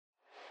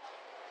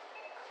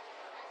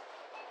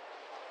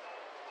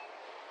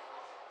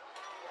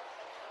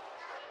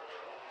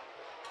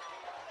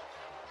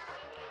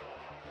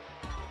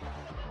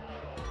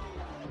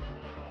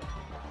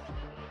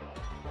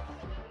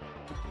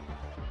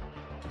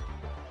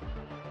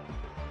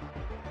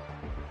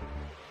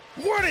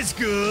What is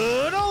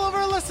good, all of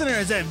our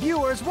listeners and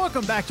viewers?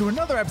 Welcome back to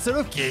another episode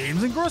of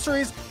Games and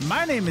Groceries.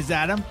 My name is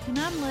Adam. And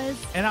I'm Liz.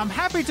 And I'm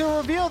happy to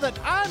reveal that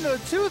I'm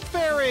the Tooth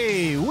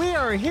Fairy. We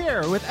are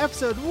here with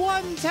episode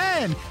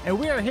 110, and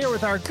we are here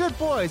with our good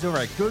boys over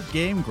at Good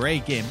Game,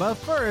 Great Game. But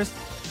first,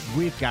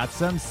 we've got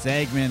some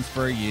segments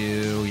for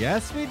you.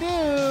 Yes, we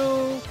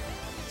do.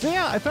 So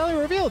yeah, I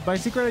finally revealed my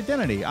secret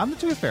identity. I'm the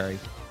Tooth Fairy.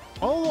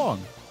 All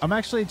along. I'm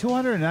actually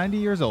 290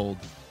 years old.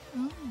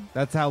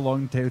 That's how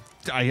long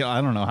I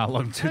don't know how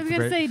long Tooth Fairy... I was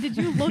going to say, did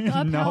you look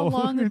up how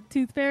long the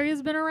Tooth Fairy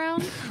has been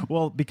around?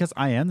 Well, because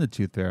I am the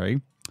Tooth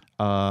Fairy,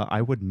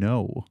 I would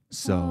know.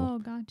 So,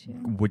 gotcha.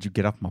 Would you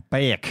get off my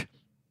back?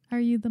 Are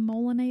you the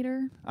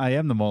Molinator? I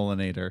am the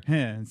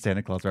Molinator.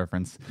 Santa Claus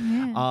reference.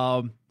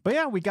 Yeah. But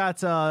yeah, we got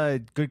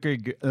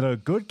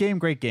Good Game,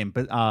 Great Game.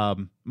 But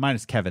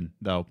minus Kevin,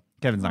 though.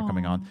 Kevin's not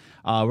coming on.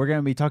 We're going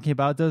to be talking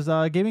about does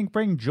gaming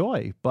bring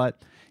joy? But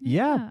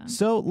yeah.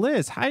 So,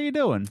 Liz, how you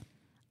doing?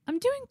 I'm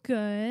doing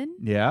good.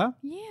 Yeah?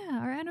 Yeah,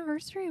 our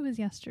anniversary was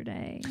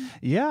yesterday.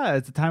 Yeah,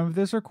 at the time of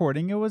this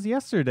recording, it was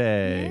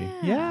yesterday.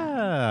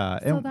 Yeah.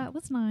 So that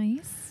was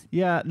nice.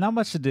 Yeah, not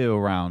much to do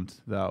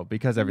around, though,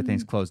 because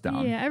everything's closed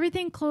down. Yeah,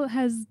 everything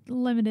has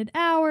limited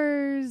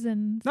hours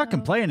and... Not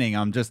complaining,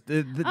 I'm just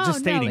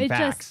stating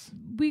facts.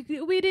 We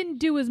didn't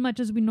do as much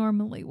as we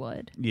normally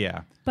would.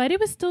 Yeah. But it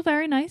was still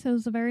very nice. It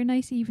was a very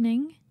nice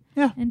evening.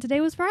 Yeah. And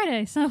today was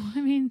Friday, so,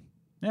 I mean...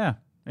 Yeah.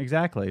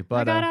 Exactly,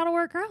 but I got out of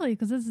work early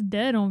because it's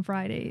dead on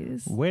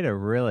Fridays. Way to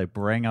really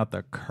bring out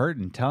the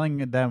curtain, telling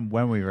them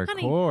when we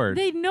record.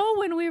 Honey, they know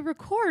when we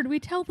record. We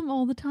tell them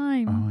all the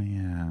time. Oh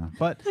yeah,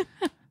 but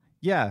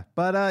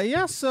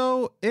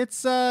So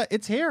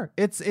it's here.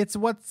 It's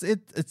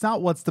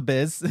not what's the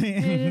biz. It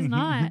is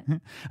not.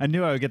 I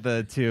knew I would get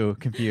the two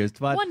confused,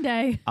 but one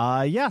day.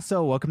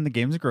 So welcome to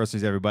Games and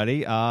Groceries,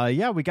 everybody.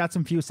 We got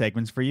some few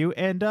segments for you,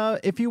 and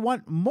if you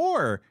want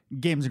more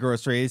Games and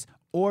Groceries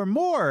or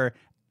more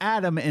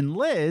Adam and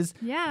Liz,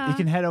 you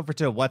can head over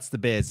to What's the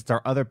Biz. It's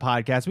our other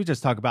podcast. We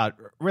just talk about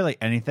really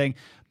anything.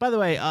 By the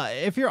way,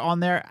 if you're on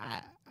there,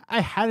 I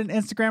had an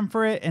Instagram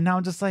for it, and now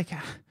I'm just like,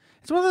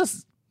 it's one of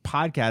those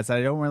podcasts that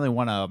I don't really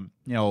want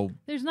to,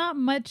 There's not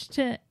much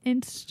to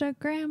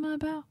Instagram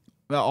about.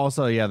 Well,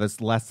 also, there's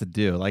less to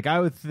do. Like,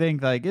 I would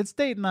think, like, it's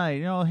date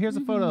night, here's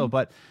a photo,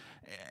 but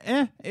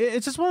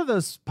it's just one of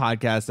those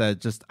podcasts that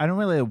just, I don't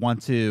really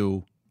want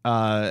to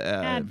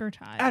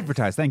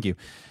advertise. Thank you.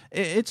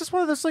 It's just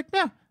one of those, like,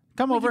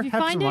 come over, if you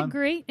have find some it fun.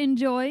 great,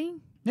 enjoy.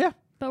 Yeah.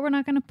 But we're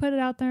not going to put it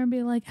out there and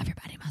be like,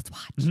 everybody must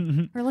watch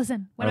or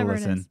listen, whatever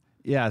it is.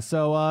 Yeah.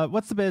 So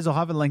What's the Biz? I'll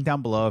have a link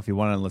down below if you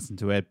want to listen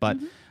to it. But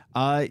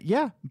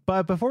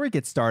but before we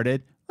get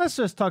started, let's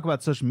just talk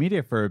about social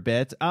media for a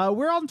bit.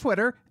 We're on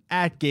Twitter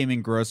at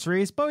Gaming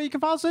Groceries, but you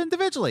can follow us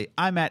individually.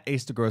 I'm at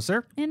Ace the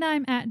Grocer. And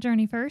I'm at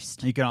Journey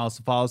First. You can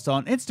also follow us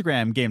on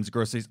Instagram, Games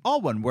Groceries,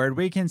 all one word,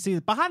 where you can see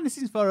behind the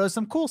scenes photos,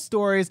 some cool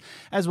stories,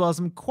 as well as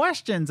some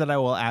questions that I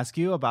will ask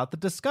you about the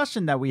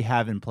discussion that we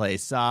have in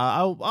place.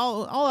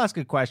 I'll ask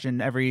a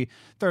question every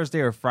Thursday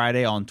or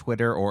Friday on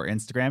Twitter or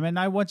Instagram, and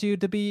I want you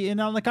to be in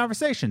on the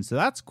conversation, so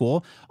that's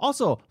cool.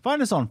 Also,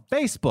 find us on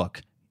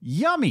Facebook.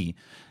 Yummy.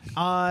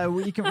 We're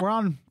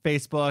on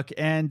Facebook,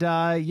 and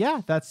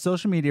that's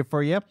social media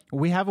for you.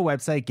 We have a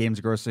website,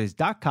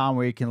 gamesgroceries.com,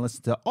 where you can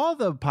listen to all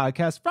the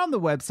podcasts from the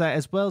website,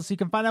 as well as you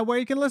can find out where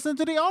you can listen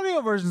to the audio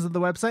versions of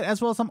the website,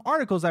 as well as some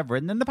articles I've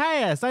written in the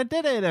past. I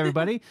did it,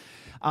 everybody.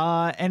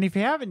 And if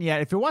you haven't yet,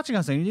 if you're watching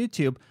us on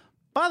YouTube,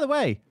 by the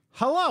way,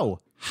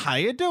 hello. How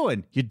you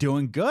doing? You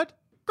doing good?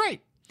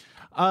 Great.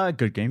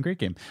 Good game, great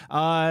game.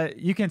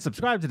 You can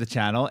subscribe to the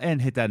channel and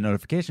hit that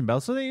notification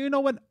bell so that you know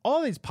when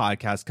all these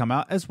podcasts come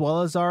out, as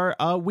well as our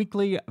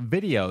weekly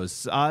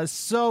videos.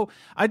 So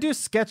I do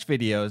sketch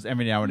videos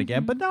every now and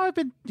again, but now I've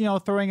been,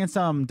 throwing in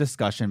some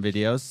discussion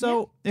videos.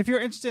 So if you're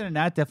interested in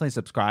that, definitely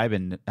subscribe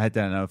and hit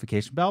that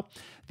notification bell.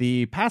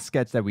 The past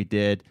sketch that we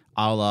did,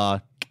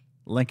 I'll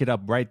link it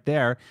up right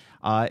there.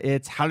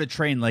 It's how to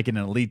train like an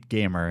elite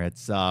gamer.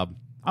 It's I'm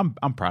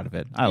proud of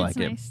it. I like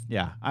it.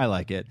 Yeah, I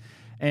like it.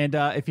 And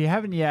if you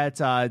haven't yet,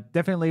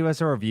 definitely leave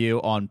us a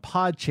review on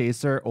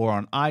Podchaser or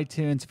on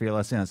iTunes if you're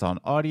listening to us on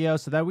audio,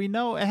 so that we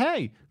know,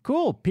 hey,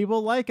 cool,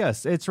 people like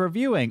us. It's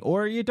reviewing,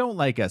 or you don't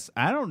like us.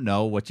 I don't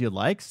know what you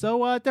like,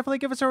 so definitely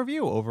give us a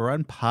review over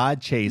on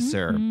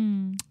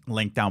Podchaser.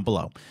 Link down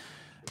below.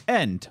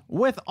 And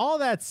with all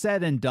that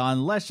said and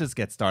done, let's just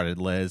get started,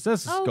 Liz.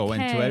 Let's just go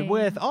into it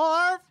with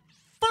our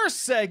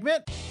first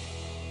segment.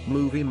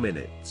 Movie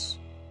Minutes.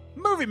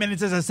 Movie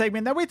Minutes is a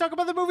segment that we talk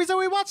about the movies that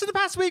we watched in the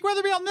past week,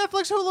 whether it be on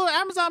Netflix, Hulu,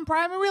 Amazon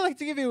Prime, and we like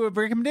to give you a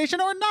recommendation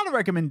or not a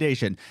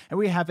recommendation. And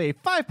we have a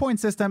 5-point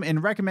system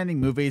in recommending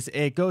movies.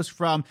 It goes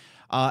from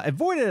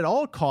avoided at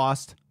all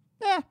cost,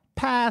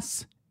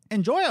 pass,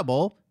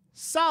 enjoyable,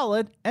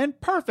 solid, and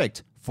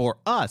perfect for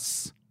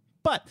us.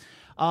 But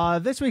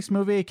this week's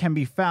movie can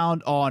be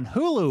found on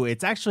Hulu.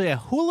 It's actually a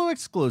Hulu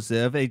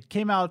exclusive. It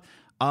came out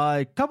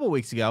a couple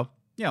weeks ago,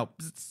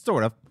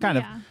 sort of, kind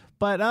of.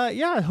 But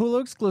yeah, Hulu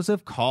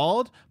exclusive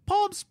called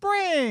Palm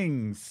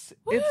Springs.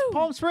 Woo! It's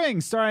Palm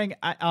Springs, starring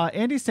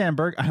Andy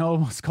Samberg. I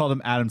almost called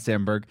him Adam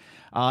Samberg.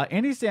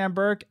 Andy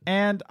Samberg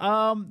and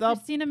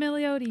Christina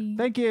Milioti.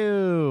 Thank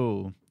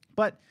you.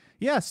 But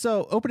yeah,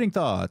 so opening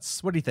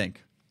thoughts. What do you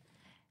think?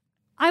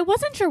 I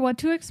wasn't sure what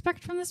to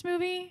expect from this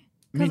movie.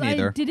 Me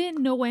neither. I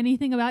didn't know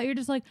anything about it. You're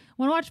just like,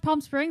 want to watch Palm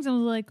Springs? And I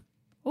was like,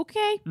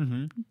 okay.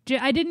 Mm-hmm.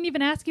 I didn't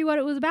even ask you what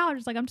it was about.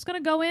 Just like, I'm just going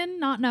to go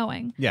in not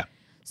knowing. Yeah.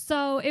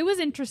 So it was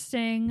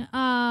interesting.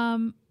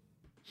 I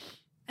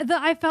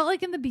felt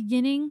like in the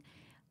beginning,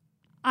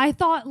 I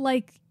thought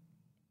like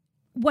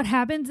what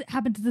happens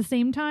at the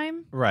same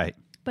time. Right.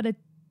 But it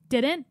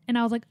didn't. And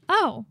I was like,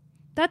 oh,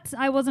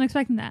 I wasn't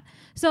expecting that.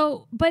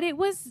 So, but it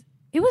was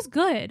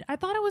good. I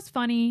thought it was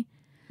funny.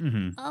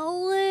 Mm-hmm. A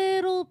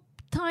little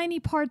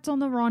tiny parts on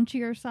the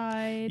raunchier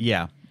side.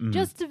 Yeah. Mm-hmm.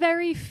 Just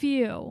very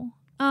few.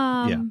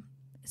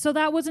 So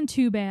that wasn't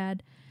too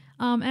bad.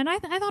 And I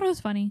thought it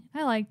was funny.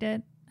 I liked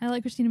it. I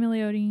like Christina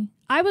Milioti.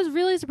 I was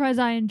really surprised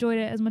I enjoyed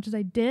it as much as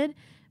I did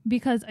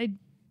because I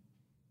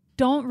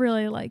don't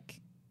really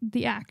like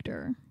the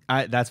actor.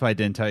 That's why I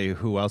didn't tell you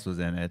who else was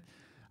in it.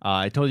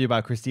 I told you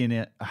about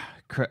Christina.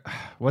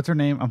 What's her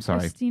name? I'm sorry.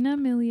 Christina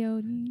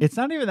Milioti. It's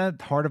not even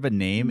that hard of a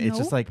name. It's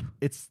just Nope. like,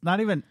 it's not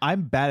even,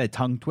 I'm bad at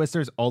tongue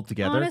twisters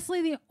altogether.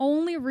 Honestly, the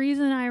only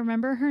reason I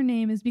remember her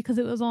name is because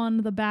it was on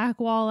the back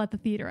wall at the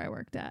theater I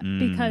worked at.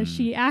 Because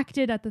she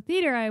acted at the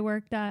theater I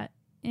worked at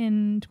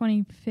in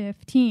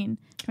 2016.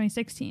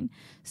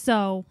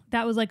 So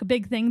that was like a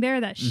big thing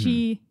there that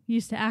she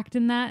used to act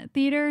in that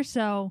theater.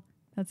 So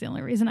that's the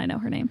only reason I know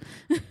her name.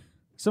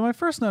 So my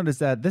first note is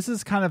that this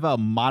is kind of a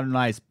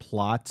modernized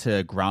plot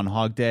to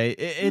Groundhog Day.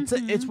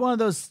 It's one of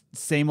those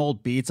same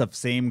old beats of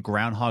same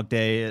Groundhog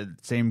Day,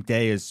 same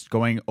day is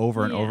going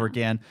over and over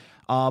again.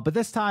 But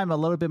this time a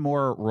little bit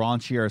more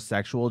raunchier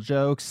sexual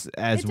jokes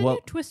as It's a well.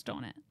 new twist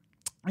on it.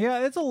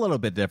 Yeah, it's a little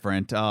bit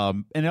different.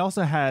 And it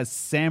also has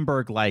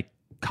Samberg-like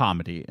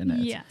comedy in it.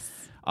 Yes.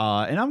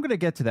 And I'm going to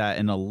get to that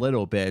in a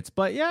little bit.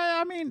 But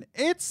yeah, I mean,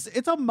 it's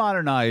a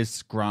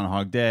modernized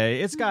Groundhog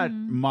Day. It's got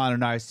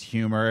modernized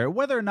humor.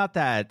 Whether or not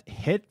that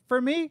hit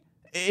for me,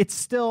 it's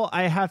still,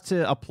 I have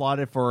to applaud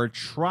it for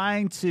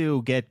trying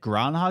to get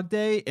Groundhog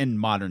Day in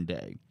modern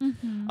day.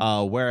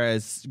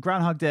 Whereas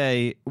Groundhog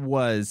Day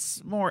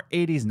was more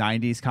 80s,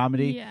 90s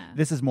comedy. Yeah.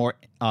 This is more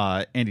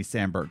Andy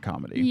Samberg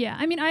comedy. Yeah.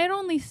 I mean, I had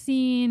only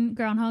seen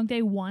Groundhog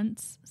Day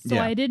once, so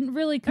Yeah. I didn't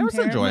really It was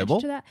compare enjoyable.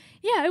 much to that.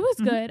 Yeah, it was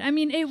good. I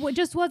mean, it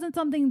just wasn't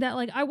something that,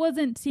 like, I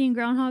wasn't seeing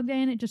Groundhog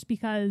Day in it just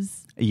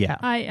because Yeah.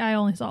 I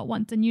only saw it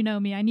once, and you know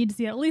me. I need to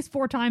see it at least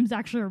 4 times to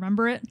actually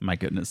remember it. My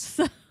goodness.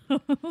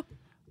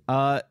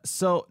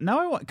 So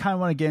now I kind of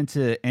want to get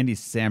into Andy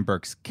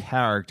Samberg's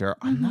character.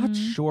 I'm not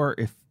sure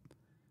if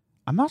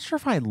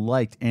I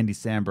liked Andy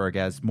Samberg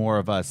as more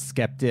of a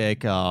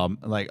skeptic,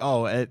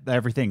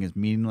 everything is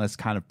meaningless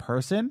kind of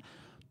person.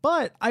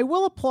 But I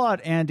will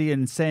applaud Andy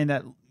in saying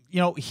that,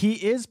 he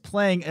is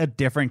playing a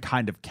different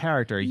kind of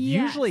character.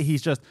 Yes. Usually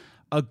he's just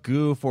a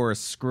goof or a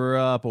screw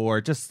up or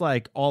just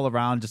like all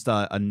around just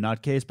a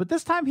nutcase. But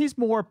this time he's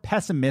more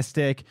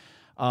pessimistic.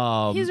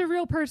 He's a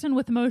real person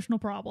with emotional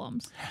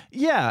problems.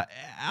 Yeah,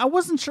 I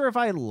wasn't sure if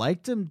I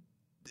liked him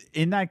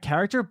in that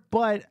character,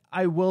 but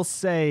I will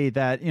say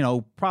that,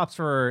 props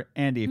for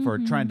Andy for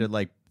trying to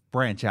like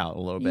branch out a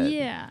little bit.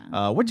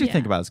 Yeah. What do you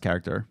think about his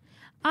character?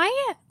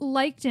 I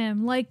liked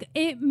him. Like,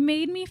 it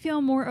made me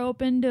feel more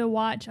open to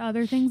watch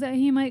other things that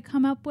he might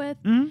come up with.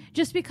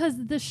 Just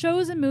because the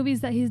shows and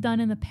movies that he's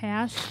done in the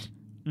past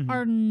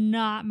are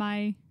not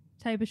my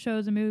type of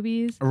shows and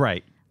movies.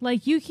 Right.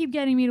 Like, you keep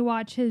getting me to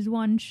watch his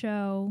one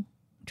show,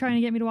 trying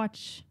to get me to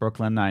watch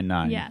Brooklyn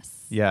Nine-Nine.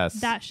 Yes.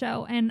 That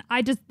show. And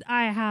I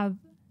have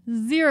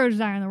zero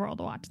desire in the world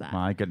to watch that.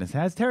 My goodness. It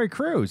has Terry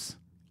Crews.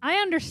 I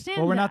understand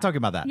Well, we're that. not talking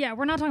about that. Yeah,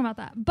 we're not talking about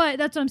that. But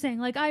that's what I'm saying.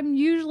 Like, I'm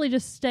usually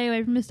just stay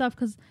away from his stuff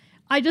because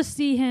I just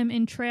see him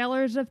in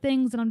trailers of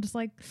things and I'm just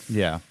like,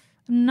 Yeah.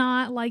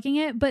 not liking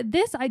it. But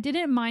this, I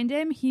didn't mind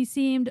him. He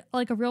seemed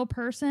like a real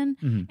person.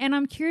 And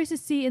I'm curious to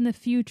see in the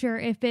future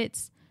if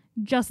it's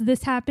just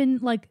this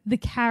happened, like the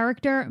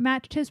character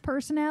matched his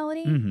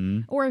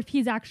personality, or if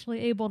he's actually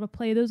able to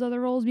play those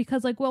other roles.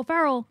 Because like Will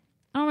Ferrell,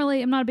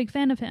 I'm not a big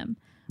fan of him.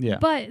 Yeah.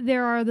 But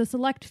there are the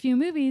select few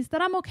movies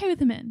that I'm okay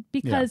with him in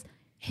because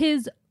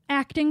his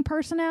acting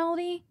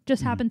personality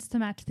just happens to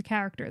match the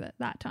character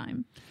that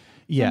time. So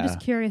Yeah. I'm just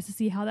curious to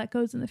see how that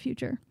goes in the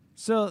future.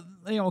 So,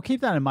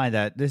 keep that in mind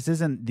that this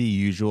isn't the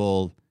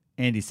usual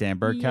Andy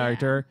Samberg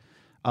character.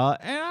 And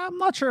I'm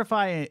not sure if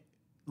I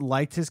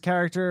liked his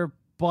character,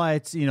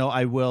 but,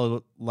 I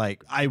will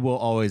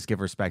always give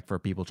respect for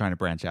people trying to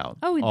branch out.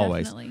 Oh,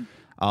 always. definitely.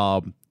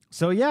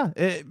 So yeah,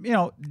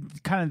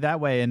 kind of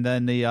that way. And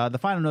then the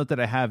final note that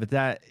I have is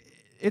that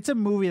it's a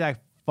movie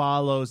that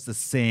follows the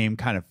same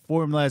kind of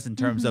formulas in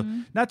terms of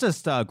not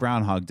just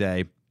Groundhog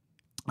Day,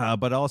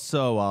 but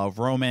also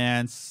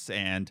romance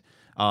and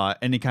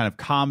any kind of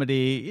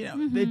comedy. You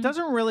know, it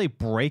doesn't really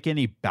break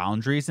any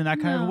boundaries in that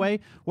kind of No. way.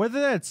 Whether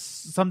that's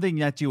something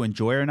that you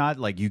enjoy or not,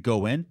 like you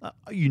go in,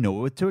 you know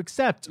what to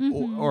accept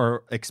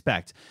or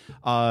expect.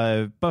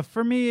 But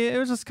for me, it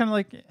was just kind of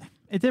like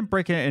it didn't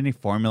break any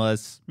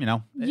formulas. You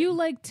know, You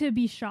like to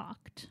be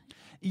shocked.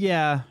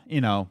 yeah,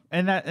 you know,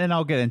 and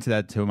I'll get into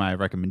that to my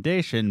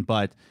recommendation,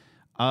 but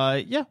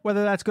yeah,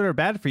 whether that's good or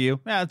bad for you,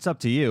 it's up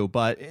to you,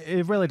 but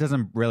it really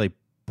doesn't really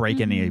break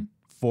any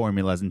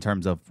formulas in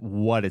terms of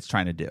what it's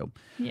trying to do.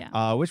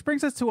 Yeah. Which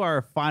brings us to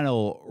our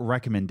final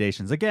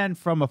recommendations. Again,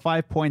 from a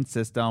 5-point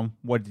system,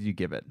 what did you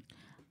give it?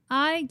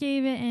 I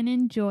gave it an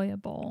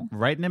enjoyable.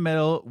 Right in the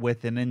middle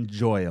with an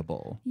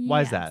enjoyable.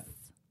 Why is that?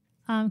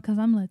 Because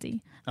I'm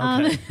Lizzie.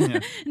 Okay. Yeah.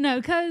 No,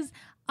 because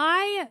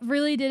I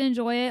really did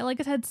enjoy it. Like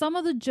I said, some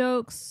of the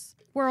jokes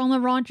were on the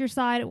raunchier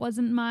side. It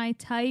wasn't my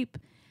type.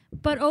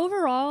 But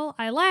overall,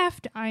 I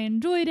laughed. I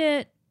enjoyed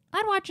it.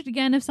 I'd watch it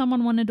again if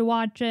someone wanted to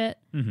watch it.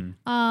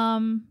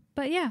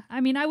 But yeah, I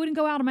mean, I wouldn't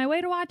go out of my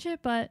way to watch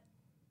it, but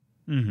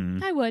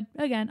I would.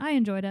 Again, I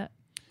enjoyed it.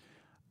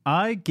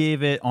 I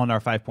gave it on our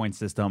 5-point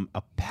system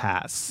a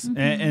pass.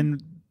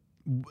 And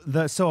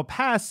so a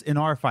pass in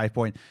our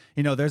 5-point,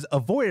 you know, there's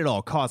avoid at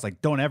all costs,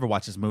 like don't ever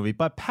watch this movie.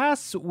 But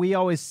pass, we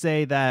always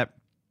say that,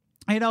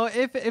 you know,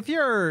 if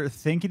you're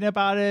thinking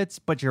about it,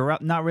 but you're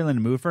not really in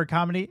the mood for a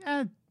comedy,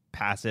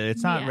 pass it.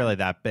 It's not really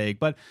that big.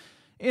 But,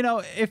 you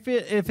know, if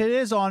it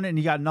is on and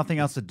you got nothing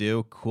else to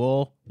do,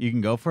 cool, you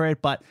can go for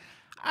it. But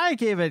I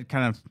gave it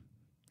kind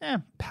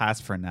of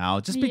pass for now,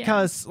 just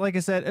because, like I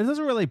said, it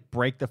doesn't really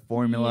break the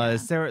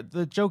formulas.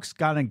 The jokes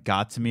kind of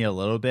got to me a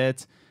little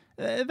bit.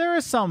 There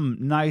are some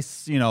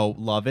nice, you know,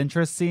 love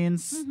interest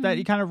scenes that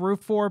you kind of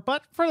root for,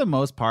 but for the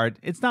most part,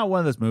 it's not one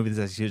of those movies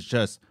that you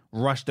just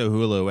rush to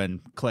Hulu and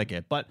click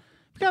it. But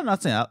if you got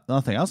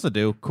nothing else to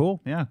do,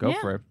 cool, go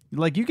for it.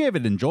 Like, you gave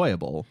it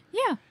enjoyable.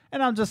 Yeah.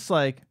 And I'm just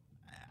like,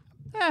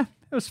 it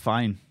was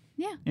fine.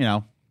 Yeah. You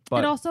know,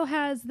 but It also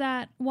has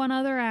that one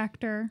other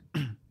actor,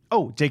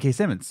 J.K.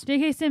 Simmons.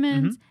 J.K.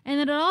 Simmons, and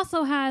then it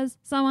also has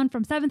someone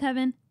from Seventh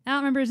Heaven. I don't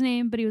remember his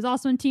name, but he was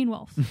also in Teen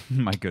Wolf,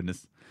 My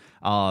goodness.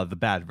 The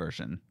bad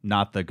version,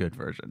 not the good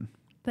version.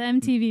 the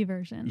MTV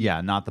version.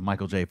 Yeah, not the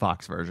Michael J.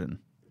 Fox version.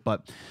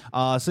 But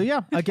so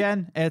yeah,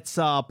 again, it's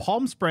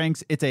Palm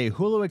Springs. It's a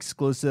Hulu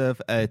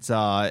exclusive. It's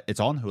on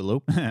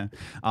Hulu.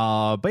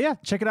 But yeah,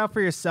 check it out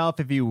for yourself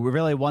if you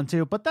really want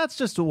to. But that's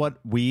just what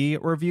we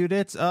reviewed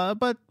it.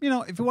 But you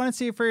know, if you want to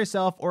see it for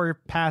yourself or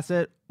pass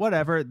it,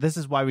 whatever. This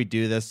is why we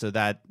do this, so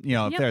that you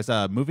know if there's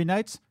movie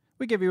nights,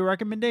 we give you a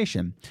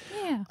recommendation.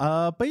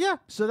 Yeah. But yeah,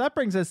 so that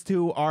brings us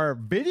to our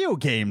video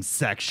game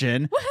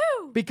section.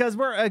 Woohoo! Because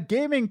we're a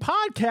gaming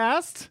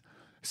podcast.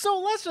 So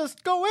let's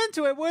just go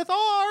into it with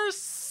our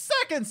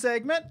second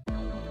segment.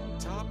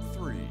 Top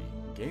 3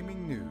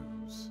 Gaming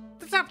News.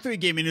 The top 3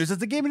 gaming news is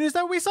the gaming news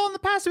that we saw in the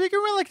past week,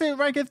 and we like to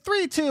rank it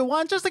 3, 2,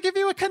 1, just to give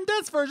you a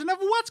condensed version of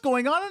what's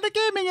going on in the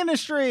gaming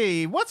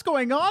industry. What's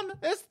going on?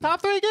 It's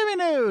top 3 gaming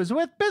news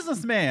with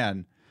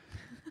Businessman.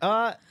 Two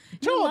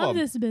You of love them.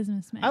 this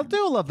businessman. I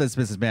do love this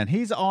businessman.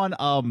 He's on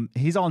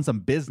some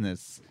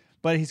business,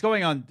 but he's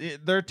going on.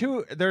 They're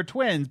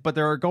twins, but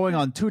they're going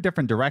on 2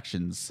 different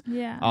directions.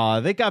 Yeah.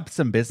 They got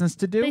some business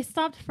to do. They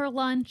stopped for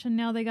lunch, and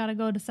now they got to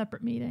go to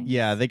separate meetings.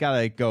 Yeah, they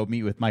gotta go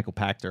meet with Michael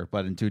Pachter,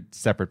 but in 2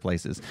 separate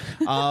places.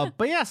 But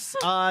yes,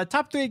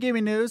 top 3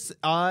 gaming news,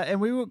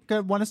 and we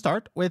want to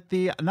start with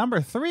the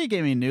number 3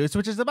 gaming news,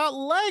 which is about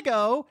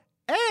Lego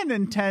and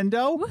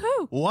Nintendo.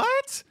 Woohoo!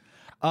 What?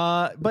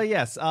 But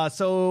yes,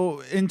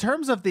 so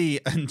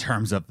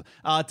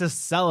to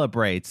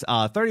celebrate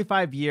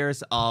 35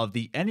 years of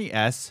the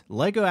NES,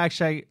 Lego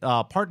actually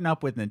partnered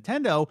up with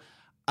Nintendo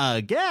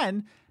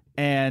again,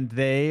 and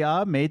they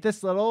made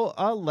this little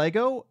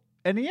Lego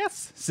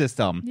NES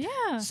system.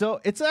 Yeah.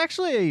 So it's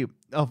actually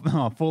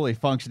fully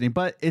functioning,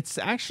 but it's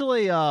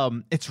actually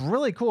it's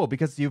really cool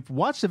because you've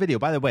watched the video.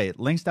 By the way,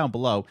 links down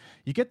below.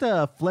 You get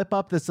to flip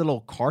up this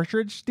little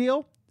cartridge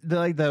deal.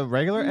 The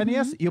regular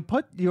NES, you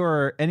put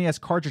your NES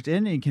cartridge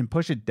in and you can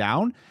push it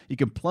down. You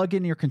can plug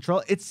in your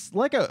control. It's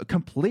like a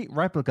complete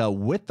replica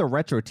with the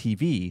retro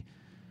TV.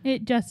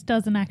 It just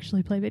doesn't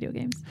actually play video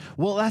games.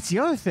 Well, that's the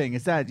other thing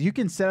is that you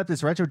can set up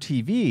this retro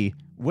TV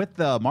with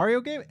the Mario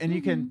game and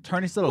you can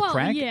turn this little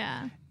crank.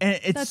 Yeah. And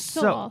it's That's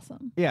so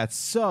awesome. Yeah, it's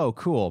so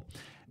cool.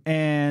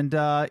 And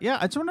I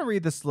just want to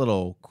read this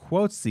little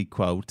quotesy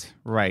quote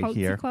right Quotesy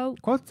here.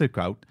 quote. Quotesy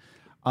quote.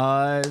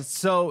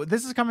 So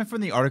this is coming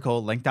from the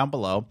article linked down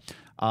below.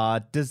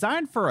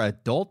 Designed for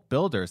adult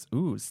builders.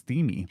 Ooh,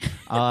 steamy.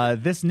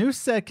 This new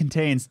set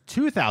contains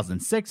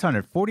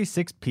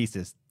 2,646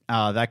 pieces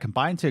that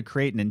combine to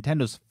create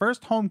Nintendo's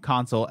first home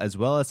console, as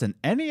well as an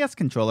NES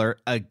controller,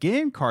 a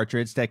game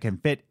cartridge that can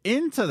fit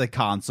into the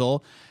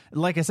console.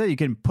 Like I said, you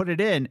can put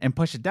it in and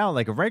push it down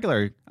like a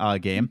regular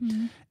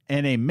game,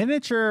 and a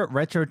miniature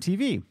retro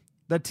TV.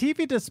 The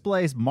TV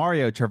displays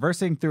Mario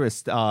traversing through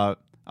a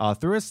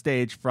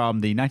stage from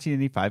the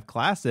 1985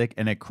 classic,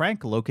 and a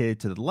crank located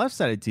to the left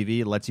side of the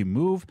TV lets you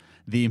move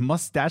the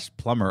mustached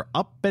plumber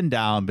up and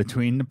down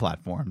between the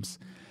platforms.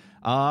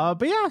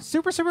 But yeah,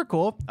 super, super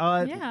cool.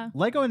 Yeah.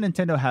 Lego and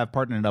Nintendo have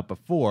partnered up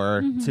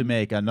before to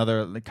make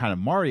another kind of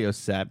Mario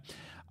set.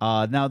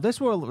 Now,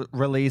 this will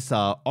release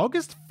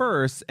August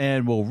 1st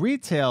and will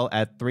retail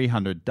at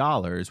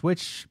 $300,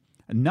 which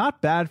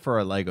not bad for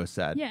a Lego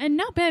set. Yeah, and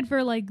not bad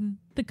for like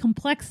the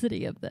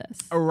complexity of this.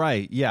 Oh,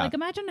 right, yeah. Like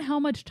imagine how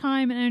much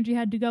time and energy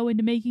had to go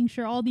into making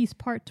sure all these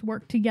parts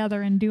work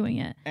together and doing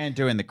it. And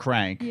doing the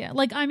crank. Yeah,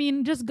 like I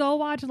mean, just go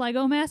watch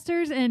Lego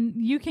Masters, and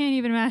you can't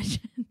even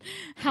imagine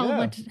how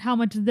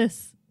much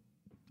this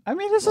I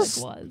mean, this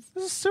was.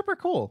 This is super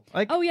cool.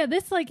 Like, Oh yeah,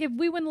 this like if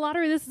we win the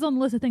lottery, this is on the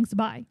list of things to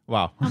buy.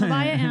 wow. I'm gonna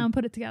buy it and I'm gonna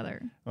put it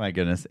together. My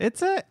goodness,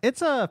 it's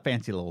a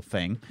fancy little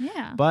thing.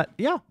 Yeah. But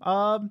yeah,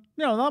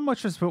 not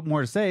much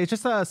more to say. It's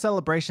just a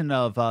celebration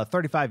of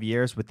 35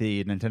 years with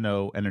the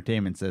Nintendo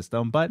Entertainment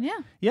System. But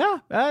yeah,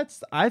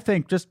 that's I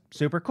think just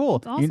super cool.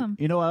 It's awesome.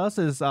 You know what else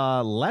is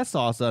less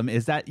awesome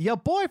is that your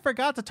boy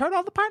forgot to turn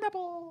on the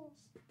pineapples.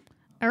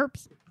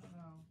 Erps.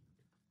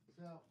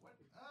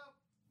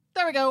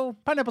 There we go,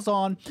 pineapples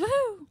on.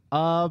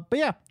 Woohoo! But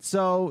yeah,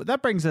 so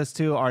that brings us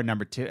to our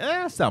number 2.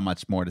 There's not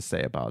much more to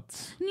say about.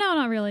 No,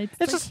 not really.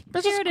 It's just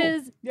here it cool.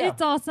 is. Yeah.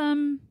 It's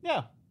awesome.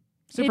 Yeah,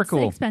 super it's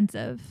cool.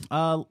 Expensive.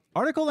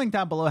 Article link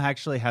down below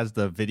actually has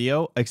the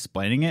video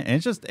explaining it, and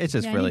it's just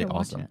Yeah, I really need to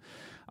watch awesome.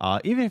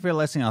 it. Even if you're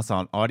listening to us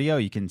on audio,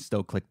 you can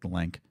still click the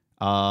link.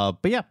 But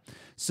yeah,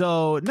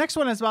 so next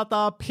one is about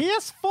the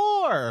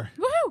PS4.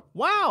 Woohoo!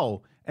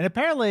 Wow. And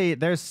apparently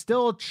they're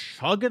still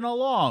chugging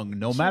along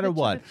no matter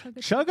what.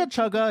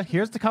 Chugga.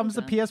 Here's the comes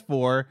the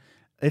PS4.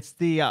 It's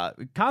the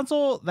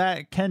console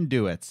that can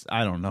do it.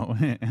 I don't know.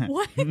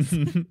 What?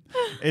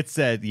 It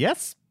said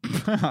yes.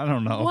 I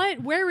don't know.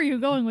 What? Where were you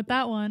going with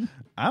that one?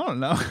 I don't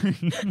know.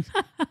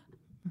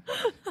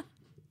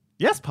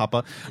 Yes,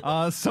 Papa.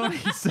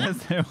 Sony says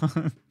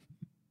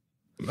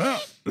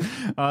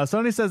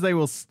Sony says they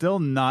will still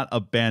not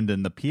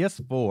abandon the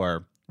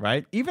PS4,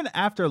 right? Even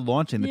after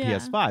launching the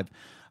PS5.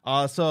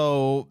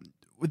 So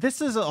this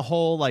is a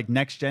whole like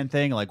next gen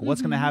thing. Like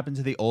what's going to happen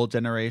to the old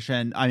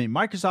generation? I mean,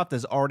 Microsoft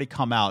has already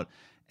come out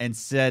and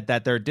said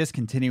that they're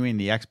discontinuing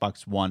the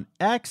Xbox One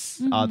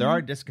X. They're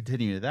already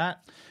discontinuing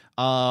that.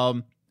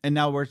 And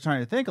now we're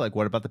trying to think like,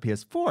 what about the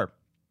PS4?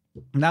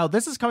 Now,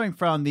 this is coming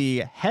from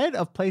the head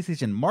of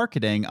PlayStation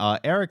marketing,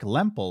 Eric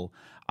Lempel.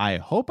 I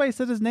hope I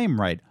said his name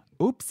right.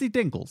 Oopsie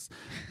dinkles.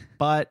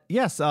 But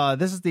yes,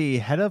 this is the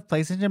head of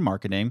PlayStation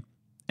marketing.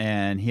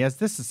 And he has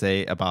this to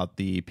say about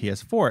the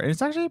PS4. And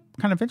it's actually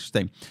kind of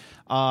interesting.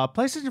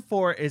 PlayStation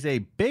 4 is a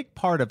big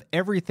part of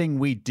everything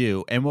we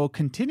do and will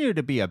continue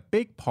to be a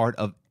big part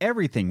of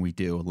everything we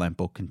do,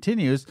 Lempo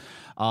continues.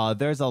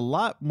 There's a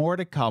lot more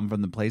to come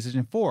from the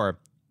PlayStation 4.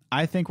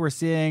 I think we're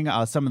seeing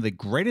some of the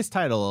greatest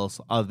titles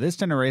of this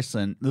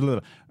generation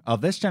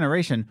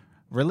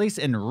released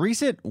in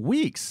recent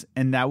weeks,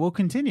 and that will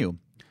continue.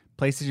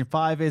 PlayStation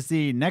 5 is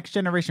the next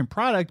generation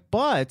product,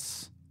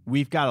 but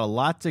we've got a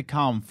lot to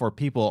come for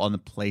people on the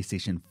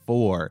PlayStation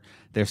 4.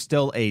 There's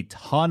still a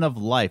ton of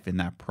life in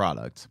that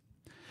product.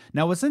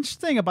 Now, what's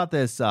interesting about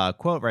this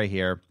quote right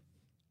here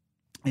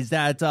is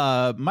that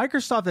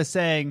Microsoft is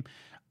saying,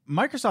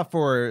 Microsoft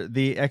for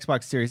the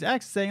Xbox Series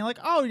X is saying like,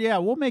 oh yeah,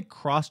 we'll make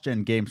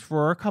cross-gen games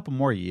for a couple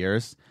more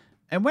years.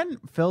 And when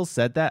Phil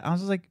said that, I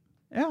was just like,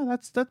 yeah,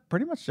 that's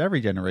pretty much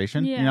every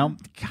generation, you know,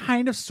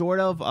 kind of, sort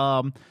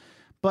of.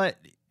 But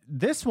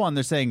this one,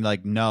 they're saying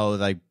like, no,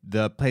 like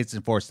the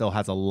PlayStation 4 still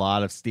has a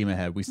lot of steam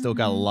ahead. We still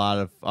got a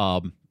lot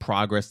of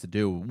progress to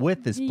do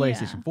with this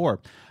PlayStation 4.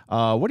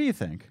 What do you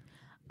think?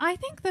 I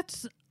think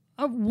that's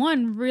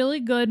one really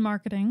good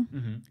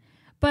marketing,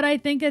 but I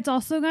think it's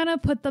also gonna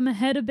put them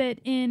ahead a bit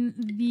in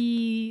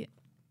the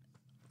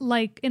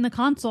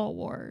console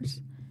wars,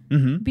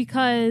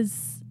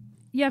 because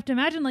you have to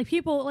imagine like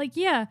people like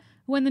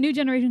when the new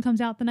generation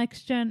comes out, the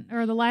next gen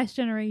or the last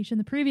generation,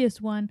 the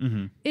previous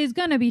one is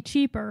gonna be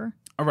cheaper.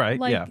 All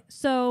right.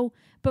 So,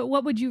 but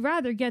what would you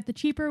rather get? The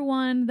cheaper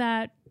one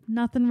that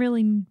nothing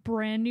really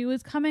brand new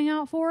is coming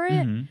out for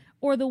it,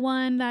 or the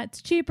one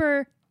that's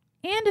cheaper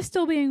and is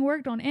still being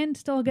worked on and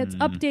still gets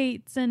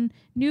updates and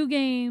new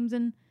games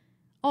and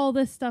all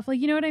this stuff? Like,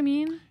 you know what I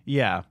mean?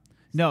 Yeah.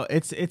 No,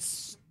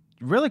 it's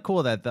really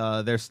cool that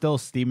they're still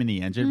steaming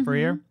the engine for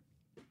you.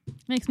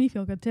 Makes me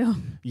feel good too.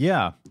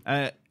 Yeah.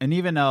 And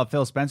even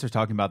Phil Spencer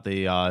talking about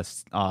the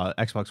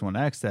Xbox One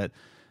X, that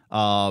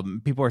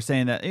people are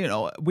saying that, you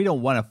know, we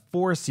don't want to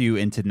force you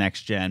into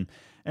next gen.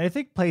 And I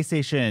think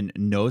PlayStation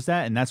knows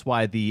that, and that's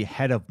why the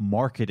head of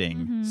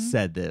marketing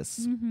said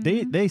this.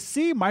 They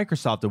see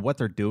Microsoft and what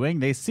they're doing.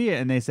 They see it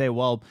and they say,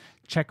 well,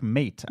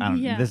 checkmate. I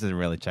don't know. This isn't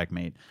really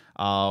checkmate.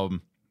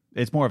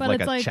 It's more of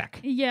like a check.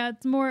 Yeah,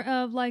 it's more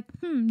of like,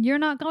 you're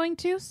not going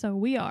to, so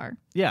we are.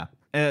 Yeah.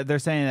 They're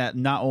saying that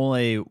not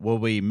only will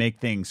we make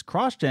things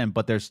cross-gen,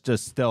 but there's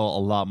just still a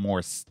lot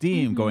more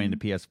steam going into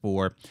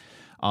PS4.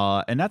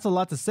 And that's a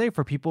lot to say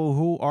for people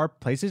who are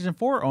PlayStation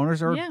 4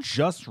 owners or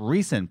just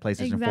recent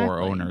PlayStation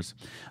 4 owners,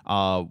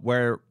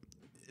 where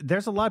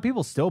there's a lot of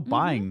people still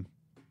buying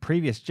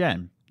previous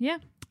gen. Yeah.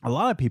 a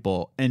lot of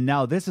people, and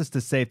now this is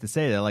safe to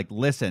say that, like,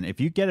 listen, if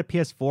you get a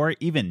PS4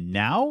 even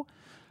now,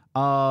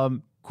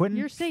 Quentin,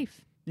 You're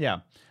safe. yeah.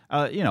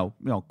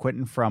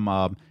 Quentin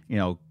from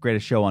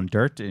Greatest Show on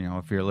Dirt.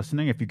 If you're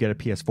listening, if you get a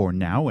PS4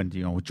 now and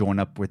join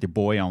up with your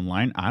boy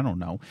online, I don't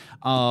know.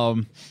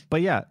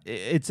 But yeah,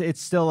 it's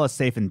still a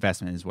safe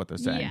investment, is what they're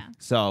saying. Yeah.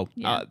 So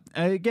Yeah.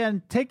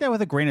 again, take that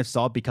with a grain of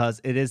salt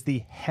because it is the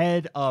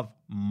head of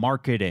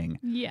marketing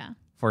Yeah.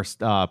 for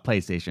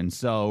PlayStation.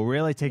 So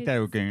really take that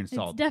with a grain of It's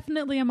salt.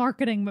 definitely a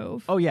marketing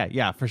move. Oh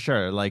yeah, for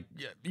sure. Like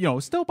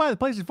still buy the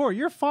PlayStation 4.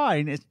 You're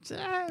fine. It's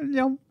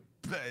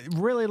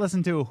really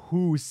listen to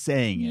who's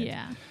saying it.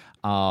 Yeah.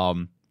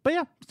 But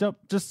yeah, so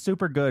just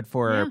super good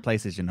for Yeah.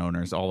 PlayStation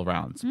owners all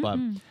around. But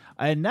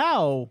and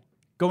now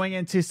going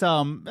into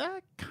some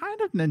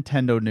kind of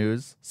Nintendo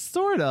news,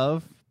 sort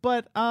of.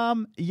 But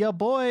your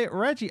boy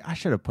Reggie, I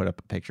should have put up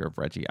a picture of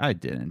Reggie. I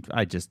didn't.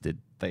 I just did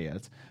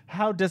that.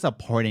 How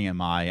disappointing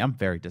am I? I'm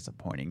very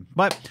disappointing.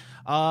 But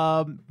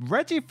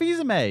Reggie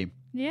Fils-Aimé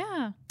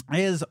Yeah.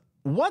 is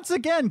once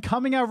again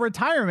coming out of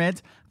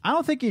retirement. I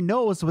don't think he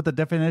knows what the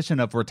definition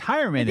of I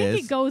retirement think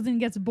is. he goes and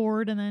gets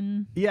bored and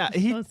then Yeah, just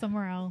he- goes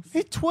somewhere else.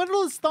 He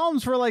twiddled his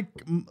thumbs for like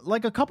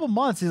a couple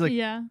months. He's like,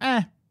 Yeah.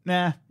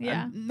 nah,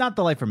 Yeah. not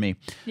the life for me.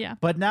 Yeah.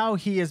 But now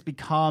he has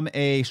become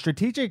a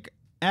strategic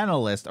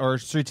analyst or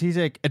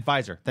strategic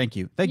advisor. Thank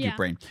you, Yeah.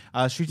 Brain.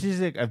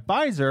 Strategic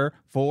advisor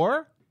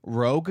for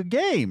Rogue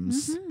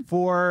Games Mm-hmm.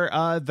 for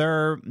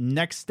their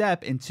next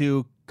step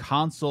into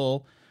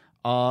console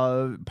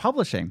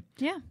publishing.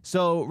 Yeah.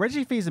 So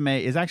Reggie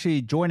Fils-Aimé is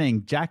actually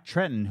joining Jack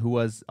Tretton, who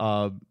was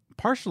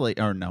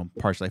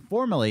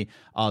formerly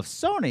of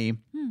Sony.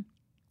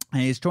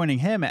 And he's joining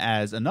him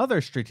as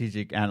another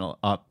strategic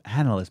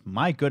analyst.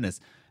 My goodness,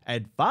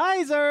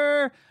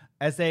 advisor,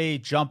 as they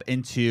jump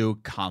into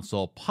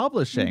console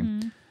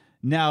publishing.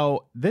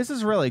 Now, this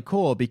is really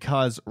cool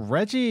because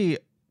Reggie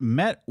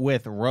met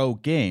with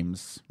Rogue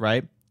Games,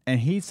 right? And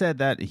he said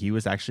that he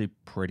was actually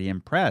pretty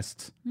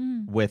impressed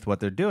with what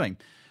they're doing.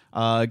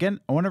 Again,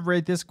 I want to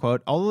read this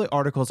quote. All the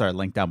articles are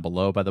linked down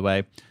below, by the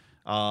way.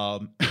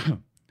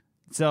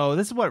 So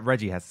this is what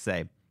Reggie has to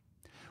say.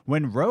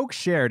 When Rogue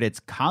shared its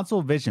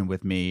console vision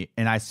with me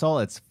and I saw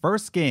its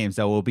first games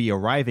that will be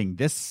arriving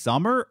this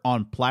summer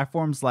on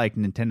platforms like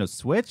Nintendo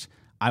Switch,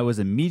 I was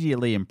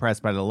immediately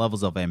impressed by the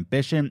levels of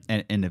ambition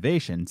and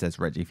innovation, says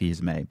Reggie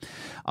Fils-Aimé.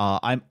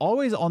 I'm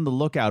always on the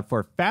lookout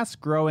for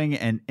fast-growing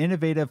and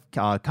innovative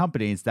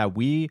companies that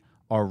we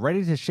are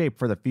ready to shape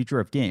for the future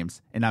of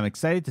games, and I'm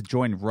excited to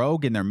join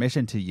Rogue in their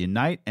mission to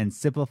unite and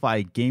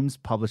simplify games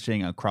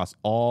publishing across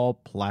all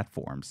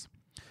platforms.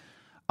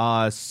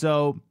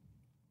 So,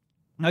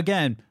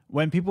 again,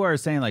 when people are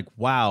saying like,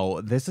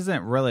 wow, this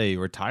isn't really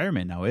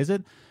retirement now, is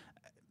it?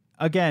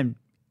 Again,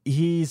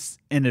 he's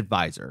an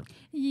advisor.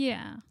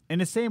 Yeah. In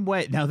the same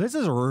way, now this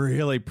is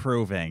really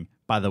proving,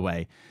 by the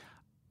way,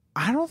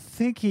 I don't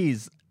think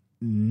he's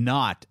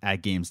not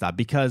at GameStop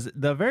because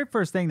the very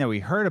first thing that we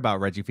heard about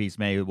Reggie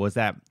Fils-Aimé was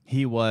that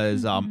he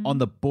was on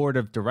the board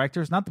of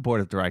directors, not the board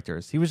of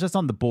directors. He was just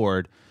on the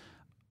board.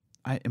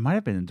 It might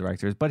have been the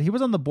directors, but he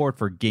was on the board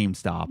for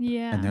GameStop.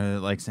 Yeah. And they're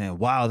like saying,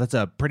 wow, that's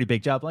a pretty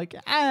big job. Like,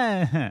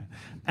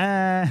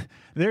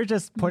 they're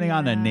just putting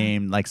on a Yeah.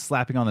 name, like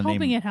slapping on the name.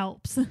 Hoping it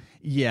helps.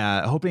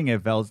 Yeah, hoping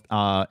it helps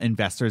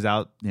investors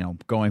out,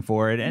 going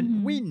for it.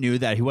 And we knew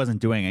that he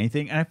wasn't doing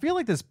anything. And I feel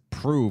like this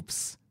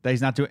proves that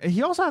he's not doing.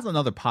 He also has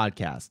another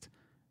podcast.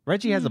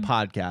 Reggie has a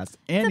podcast,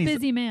 and He's a he's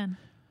busy man.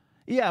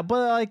 yeah.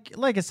 But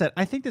like I said,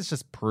 I think this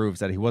just proves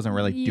that he wasn't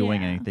really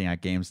doing Yeah. anything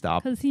at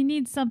GameStop. Because he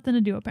needs something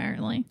to do,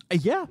 apparently.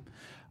 Yeah.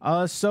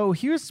 So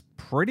he was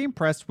pretty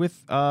impressed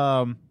with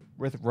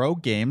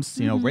Rogue Games.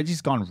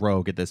 Reggie's gone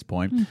rogue at this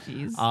point.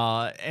 Jeez.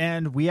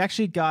 And we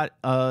actually got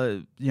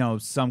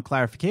some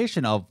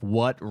clarification of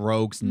what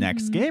Rogue's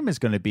next game is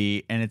going to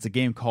be, and it's a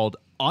game called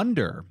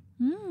Under.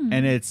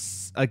 And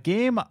it's a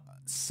game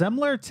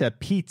similar to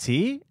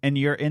PT, and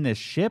you're in a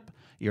ship,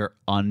 you're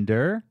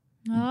under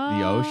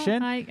the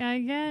ocean. I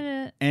get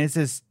it. And it's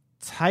this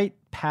tight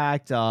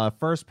packed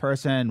first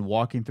person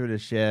walking through the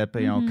ship,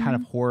 kind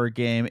of horror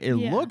game. It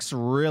Yeah. looks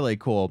really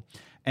cool.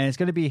 And it's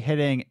going to be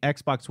hitting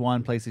Xbox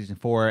One, PlayStation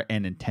 4,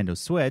 and Nintendo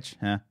Switch,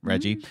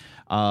 Reggie.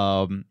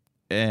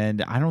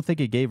 And I don't think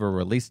it gave a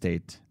release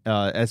date.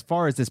 As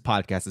far as this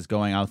podcast is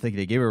going, I don't think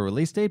they gave a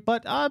release date,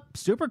 but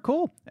super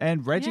cool.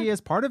 And Reggie is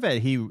part of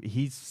it.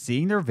 He's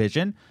seeing their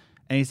vision,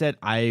 and he said,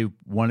 I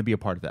want to be a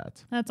part of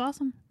that. That's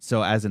awesome.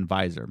 So as an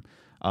advisor,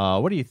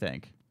 what do you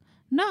think?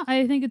 No,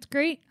 I think it's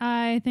great.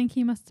 I think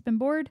he must have been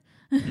bored.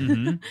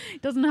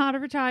 Doesn't know how to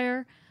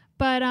retire.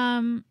 But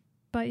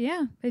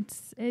yeah,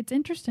 it's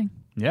interesting.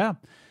 Yeah.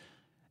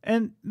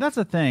 And that's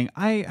the thing.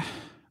 I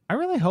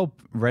really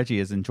hope Reggie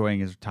is enjoying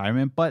his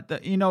retirement,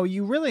 but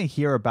you really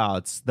hear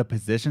about the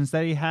positions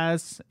that he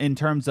has in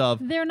terms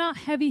of They're not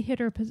heavy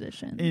hitter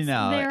positions.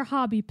 No. They're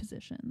hobby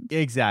positions.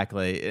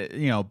 exactly,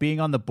 being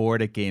on the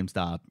board at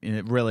GameStop.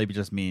 It really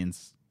just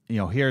means,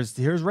 here's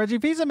Reggie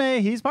Fils-Aimé,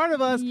 he's part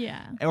of us.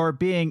 Yeah. Or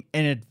being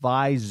an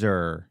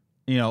advisor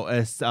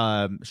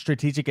a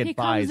strategic He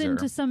advisor. comes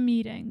into some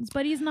meetings,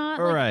 but he's not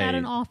like Right. at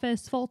an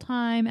office full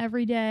time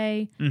every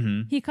day.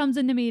 Mm-hmm. He comes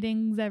into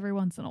meetings every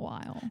once in a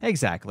while.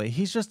 Exactly.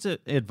 He's just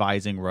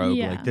advising Rogue.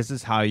 Yeah. Like, this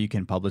is how you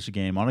can publish a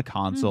game on a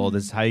console. Mm-hmm.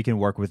 This is how you can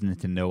work with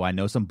Nintendo. I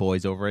know some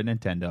boys over at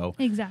Nintendo.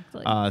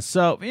 Exactly.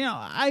 So,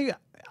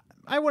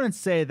 I wouldn't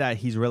say that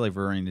he's really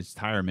ruining his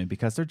retirement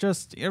because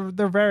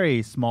they're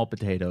very small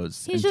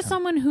potatoes. He's just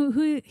someone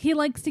who he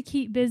likes to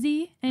keep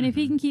busy, and if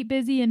he can keep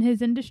busy in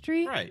his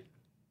industry, right.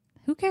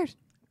 who cares?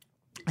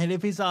 And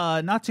if he's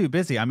not too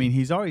busy, I mean,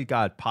 he's already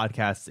got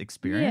podcast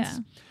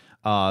experience.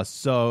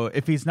 So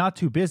if he's not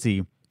too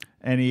busy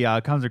and he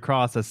comes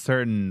across a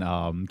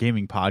certain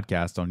gaming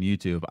podcast on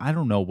YouTube, I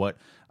don't know what,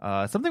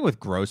 something with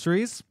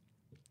groceries.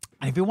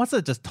 And if he wants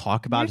to just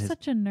talk about You're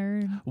such a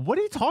nerd. What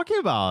are you talking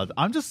about?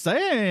 I'm just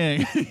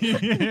saying.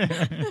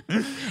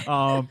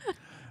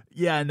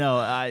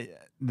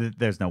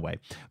 There's no way.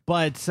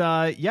 But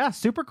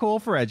super cool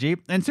for Reggie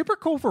and super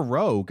cool for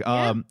Rogue.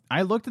 Yeah.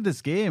 I looked at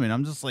this game and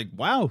I'm just like,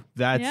 wow,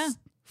 that's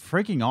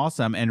freaking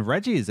awesome. And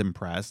Reggie is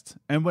impressed.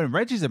 And when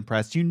Reggie's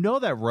impressed, you know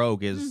that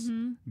Rogue is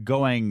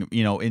going,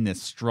 in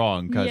this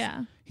strong because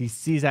he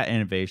sees that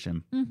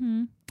innovation.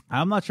 Mm-hmm.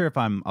 I'm not sure if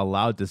I'm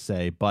allowed to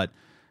say, but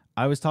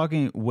I was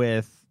talking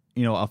with,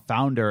 a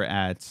founder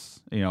at,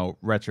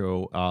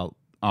 Retro,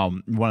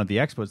 one of the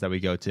expos that we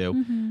go to.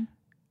 Mm-hmm.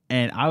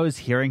 And I was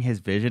hearing his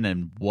vision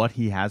and what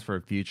he has for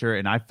a future.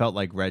 And I felt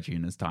like Reggie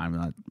in his time.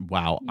 And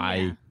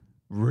I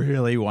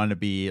really want to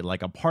be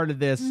like a part of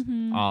this.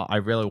 Mm-hmm. I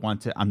really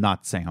want to. I'm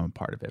not saying I'm a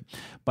part of it,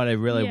 but I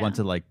really want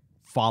to like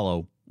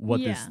follow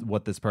what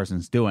this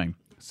person's doing.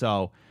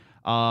 So,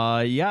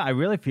 I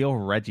really feel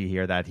Reggie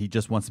here that he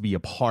just wants to be a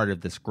part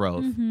of this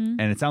growth. Mm-hmm.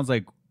 And it sounds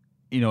like,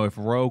 if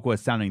Rogue was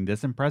sounding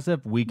this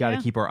impressive, we got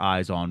to keep our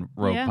eyes on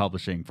Rogue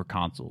Publishing for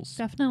consoles.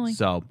 Definitely.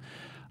 So,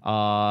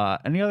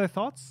 any other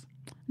thoughts?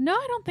 No,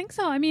 I don't think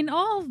so. I mean,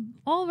 all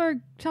of our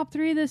top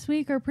 3 this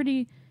week are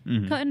pretty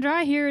cut and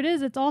dry. Here it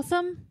is. It's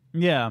awesome.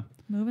 Yeah.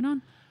 Moving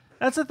on.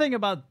 That's the thing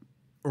about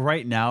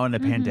right now in the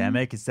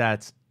pandemic is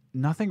that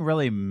nothing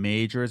really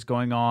major is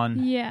going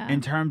on. Yeah.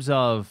 In terms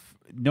of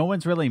no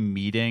one's really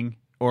meeting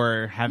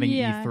or having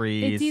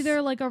E3s. It's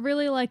either like a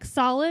really like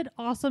solid,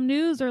 awesome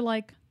news or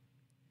like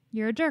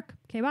you're a jerk.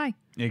 Okay, bye.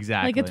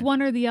 Exactly. Like it's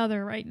one or the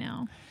other right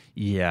now.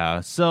 Yeah.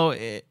 So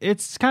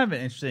it's kind of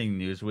an interesting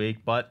news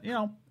week, but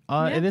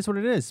it is what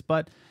it is.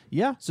 But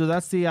so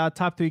that's the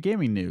top 3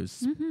 gaming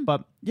news. Mm-hmm.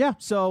 But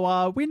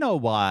so we know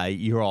why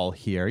you're all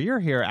here. You're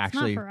here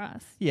actually. It's not for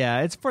us.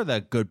 Yeah, it's for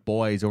the good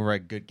boys over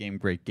at Good Game,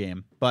 Great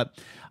Game. But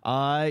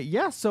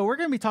so we're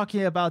going to be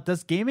talking about,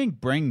 does gaming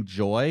bring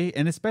joy?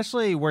 And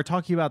especially we're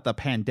talking about the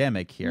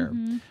pandemic here.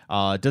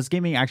 Mm-hmm. Does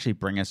gaming actually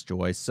bring us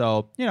joy?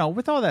 So,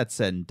 with all that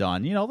said and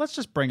done, let's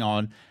just bring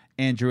on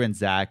Andrew and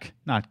Zach,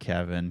 not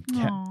Kevin.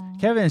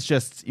 Kevin is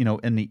just,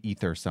 in the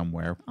ether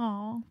somewhere.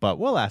 Aw. But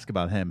we'll ask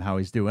about him, how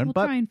he's doing.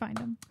 We'll try and find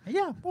him.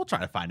 Yeah, we'll try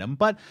to find him.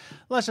 But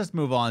let's just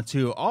move on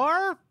to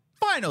our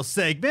final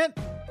segment.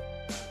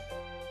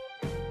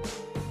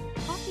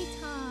 Coffee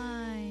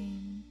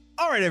time.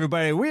 All right,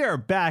 everybody, we are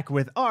back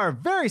with our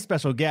very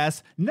special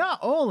guest. Not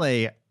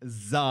only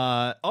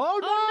I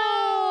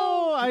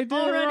did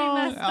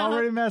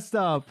already messed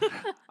up.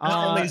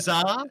 Not only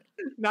Za,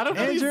 not only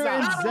Andrew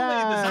and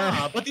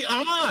Zach, but the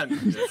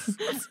on.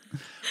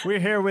 We're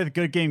here with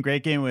Good Game,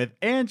 Great Game with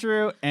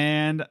Andrew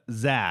and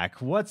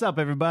Zach. What's up,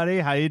 everybody?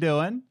 How you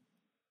doing?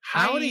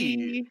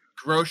 Howdy,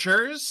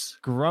 grocers.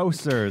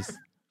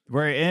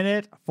 We're in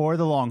it for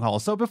the long haul.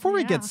 So before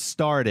we get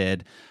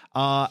started,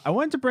 I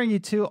wanted to bring you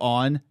two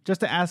on just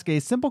to ask a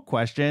simple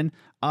question.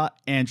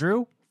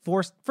 Andrew,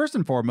 first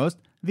and foremost,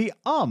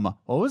 what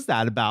was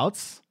that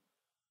about?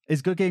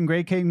 Is Good Game,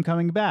 Great Game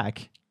coming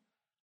back?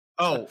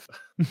 Oh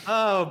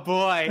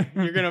boy,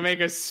 you're gonna make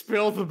us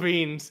spill the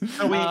beans.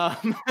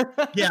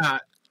 Yeah.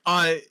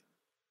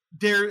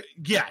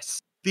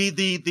 Yes.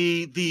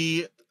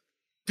 The.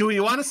 Do we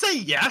want to say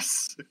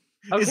yes?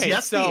 Okay, is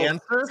yes the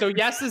answer? So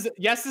yes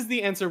is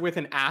the answer with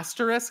an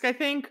asterisk, I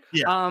think.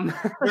 Yeah.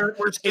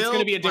 We're still it's going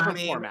to be a different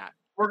format.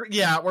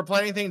 We're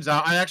planning things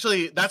out.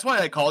 That's why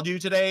I called you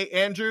today,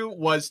 Andrew,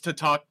 was to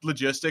talk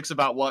logistics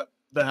about what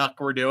the heck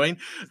we're doing.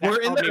 We're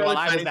in the while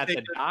I was at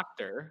the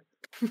doctor.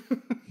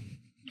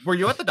 Were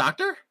you at the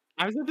doctor?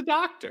 I was at the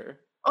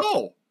doctor.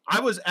 Oh, I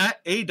was at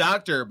a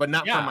doctor, but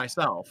not for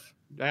myself.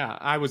 Yeah,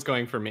 I was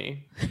going for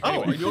me.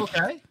 Oh, are you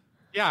okay?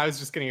 Yeah, I was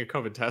just getting a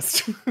COVID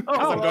test.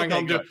 I'm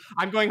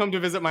going home to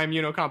visit my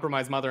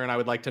immunocompromised mother, and I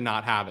would like to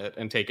not have it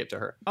and take it to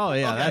her. Oh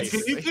yeah, okay.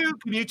 Can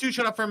you two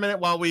shut up for a minute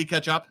while we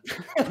catch up?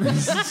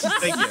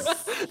 Thank you.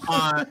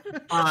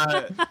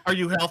 Are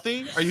you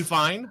healthy? Are you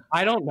fine?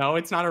 I don't know.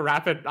 It's not a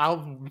rapid.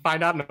 I'll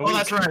find out in a week. Oh,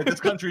 that's right.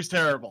 This country's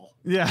terrible.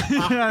 Yeah.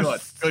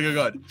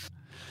 Good.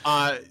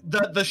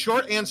 The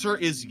short answer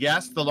is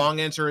yes. The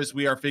long answer is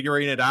we are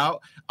figuring it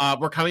out.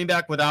 We're coming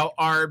back without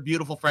our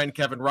beautiful friend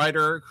Kevin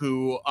Ryder,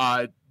 who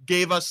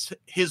gave us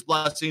his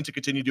blessing to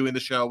continue doing the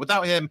show.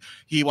 Without him,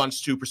 he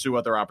wants to pursue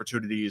other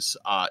opportunities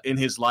in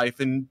his life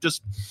and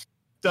just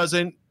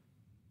doesn't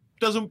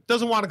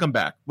doesn't want to come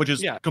back, which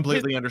is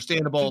completely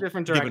understandable.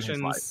 Different given his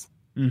directions. life.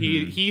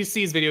 He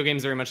sees video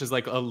games very much as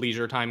like a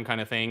leisure time kind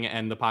of thing,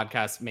 and the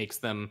podcast makes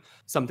them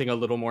something a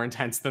little more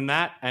intense than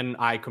that. And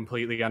I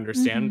completely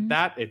understand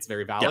that. It's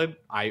very valid. Yep.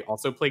 I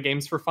also play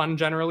games for fun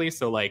generally.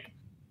 So like,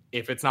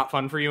 if it's not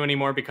fun for you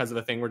anymore because of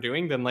the thing we're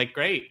doing, then like,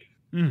 great.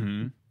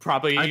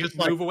 Probably just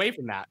move away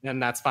from that,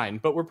 and that's fine.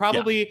 But we're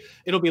probably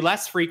it'll be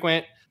less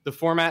frequent. The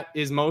format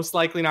is most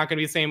likely not going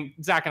to be the same.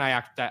 Zach and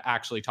I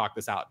actually talked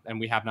this out, and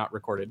we have not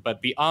recorded.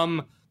 But the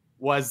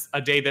was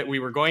a day that we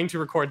were going to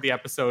record the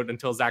episode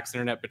until Zach's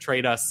internet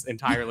betrayed us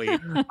entirely.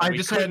 I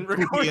just couldn't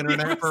record the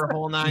internet for a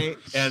whole night,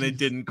 and it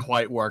didn't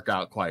quite work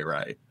out quite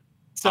right.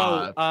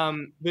 So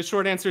the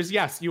short answer is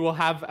yes, you will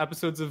have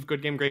episodes of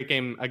Good Game, Great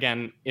Game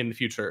again in the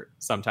future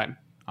sometime.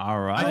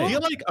 All right. I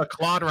feel like a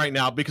clod right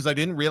now because I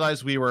didn't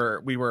realize we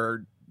were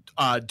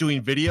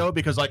doing video,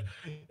 because like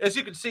as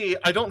you can see,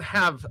 I don't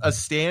have a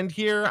stand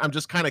here. I'm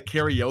just kind of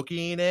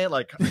karaokeing it,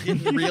 like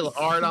hitting real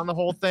hard on the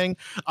whole thing.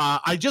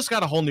 I just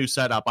got a whole new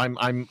setup. I'm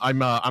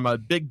a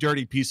big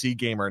dirty PC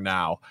gamer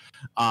now.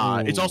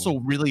 It's also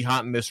really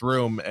hot in this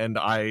room, and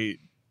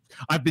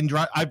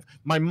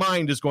my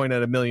mind is going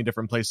at a million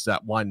different places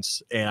at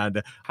once,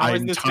 and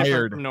I'm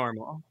tired. From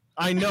normal?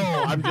 I know.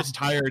 I'm just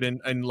tired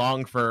and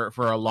long for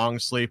a long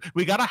sleep.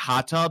 We got a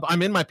hot tub.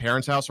 I'm in my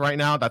parents' house right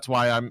now. That's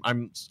why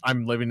I'm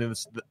living in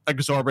this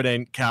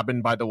exorbitant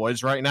cabin by the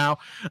woods right now.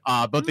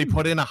 But they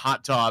put in a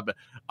hot tub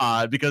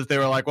because they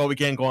were like, well, we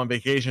can't go on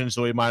vacation,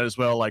 so we might as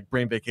well like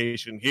bring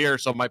vacation here.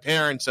 So my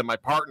parents and my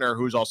partner,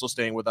 who's also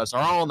staying with us,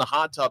 are all in the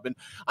hot tub, and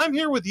I'm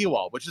here with you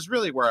all, which is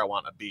really where I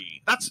want to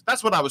be.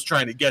 That's what I was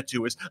trying to get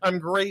to. Is I'm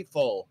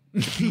grateful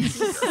with you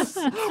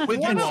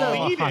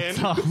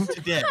all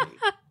today.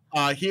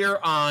 Here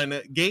on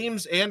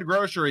Games and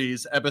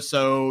Groceries,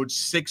 episode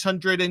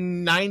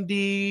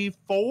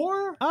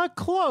 694?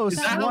 Close. Is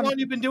that how long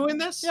you've been doing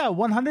this? Yeah,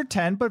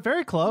 110, but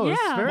very close.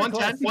 Yeah. Very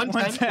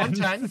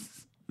 110.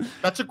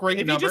 That's a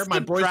great If number. you just My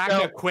Boy subtract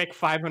Scout. a quick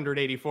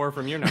 584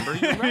 from your number,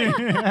 you're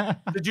right.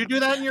 Did you do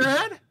that in your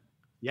head?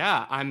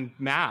 Yeah, I'm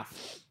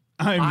math.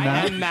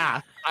 I am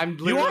math. I'm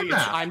literally,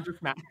 math. I'm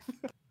just math.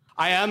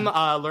 I am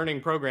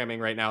learning programming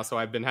right now, so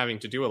I've been having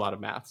to do a lot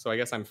of math. So I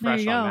guess I'm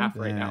fresh on math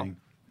right now.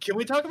 Can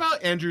we talk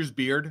about Andrew's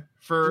beard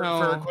for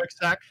a quick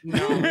sec?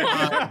 No.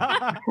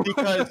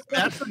 Because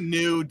that's a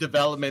new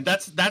development.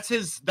 That's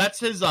his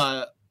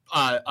COVID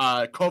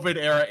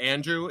era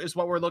Andrew is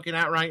what we're looking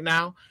at right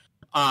now.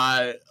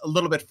 A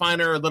little bit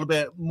finer, a little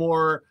bit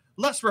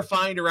less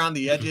refined around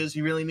the edges.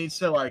 He really needs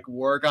to like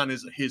work on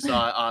his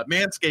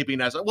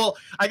manscaping well.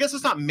 I guess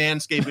it's not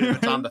manscaping if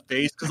it's on the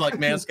face, because like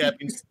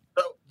manscaping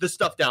the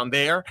stuff down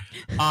there.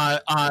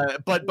 But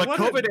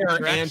COVID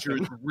era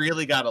Andrew's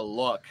really got a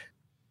look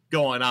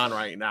going on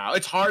right now.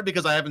 It's hard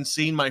because I haven't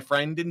seen my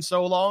friend in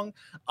so long,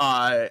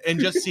 and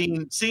just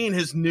seeing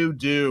his new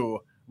do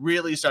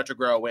really start to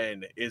grow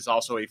in is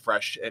also a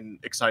fresh and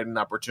exciting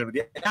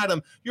opportunity.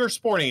 Adam, you're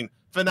sporting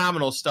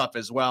phenomenal stuff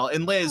as well,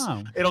 and Liz,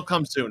 it'll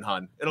come soon,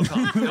 hun. It'll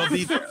come. It'll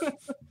be there.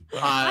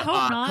 I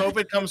hope not.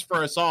 COVID comes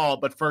for us all,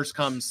 but first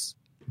comes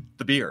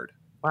the beard.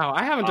 Wow,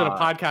 I haven't done a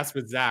podcast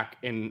with Zach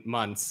in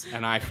months,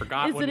 and I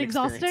forgot what an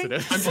experience it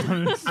is.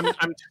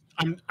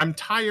 I'm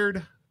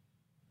tired,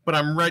 but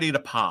I'm ready to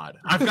pod.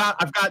 I've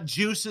got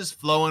juices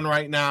flowing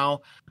right now.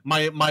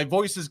 My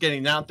voice is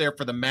getting out there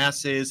for the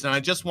masses, and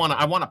I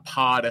want to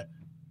pod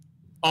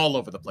all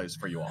over the place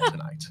for you all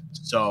tonight.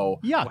 So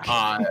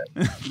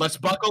let's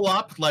buckle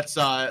up. Let's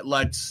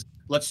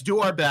do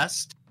our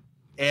best,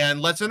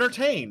 and let's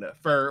entertain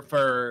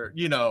for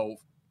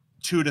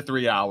 2 to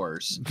 3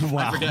 hours. Wow.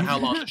 I forget how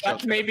long the show.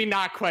 That's maybe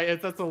not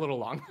quite. That's a little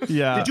long.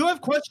 Yeah. Did you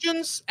have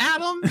questions,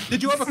 Adam?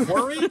 Did you have a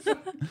query?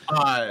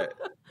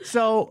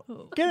 So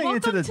getting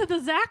Welcome into to the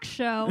Zach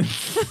show.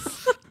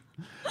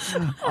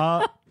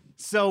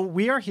 So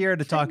we are here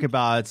to talk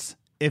about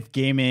if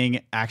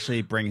gaming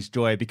actually brings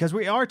joy, because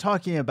we are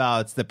talking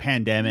about the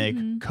pandemic,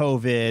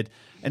 COVID,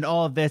 and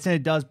all of this, and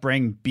it does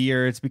bring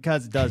beards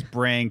because it does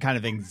bring kind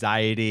of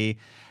anxiety,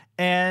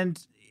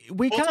 and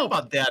we'll talk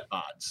about dad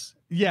bods.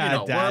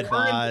 Yeah, dad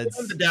bods.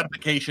 We're in the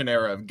dadification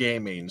era of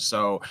gaming,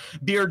 so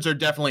beards are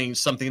definitely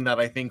something that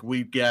I think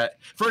we get.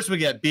 First, we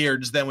get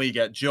beards, then we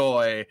get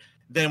joy,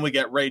 then we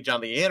get rage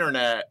on the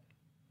internet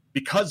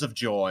because of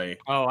joy.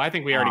 Oh, I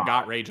think we already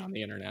got rage on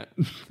the internet.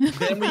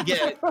 Then we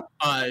get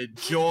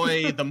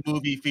Joy, the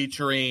movie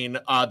featuring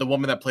the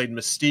woman that played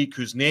Mystique,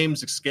 whose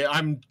name's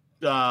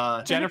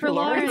Jennifer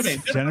Lawrence.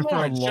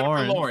 Jennifer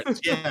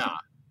Lawrence. Yeah,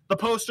 the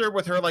poster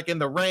with her like in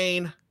the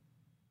rain.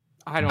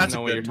 I don't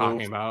know what you're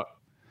talking about.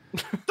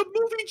 The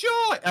movie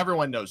Joy.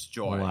 Everyone knows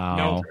Joy. Wow.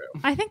 No.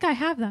 I think I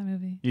have that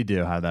movie. You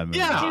do have that movie.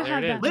 Yeah, I do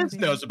have that Liz movie.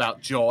 knows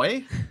about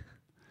Joy.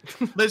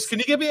 Liz, can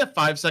you give me a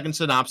 5-second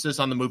synopsis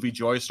on the movie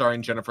Joy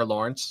starring Jennifer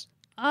Lawrence?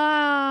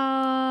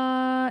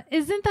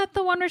 Isn't that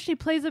the one where she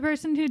plays the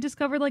person who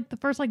discovered like the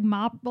first like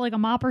mop, like a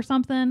mop or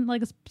something,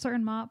 like a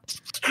certain mop?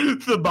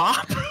 The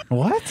mop?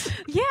 What?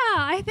 Yeah,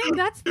 I think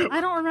that's.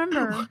 I don't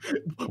remember.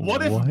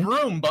 What if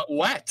broom but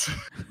wet?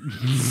 No,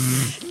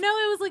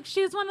 it was like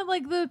she was one of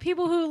like the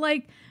people who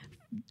like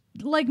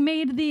like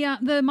made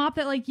the mop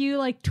that like you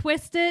like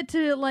twist it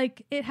to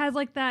like it has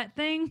like that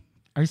thing.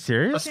 Are you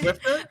serious? A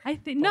Swiffer? I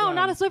think no,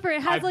 not a Swiffer.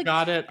 It has I've like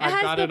got it.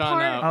 I've got it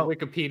on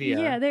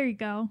Wikipedia. Yeah, there you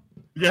go.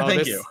 Yeah,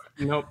 thank you.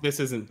 Nope, this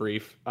isn't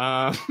brief.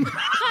 I'm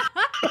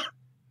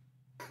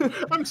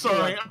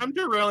sorry. I'm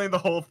derailing the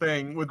whole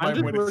thing with my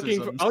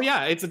witticisms. Oh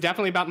yeah, it's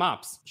definitely about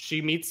mops.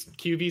 She meets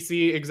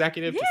QVC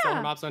executive to sell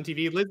her mops on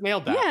TV. Liz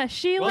nailed that. Yeah,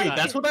 she Wait, like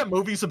that's what that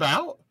movie's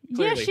about?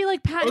 Yeah, she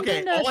like patented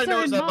Okay, a all I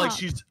know is certain that like mop.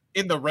 she's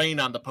in the rain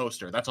on the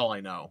poster. That's all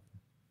I know.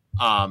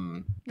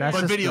 That's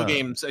But just video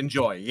games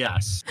enjoy,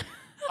 yes.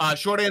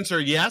 Short answer,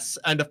 yes.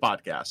 End of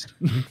podcast.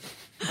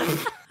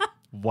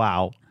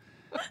 Wow.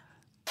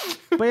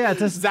 But yeah,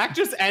 Zach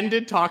just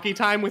ended talkie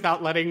time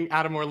without letting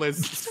Adam or Liz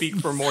speak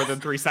for more than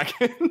 3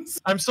 seconds.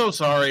 I'm so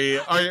sorry.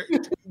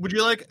 Would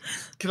you like?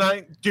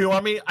 Do you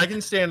want me? I can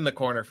stand in the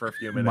corner for a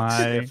few minutes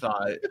if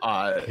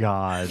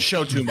God,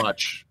 show too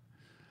much.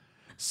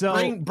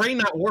 So brain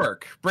not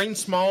work. Brain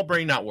small.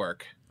 Brain not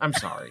work. I'm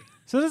sorry.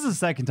 So this is the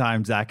second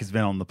time Zach has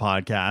been on the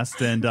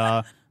podcast,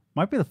 and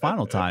might be the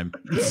final time.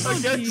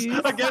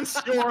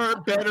 against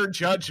your better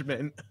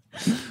judgment.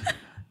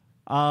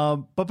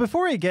 But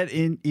before we get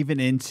even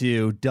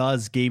into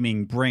does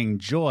gaming bring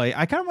joy,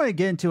 I kind of want to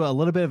get into a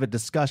little bit of a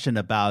discussion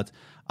about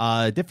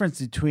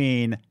difference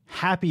between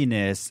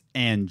happiness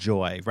and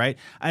joy, right?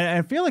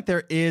 I feel like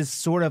there is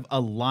sort of a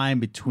line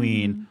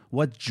between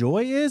what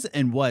joy is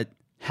and what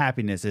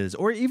happiness is,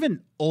 or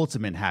even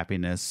ultimate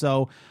happiness.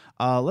 So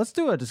let's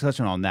do a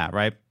discussion on that,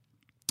 right?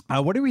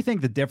 What do we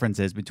think the difference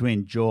is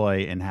between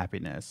joy and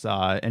happiness?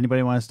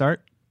 Anybody want to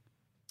start?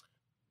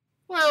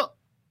 Well,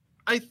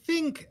 I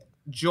think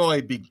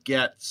joy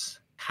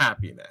begets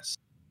happiness.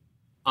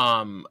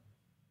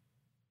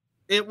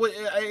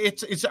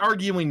 It's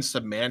arguing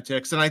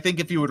semantics, and I think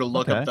if you were to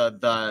look up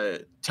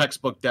the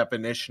textbook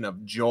definition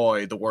of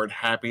joy, the word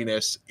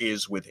happiness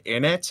is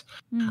within it.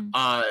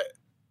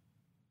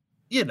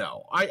 You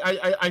know,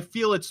 I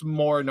feel it's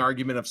more an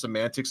argument of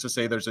semantics to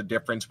say there's a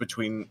difference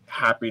between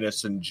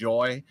happiness and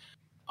joy.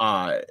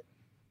 But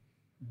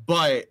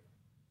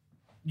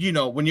you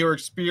know, when you're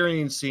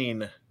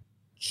experiencing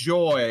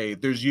joy,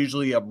 there's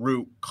usually a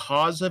root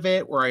cause of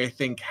it, where I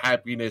think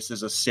happiness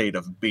is a state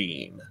of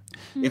being.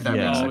 If that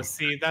makes sense.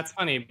 See, that's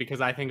funny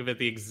because I think of it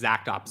the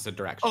exact opposite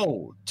direction.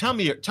 Oh, tell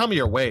me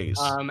your ways.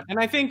 And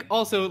I think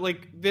also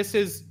like this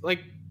is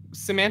like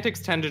semantics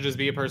tend to just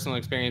be a personal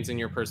experience and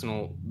your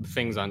personal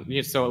things on,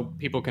 so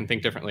people can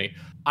think differently.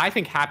 I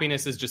think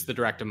happiness is just the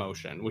direct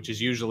emotion, which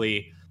is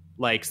usually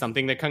like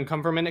something that can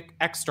come from an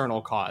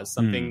external cause,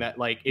 something that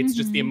like it's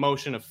just the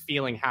emotion of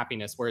feeling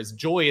happiness, whereas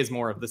joy is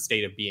more of the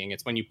state of being.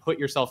 It's when you put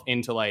yourself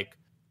into like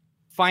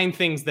find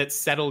things that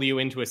settle you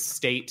into a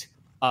state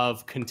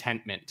of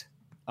contentment,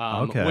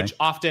 which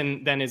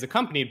often then is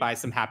accompanied by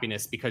some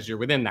happiness because you're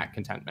within that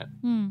contentment.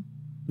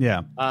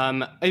 Yeah.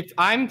 If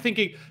I'm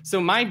thinking, so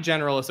my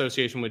general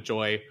association with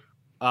joy,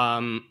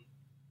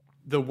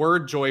 the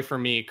word joy for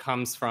me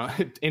comes from,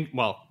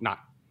 not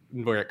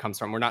where it comes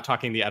from. We're not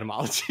talking the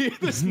etymology.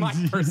 This is my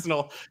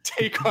personal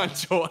take on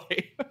joy.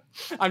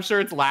 I'm sure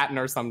it's Latin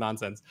or some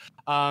nonsense.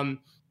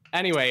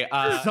 Anyway.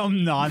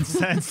 Some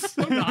nonsense.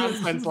 Some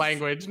nonsense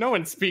language. No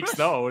one speaks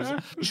those.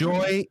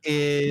 Joy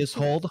is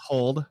hold.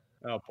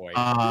 Oh boy.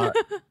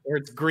 Or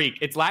it's Greek.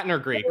 It's Latin or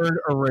Greek? Word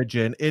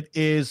origin. It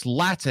is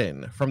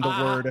Latin from the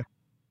word.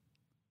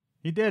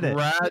 He did it.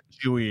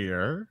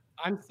 Graduere.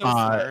 I'm so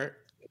smart.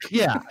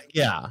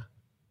 Yeah.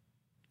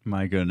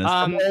 My goodness.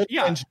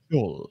 Yeah.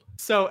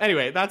 So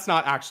anyway, that's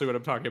not actually what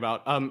I'm talking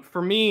about.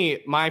 For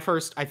me, my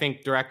first, I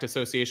think, direct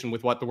association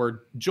with what the word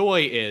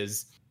joy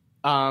is,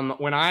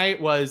 when I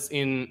was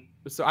in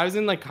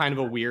like kind of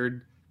a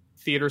weird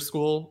theater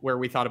school where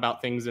we thought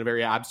about things in a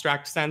very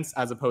abstract sense,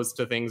 as opposed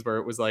to things where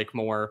it was like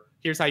more,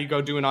 here's how you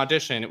go do an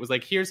audition. It was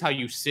like, here's how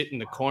you sit in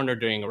the corner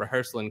during a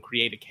rehearsal and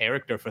create a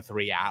character for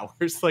 3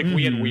 hours. Like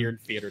we had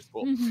weird theater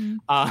school.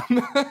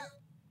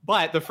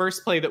 But the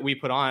first play that we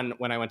put on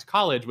when I went to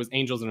college was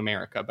Angels in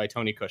America by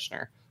Tony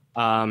Kushner.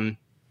 And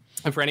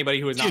for anybody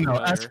who is not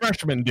familiar, as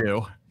freshmen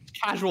do,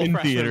 casual in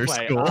freshman theater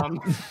play. school.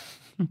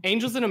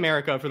 Angels in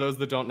America, for those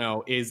that don't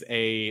know, is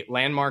a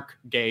landmark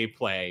gay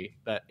play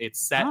that it's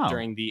set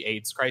during the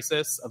AIDS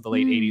crisis of the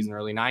late 80s and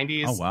early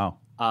 90s. Oh, wow.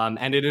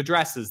 And it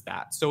addresses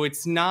that. So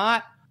it's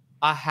not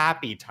a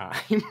happy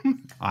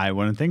time. I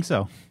wouldn't think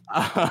so.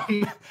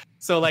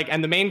 So like,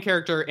 and the main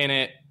character in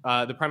it,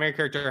 the primary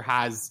character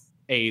has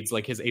AIDS,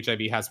 like his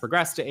HIV has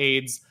progressed to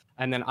AIDS.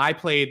 And then I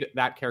played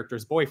that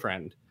character's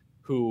boyfriend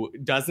who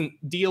doesn't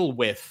deal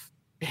with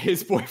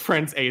his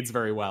boyfriend's AIDS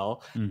very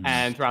well.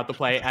 And throughout the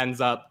play ends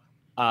up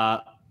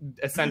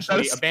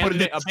essentially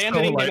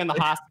abandoning him in the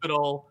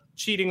hospital,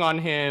 cheating on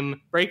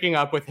him, breaking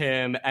up with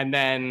him, and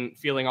then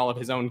feeling all of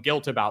his own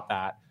guilt about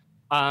that.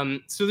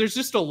 So there's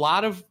just a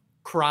lot of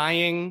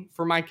crying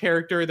for my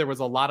character. There was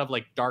a lot of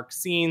like dark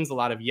scenes, a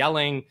lot of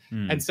yelling.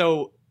 And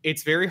so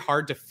it's very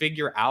hard to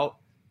figure out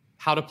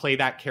how to play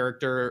that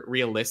character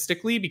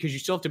realistically because you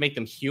still have to make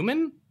them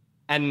human.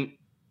 And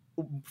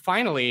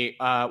finally,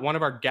 one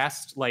of our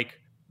guest like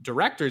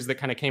directors that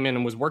kind of came in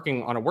and was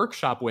working on a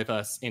workshop with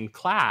us in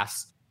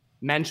class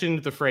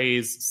mentioned the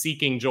phrase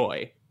seeking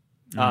joy.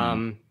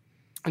 And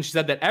she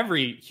said that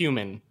every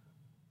human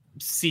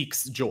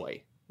seeks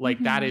joy.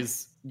 Like that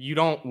is, you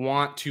don't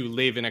want to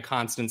live in a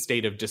constant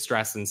state of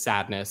distress and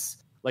sadness.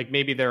 Like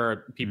maybe there are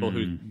people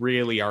who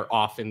really are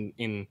off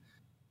in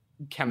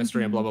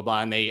chemistry and blah, blah,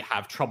 blah, and they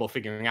have trouble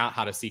figuring out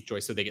how to seek joy.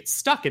 So they get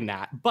stuck in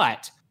that.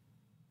 But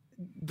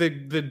the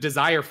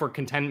desire for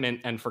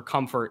contentment and for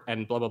comfort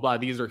and blah, blah, blah,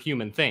 these are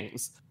human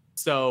things.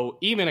 So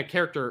even a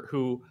character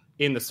who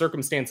in the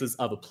circumstances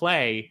of a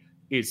play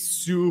is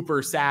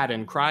super sad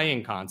and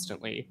crying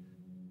constantly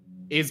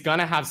is going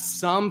to have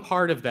some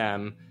part of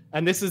them.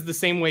 And this is the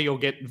same way you'll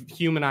get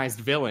humanized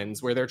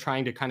villains where they're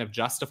trying to kind of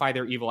justify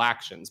their evil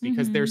actions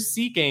because they're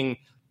seeking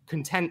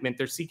contentment,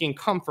 they're seeking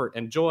comfort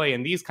and joy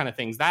and these kind of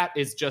things. That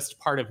is just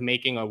part of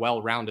making a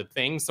well-rounded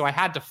thing. So I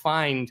had to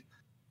find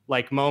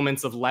like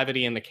moments of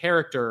levity in the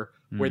character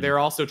where they're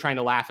also trying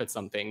to laugh at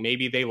something.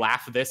 Maybe they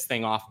laugh this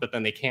thing off, but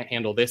then they can't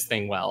handle this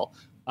thing well.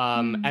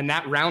 And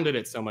that rounded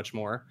it so much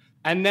more.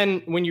 And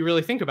then when you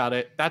really think about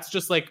it, that's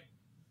just like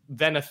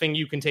then a thing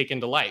you can take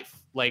into life.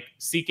 Like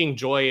seeking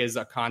joy is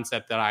a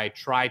concept that I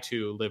try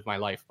to live my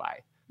life by.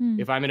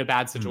 If I'm in a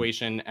bad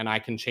situation and I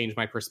can change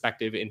my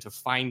perspective into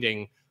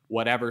finding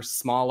whatever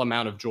small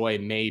amount of joy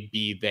may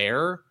be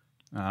there,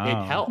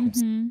 it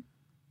helps.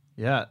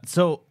 Yeah.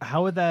 So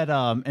how would that,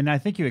 and I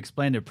think you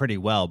explained it pretty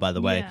well, by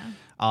the way,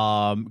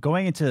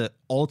 going into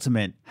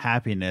ultimate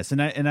happiness.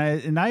 And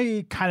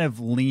I kind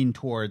of lean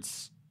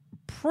towards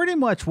pretty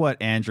much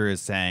what Andrew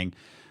is saying.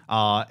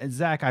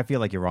 Zach, I feel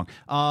like you're wrong.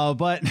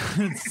 But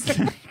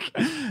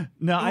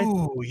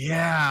no,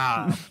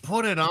 yeah,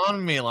 put it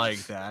on me like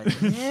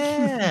that.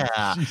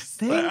 Yeah,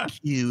 thank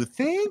you.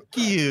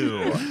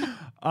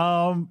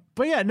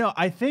 But yeah, no,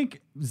 I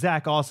think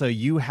Zach, also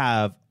you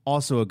have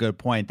also a good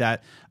point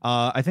that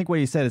I think what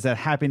you said is that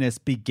happiness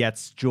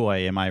begets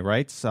joy. Am I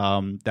right?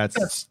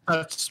 That's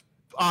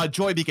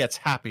joy begets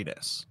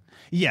happiness.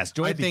 Yes,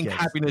 joy. I think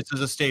happiness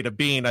is a state of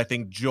being. I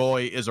think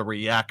joy is a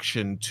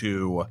reaction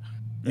to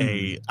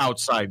a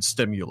outside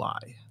stimuli.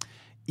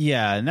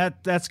 Yeah, and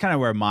that's kind of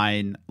where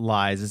mine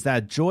lies, is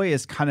that joy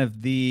is kind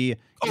of the...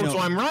 so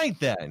I'm right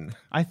then.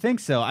 I think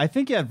so. I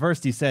think at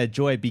first you said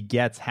joy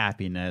begets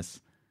happiness.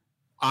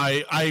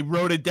 I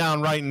wrote it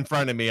down right in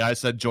front of me. I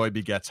said joy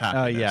begets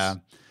happiness. Oh, yeah.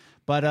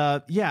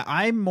 But yeah,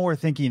 I'm more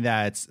thinking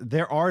that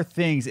there are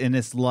things in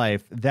this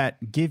life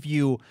that give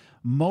you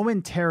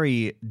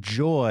momentary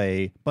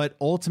joy, but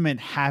ultimate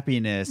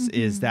happiness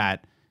is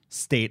that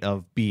state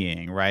of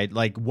being, right?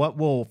 Like what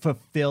will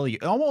fulfill you,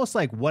 almost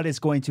like what is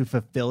going to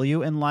fulfill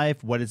you in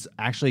life, what is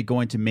actually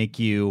going to make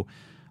you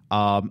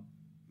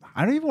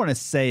I don't even want to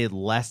say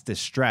less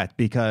distressed,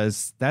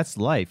 because that's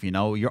life,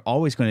 you're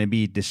always going to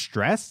be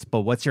distressed,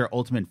 but what's your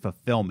ultimate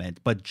fulfillment?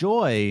 But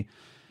joy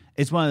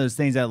is one of those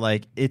things that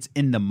like it's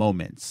in the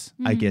moments,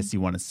 I guess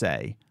you want to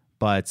say.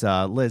 But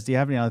Liz, do you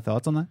have any other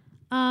thoughts on that?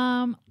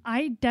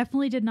 I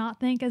definitely did not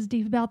think as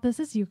deep about this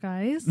as you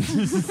guys.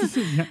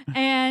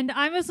 And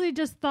I mostly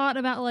just thought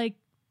about like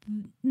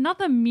not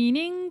the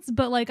meanings,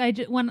 but like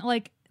when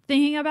like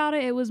thinking about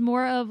it, it was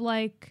more of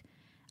like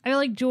I feel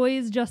like joy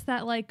is just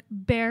that like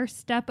bare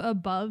step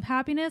above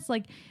happiness.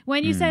 Like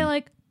when you say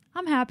like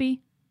I'm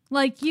happy,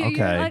 like you're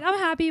like I'm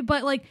happy,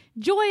 but like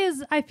joy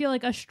is I feel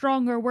like a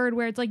stronger word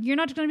where it's like you're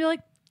not just gonna be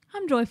like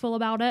I'm joyful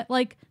about it.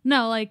 Like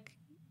no, like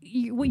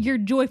you're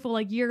joyful,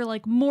 like you're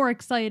like more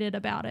excited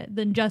about it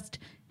than just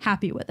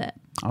happy with it.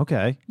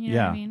 Okay. You know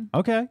what I mean?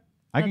 Okay.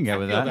 I can get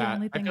with that.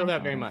 I feel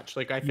that very much.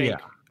 Like I think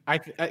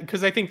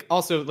because I think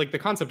also like the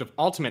concept of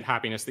ultimate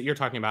happiness that you're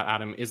talking about,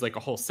 Adam, is like a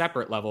whole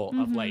separate level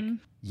of like an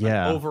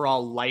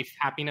overall life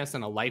happiness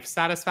and a life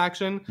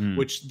satisfaction,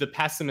 which the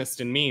pessimist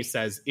in me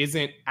says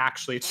isn't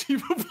actually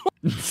achievable.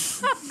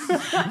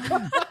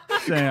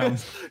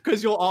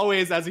 Because you'll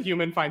always, as a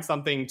human, find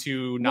something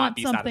to not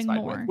be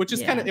satisfied with, which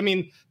is kind of, I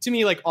mean, to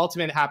me, like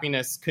ultimate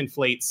happiness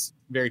conflates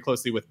very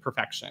closely with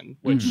perfection,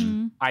 which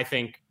I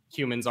think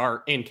humans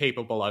are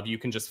incapable of. You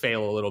can just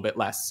fail a little bit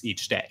less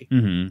each day.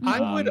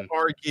 I would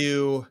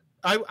argue,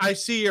 I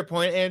see your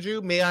point,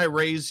 Andrew. May I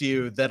raise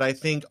you that I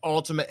think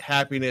ultimate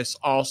happiness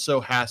also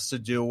has to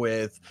do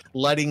with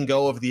letting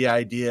go of the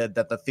idea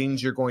that the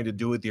things you're going to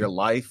do with your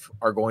life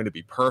are going to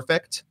be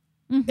perfect.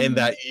 And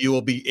that you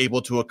will be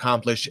able to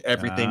accomplish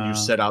everything you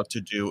set out to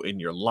do in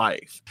your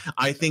life.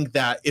 I think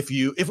that if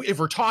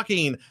we're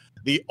talking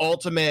the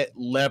ultimate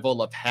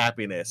level of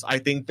happiness, I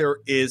think there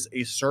is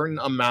a certain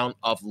amount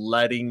of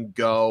letting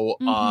go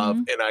of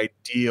an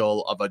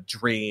ideal, of a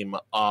dream,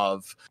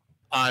 of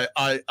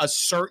a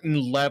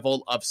certain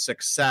level of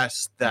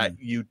success that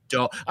you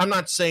don't. I'm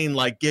not saying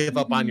like give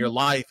up on your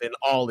life and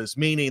all is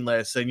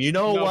meaningless. And you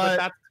know what? But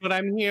that's what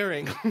I'm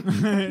hearing.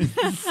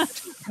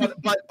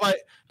 but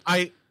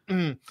I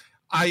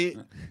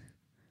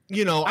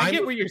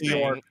get what you're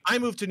saying. I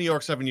moved to New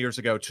York 7 years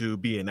ago to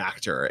be an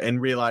actor and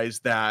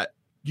realized that,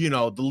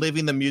 the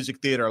living the music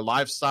theater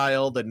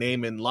lifestyle, the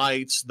name and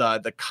lights,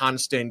 the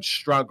constant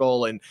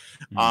struggle and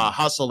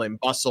hustle and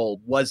bustle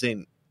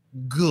wasn't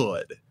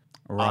good.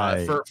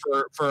 Right.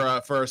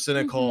 For a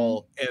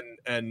cynical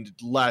and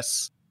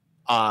less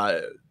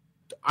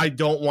I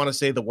don't want to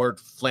say the word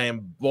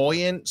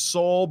flamboyant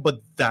soul,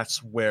 but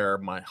that's where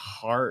my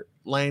heart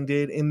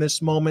landed in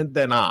this moment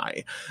than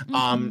I.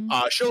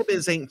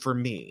 Showbiz ain't for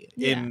me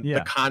in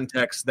the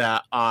context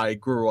that I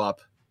grew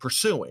up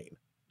pursuing.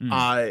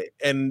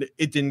 And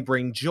it didn't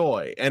bring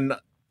joy. And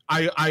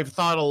I've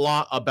thought a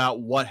lot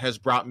about what has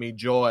brought me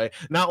joy,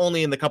 not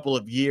only in the couple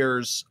of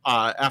years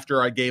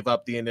after I gave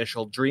up the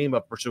initial dream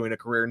of pursuing a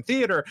career in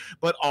theater,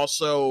 but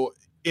also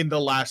in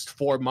the last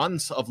 4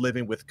 months of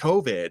living with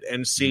COVID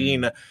and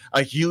seeing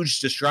a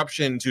huge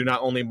disruption to not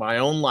only my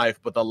own life,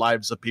 but the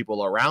lives of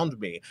people around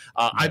me.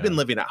 I've been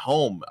living at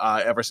home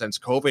ever since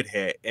COVID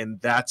hit, and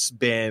that's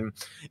been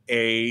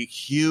a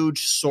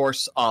huge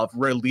source of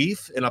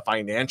relief in a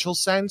financial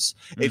sense.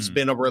 It's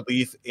been a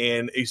relief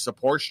in a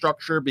support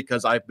structure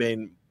because I've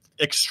been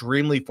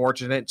extremely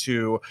fortunate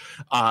to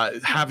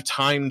have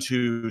time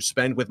to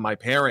spend with my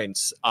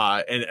parents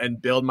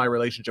and build my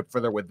relationship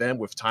further with them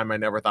with time I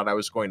never thought I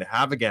was going to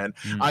have again.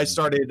 I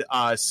started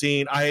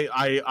seeing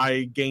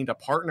I gained a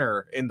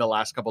partner in the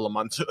last couple of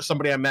months,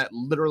 somebody I met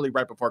literally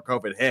right before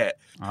COVID hit.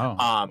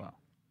 Wow.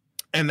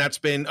 And that's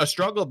been a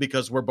struggle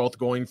because we're both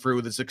going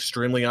through this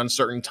extremely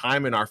uncertain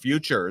time in our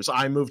futures.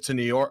 I moved to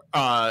New York.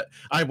 I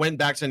went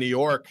back to New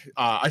York.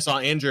 I saw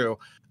Andrew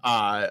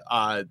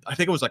I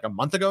think it was like a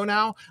month ago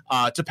now,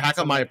 to pack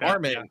up my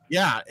apartment.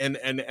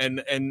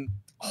 And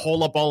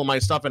hole up all of my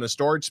stuff in a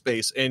storage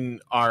space in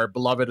our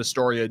beloved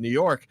Astoria, New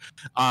York,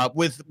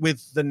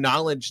 with the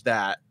knowledge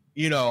that,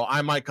 you know,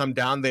 I might come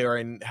down there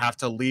and have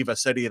to leave a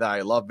city that I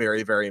love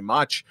very, very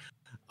much.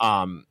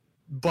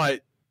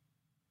 But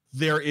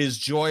there is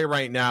joy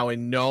right now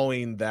in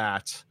knowing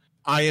that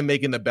I am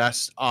making the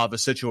best of a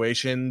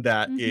situation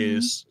that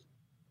is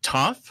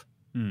tough.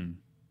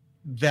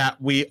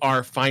 That we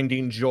are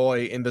finding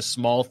joy in the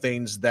small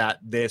things that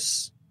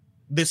this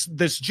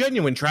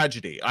genuine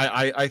tragedy.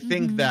 I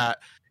think that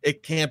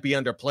it can't be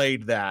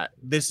underplayed that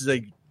this is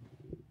a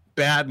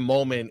bad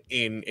moment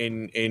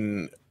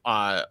in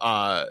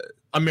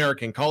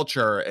American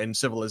culture and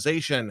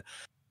civilization,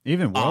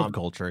 even world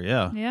culture.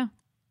 Yeah.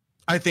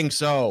 I think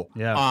so.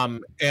 Yeah.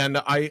 And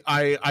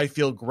I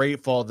feel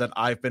grateful that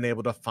I've been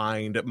able to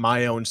find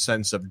my own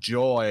sense of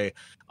joy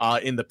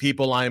in the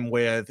people I'm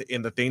with,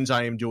 in the things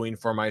I am doing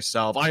for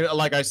myself.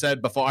 Like I said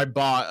before, I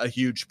bought a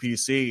huge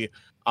PC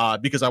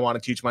because I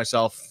want to teach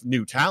myself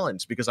new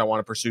talents, because I want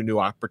to pursue new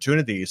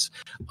opportunities.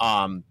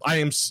 I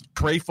am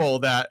grateful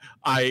that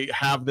I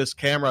have this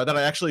camera that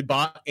I actually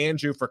bought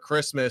Andrew for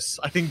Christmas,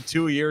 I think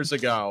 2 years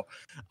ago,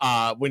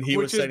 when he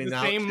was setting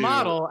out. Which is the same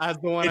model as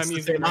the one I'm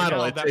using right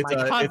now that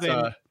my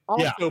cousin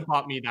also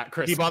bought me that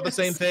Christmas. He bought the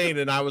same thing,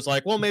 and I was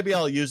like, well, maybe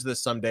I'll use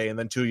this someday. And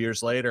then 2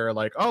 years later,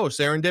 like, oh,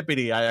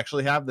 serendipity, I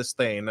actually have this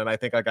thing. And I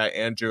think I got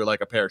Andrew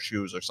like a pair of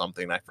shoes or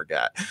something. I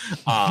forget.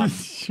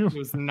 It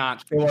was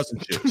not. It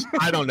wasn't shoes.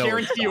 I don't know.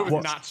 Guarantee it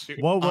was not shoes.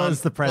 What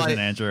was the present,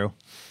 Andrew?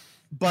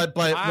 But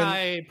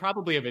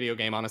probably a video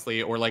game,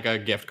 honestly, or like a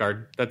gift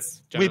card.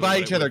 That's we buy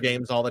each other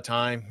games all the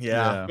time.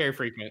 Yeah. Very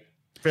frequent.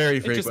 Very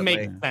frequently. It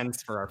just makes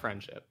sense for our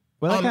friendship.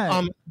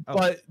 Well,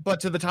 but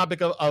to the topic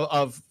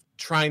of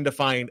trying to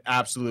find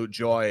absolute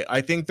joy,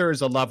 I think there is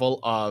a level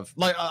of,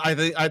 like,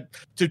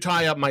 to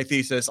tie up my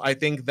thesis, I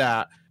think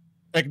that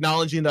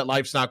acknowledging that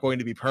life's not going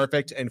to be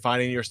perfect and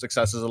finding your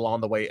successes along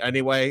the way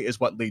anyway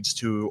is what leads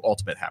to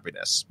ultimate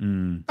happiness.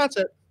 That's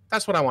it.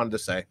 That's what I wanted to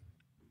say.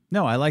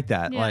 No, I like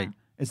that. Yeah. Like,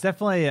 it's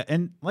definitely,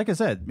 and like I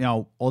said, you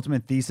know,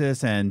 ultimate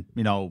thesis, and,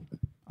 you know,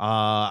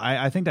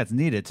 I think that's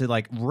needed to,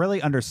 like,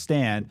 really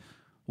understand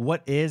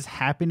what is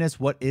happiness,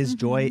 what is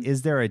joy,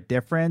 is there a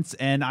difference?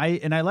 And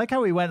I like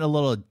how we went a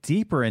little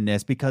deeper in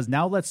this, because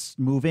now let's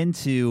move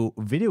into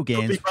video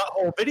games.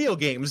 Video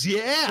games,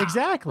 yeah,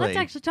 exactly. Let's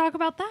actually talk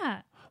about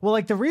that. Well,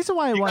 like, the reason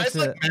why I want to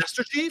like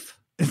Master Chief.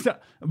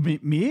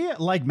 me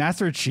like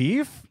Master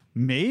Chief.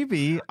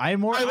 Maybe I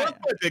love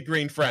my big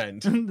green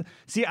friend.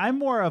 See, I'm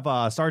more of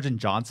a Sergeant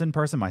Johnson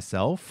person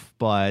myself,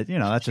 but you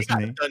know, that's just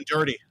me. Done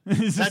dirty.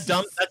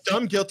 that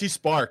dumb guilty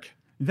spark.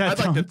 I'd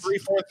like to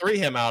 3-4-3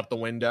 him out the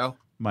window.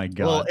 My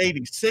God. Well,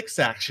 86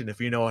 action, if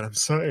you know what I'm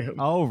saying.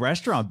 Oh,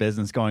 restaurant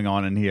business going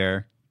on in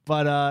here.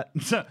 But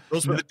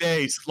those were the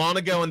days long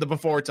ago in the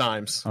before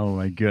times. Oh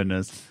my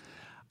goodness.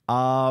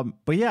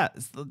 But yeah,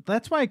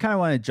 that's why I kind of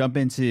want to jump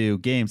into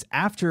games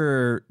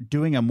after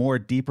doing a more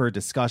deeper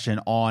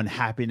discussion on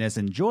happiness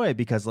and joy,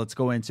 because let's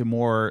go into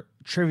more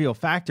trivial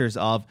factors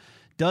of,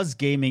 does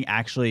gaming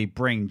actually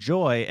bring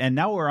joy? And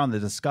now we're on the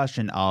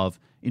discussion of,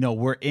 you know,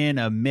 we're in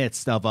a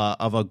midst of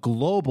a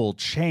global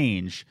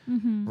change,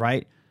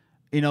 right?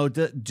 You know,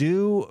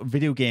 do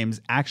video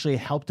games actually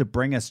help to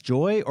bring us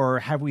joy, or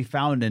have we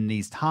found in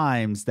these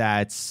times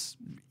that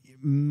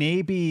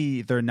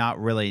maybe they're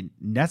not really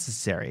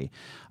necessary?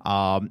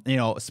 You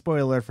know,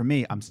 spoiler alert for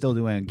me, I'm still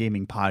doing a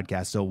gaming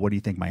podcast. So what do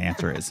you think my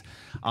answer is?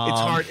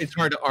 It's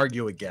hard to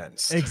argue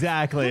against.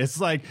 Exactly.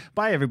 It's like,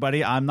 bye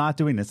everybody, I'm not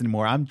doing this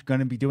anymore. I'm going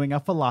to be doing a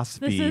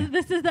philosophy.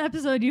 This is the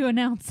episode you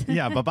announced.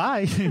 Yeah,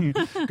 bye-bye.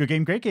 Good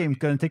game, great game.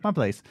 Going to take my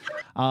place.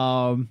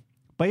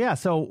 But yeah,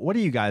 so what do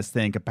you guys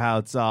think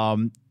about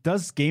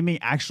does gaming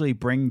actually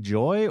bring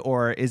joy,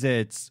 or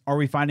are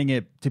we finding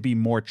it to be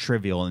more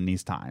trivial in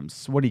these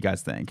times? What do you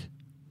guys think?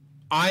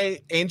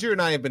 Andrew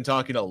and I have been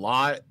talking a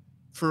lot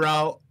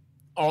throughout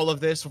all of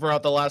this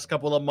throughout the last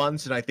couple of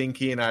months, and I think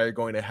he and I are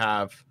going to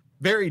have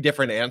very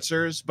different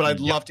answers, but I'd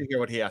love to hear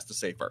what he has to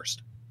say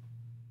first.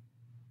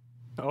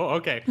 Oh,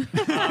 okay.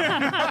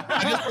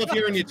 I just love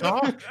hearing you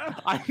talk.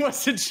 I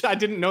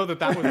didn't know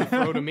that was a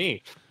throw to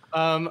me.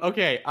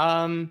 Okay.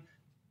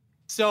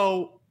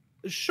 So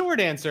short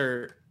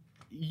answer,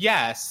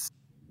 yes.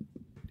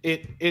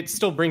 It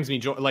still brings me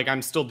joy. Like,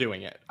 I'm still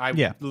doing it.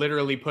 I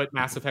literally put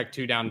Mass Effect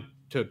 2 down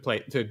to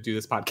do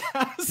this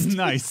podcast.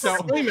 Nice. So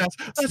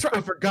that's right.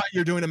 I forgot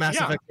you're doing a Mass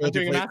Effect. I'm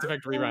doing a Mass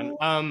Effect rerun.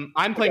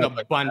 I'm playing a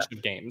bunch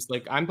of games.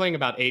 Like, I'm playing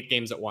about 8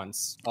 games at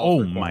once.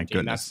 Oh my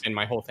goodness! That's been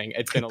my whole thing.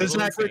 It's been the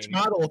Zach Rich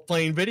model of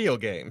playing video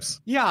games.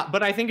 Yeah,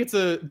 but I think it's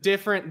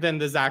different than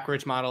the Zach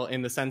Rich model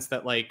in the sense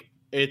that, like,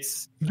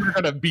 you're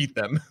gonna beat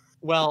them.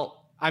 Well,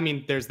 I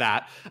mean, there's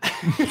that.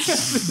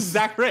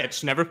 Zach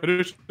Rich never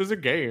finished as a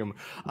game.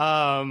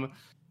 I've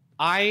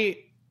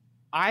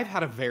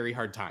had a very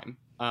hard time.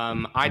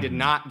 I did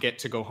not get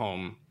to go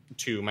home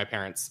to my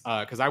parents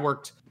because I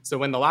worked. So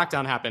when the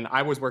lockdown happened,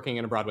 I was working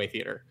in a Broadway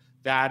theater.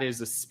 That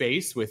is a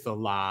space with a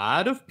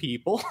lot of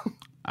people.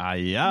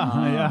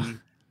 Yeah.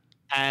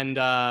 And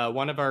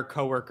one of our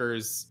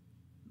coworkers,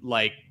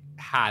 like,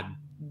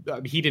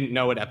 he didn't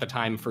know it at the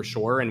time for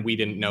sure, and we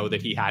didn't know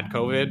that he had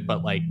COVID.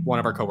 But, like, one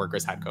of our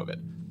coworkers had COVID.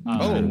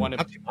 And one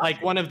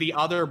of the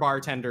other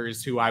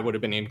bartenders who I would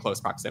have been in close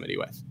proximity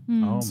with. Oh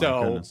my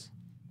goodness.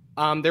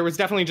 There was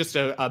definitely just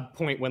a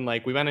point when,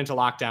 like, we went into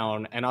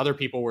lockdown and other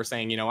people were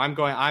saying,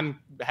 I'm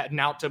heading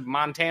out to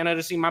Montana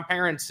to see my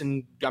parents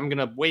and I'm going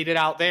to wait it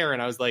out there.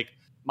 And I was like,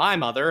 my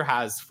mother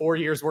has 4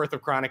 years worth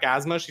of chronic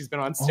asthma. She's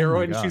been on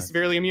steroid and she's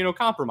severely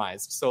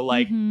immunocompromised. So,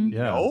 like,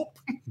 nope.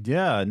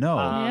 Yeah,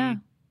 no.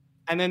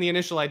 And then the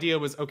initial idea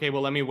was, okay,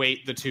 well, let me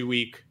wait the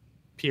 2-week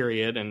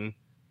period and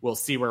we'll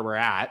see where we're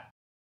at.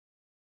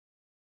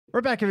 We're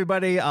back,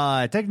 everybody.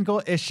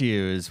 Technical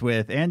issues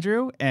with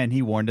Andrew, and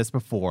he warned us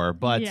before.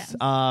 But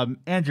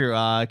Andrew,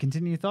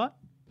 continue your thought.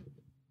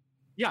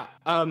 Yeah.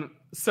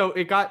 So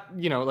it got,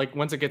 like,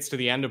 once it gets to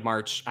the end of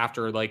March,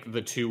 after, like,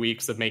 the 2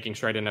 weeks of making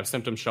sure I didn't have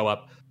symptoms show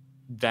up,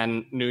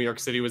 then New York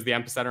City was the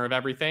epicenter of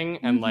everything.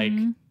 And like,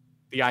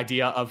 the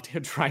idea of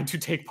trying to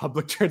take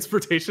public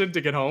transportation to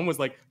get home was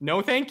like,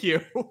 no, thank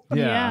you.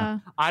 Yeah.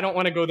 I don't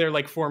want to go there,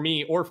 like, for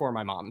me or for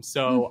my mom.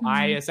 So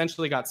I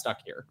essentially got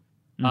stuck here.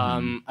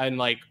 And,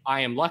 like,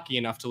 I am lucky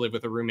enough to live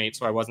with a roommate,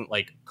 so I wasn't,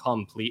 like,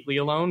 completely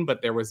alone,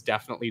 but there was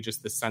definitely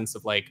just this sense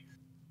of, like,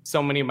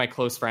 so many of my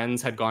close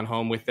friends had gone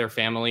home with their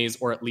families,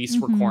 or at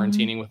least were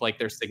quarantining with, like,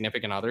 their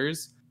significant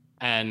others.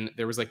 And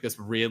there was, like, this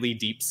really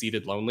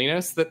deep-seated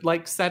loneliness that,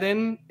 like, set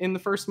in the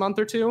first month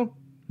or two.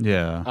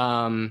 Yeah.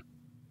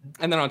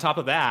 And then on top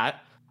of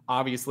that,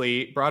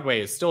 obviously,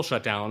 Broadway is still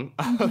shut down.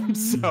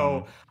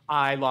 So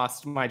I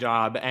lost my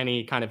job,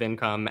 any kind of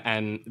income,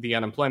 and the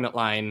unemployment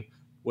line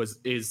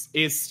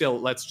is still,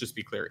 let's just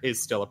be clear,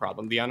 is still a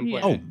problem. The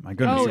unemployment Oh my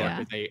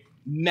goodness. is a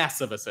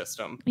mess of a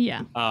system.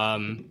 Yeah.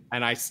 And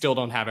I still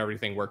don't have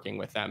everything working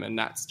with them, and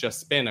that's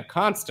just been a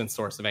constant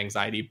source of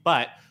anxiety.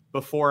 But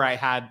before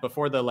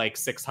the, like,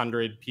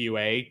 600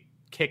 PUA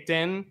kicked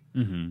in,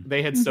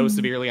 they had so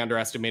severely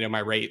underestimated my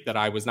rate that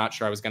I was not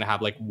sure I was going to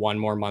have, like, 1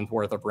 more month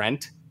worth of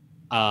rent.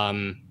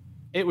 I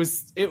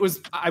was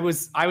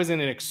in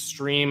an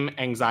extreme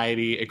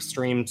anxiety,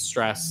 extreme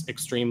stress,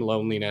 extreme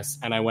loneliness,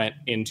 and I went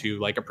into,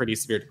 like, a pretty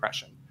severe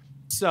depression.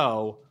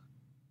 So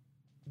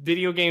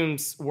video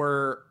games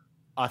were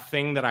a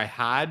thing that I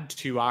had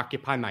to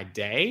occupy my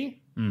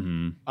day.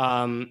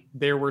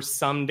 There were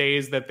some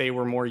days that they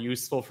were more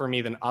useful for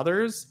me than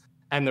others.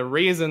 And the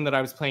reason that I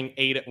was playing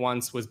 8 at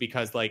once was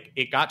because, like,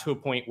 it got to a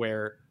point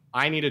where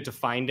I needed to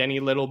find any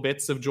little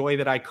bits of joy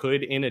that I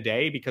could in a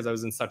day because I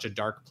was in such a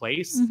dark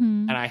place.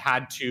 And I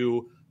had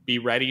to be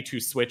ready to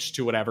switch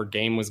to whatever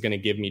game was going to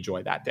give me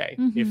joy that day,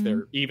 if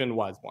there even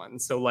was one.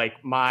 So,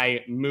 like,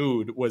 my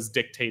mood was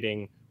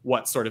dictating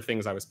what sort of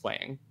things I was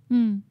playing.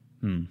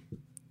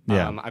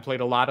 Yeah. I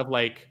played a lot of,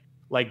 like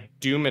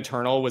Doom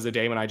Eternal was a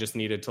day when I just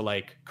needed to,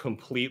 like,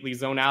 completely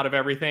zone out of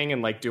everything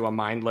and, like, do a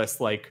mindless,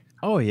 like,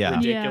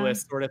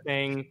 ridiculous sort of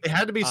thing. It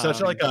had to be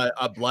such like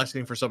a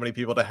blessing for so many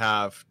people to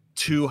have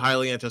 2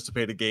 highly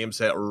anticipated games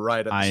set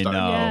right at the start. I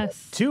know.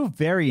 Yes. 2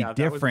 very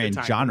different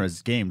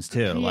genres games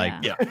too. Like,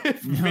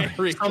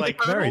 very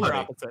polar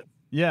opposite.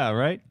 Yeah,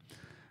 right.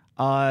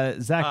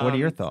 Zach, what are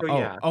your thoughts?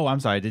 So, oh, I'm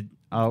sorry.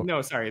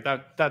 No, sorry.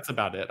 That's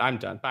about it. I'm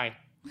done. Bye.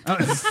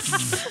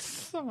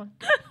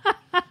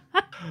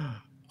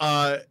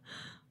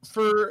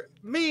 For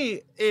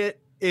me, it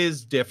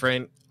is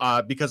different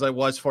because I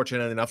was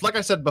fortunate enough. Like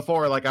I said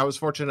before, like, I was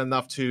fortunate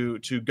enough to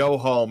go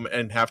home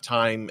and have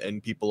time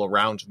and people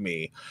around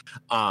me.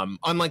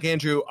 Unlike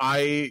Andrew,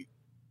 I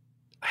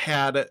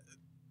had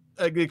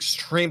an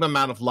extreme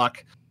amount of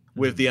luck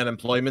with the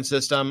unemployment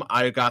system.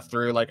 I got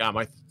through, like, on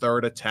my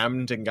 3rd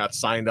attempt and got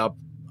signed up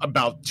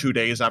about 2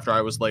 days after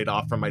I was laid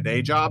off from my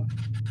day job.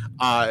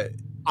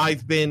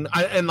 I've been,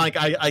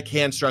 I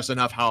can't stress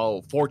enough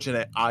how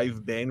fortunate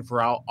I've been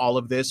throughout all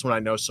of this when I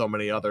know so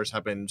many others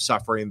have been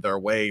suffering their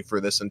way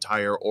through this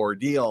entire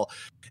ordeal.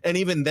 And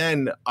even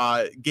then,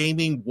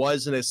 gaming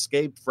was an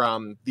escape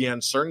from the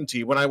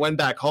uncertainty. When I went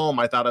back home,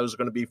 I thought I was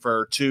going to be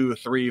for 2,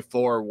 3,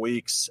 4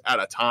 weeks at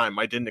a time.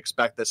 I didn't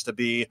expect this to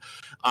be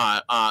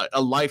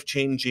a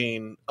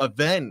life-changing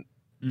event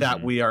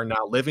that we are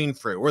now living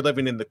through. We're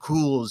living in the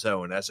cool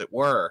zone, as it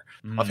were,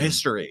 of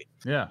history.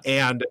 Yeah.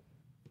 And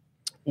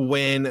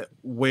when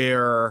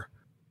we're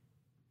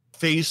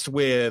faced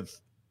with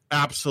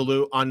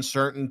absolute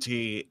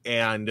uncertainty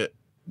and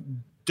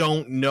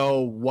don't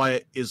know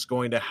what is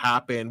going to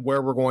happen,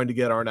 where we're going to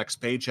get our next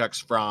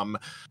paychecks from,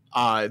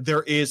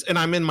 there is, and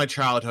I'm in my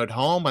childhood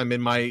home, I'm in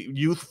my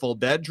youthful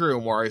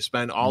bedroom where I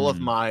spent all of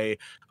my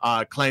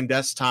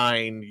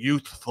clandestine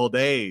youthful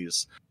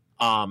days.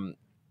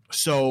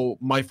 So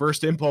my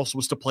first impulse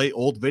was to play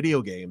old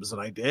video games,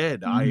 and I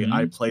did.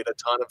 I played a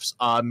ton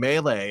of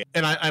Melee,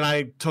 and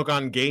I took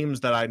on games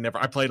that I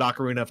played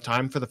Ocarina of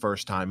Time for the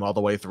first time all the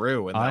way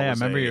through. And I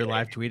remember your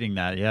live tweeting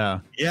that.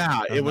 Yeah,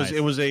 it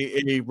was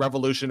a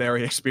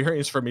revolutionary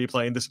experience for me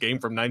playing this game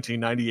from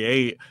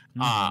 1998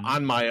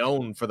 on my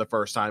own for the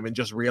first time, and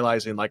just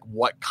realizing like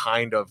what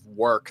kind of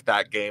work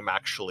that game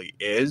actually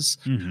is.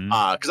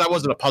 Because I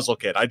wasn't a puzzle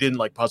kid, I didn't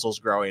like puzzles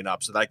growing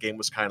up, so that game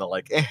was kind of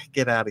like,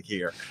 get out of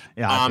here.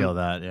 Yeah. I feel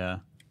that, yeah.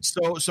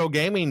 So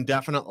gaming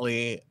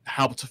definitely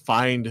helped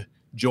find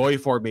joy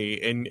for me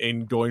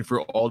in going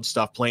through old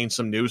stuff, playing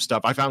some new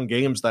stuff. I found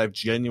games that I've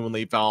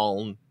genuinely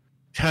fallen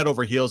head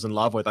over heels in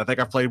love with. I think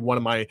I've played one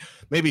of my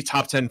maybe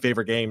top 10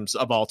 favorite games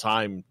of all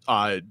time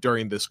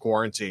during this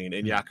quarantine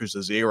in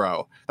Yakuza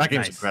 0. That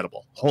game's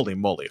incredible. Holy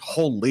moly.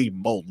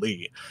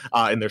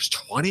 And there's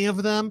 20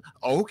 of them?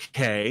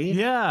 Okay.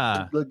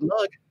 Yeah. Look.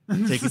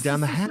 Take it down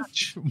the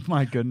hatch.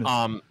 My goodness.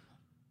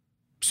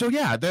 So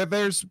yeah,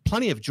 there's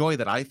plenty of joy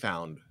that I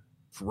found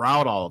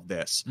throughout all of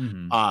this,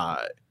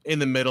 in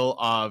the middle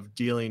of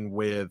dealing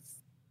with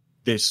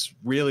this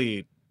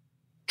really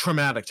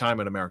traumatic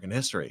time in American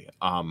history.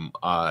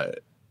 I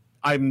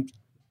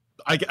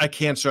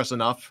can't stress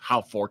enough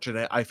how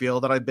fortunate I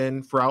feel that I've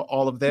been throughout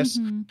all of this.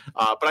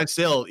 But I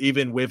still,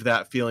 even with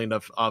that feeling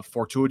of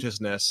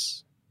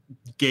fortuitousness,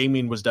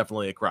 gaming was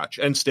definitely a crutch,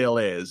 and still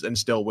is, and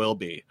still will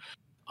be.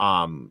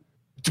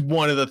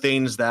 One of the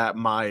things that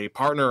my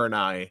partner and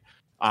I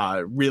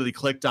really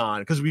clicked on,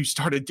 because we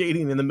started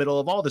dating in the middle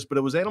of all this, but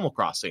it was Animal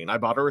Crossing. I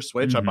bought her a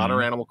Switch, I bought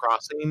her Animal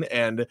Crossing,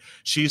 and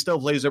she still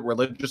plays it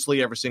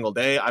religiously every single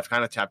day. I've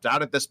kind of tapped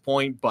out at this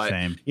point, but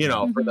you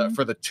know,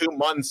 for the 2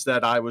 months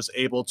that I was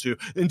able to,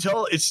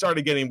 until it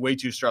started getting way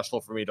too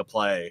stressful for me to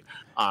play,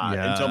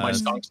 until my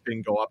stocks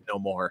didn't go up no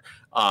more,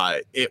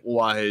 it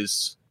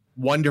was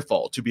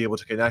wonderful to be able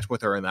to connect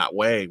with her in that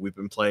way. We've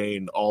been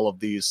playing all of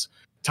these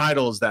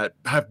titles that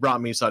have brought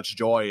me such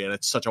joy, and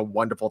it's such a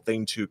wonderful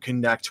thing to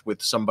connect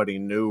with somebody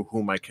new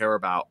whom I care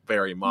about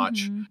very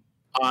much.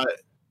 I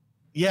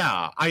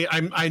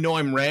know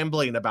I'm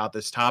rambling about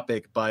this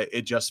topic, but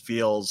it just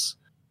feels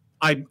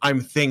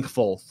I'm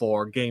thankful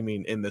for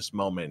gaming in this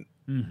moment.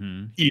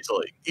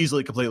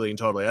 Easily, completely and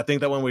totally. I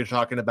think that when we're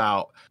talking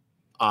about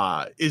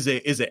is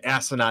it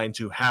asinine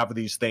to have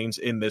these things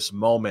in this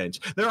moment,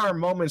 there are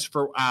moments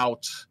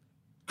throughout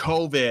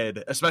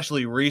COVID,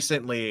 especially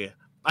recently.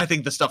 I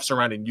think the stuff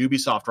surrounding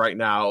Ubisoft right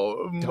now,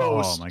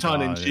 most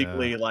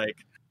tongue-in-cheekly,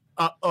 like,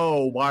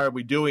 why are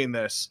we doing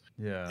this?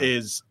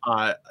 Is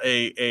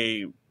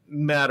a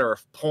matter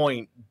of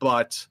point,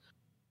 but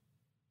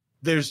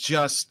there's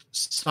just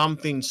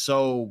something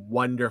so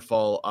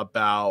wonderful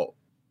about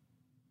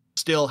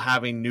still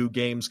having new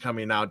games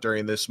coming out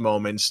during this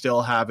moment,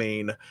 still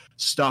having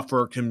stuff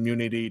for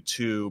community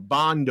to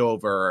bond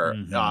over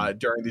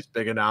during these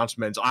big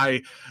announcements.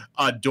 I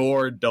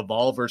adored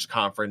Devolver's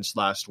conference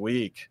last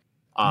week.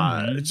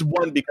 It's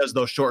one, because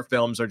those short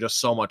films are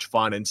just so much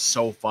fun and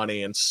so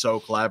funny and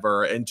so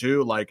clever, and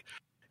two, like,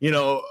 you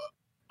know,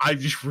 I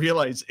just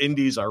realized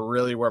indies are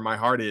really where my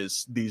heart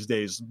is these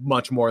days,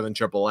 much more than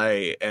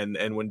AAA,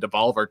 and when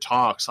Devolver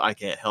talks, I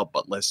can't help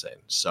but listen.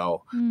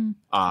 So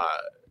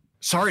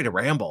sorry to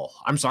ramble.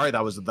 I'm sorry,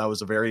 that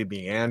was a very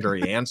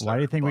meandering answer. Why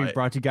do you think we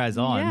brought you guys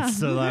on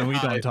so that we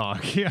don't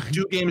talk?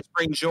 Do games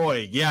bring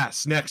joy?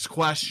 Yes. Next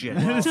question.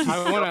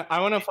 Well, I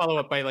want to follow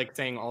up by like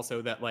saying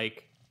also that,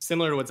 like,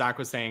 similar to what Zach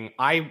was saying,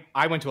 I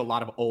went to a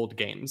lot of old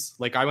games.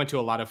 Like, I went to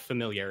a lot of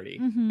familiarity.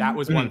 That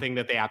was one thing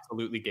that they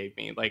absolutely gave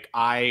me. Like,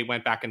 I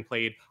went back and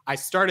played. I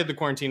started the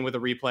quarantine with a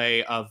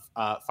replay of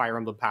Fire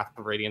Emblem Path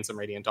of Radiance and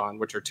Radiant Dawn,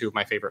 which are two of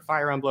my favorite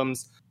Fire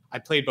Emblems. I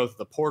played both of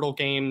the Portal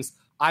games.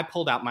 I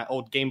pulled out my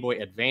old Game Boy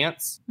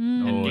Advance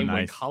and Game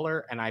Boy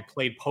Color, and I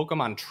played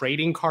Pokemon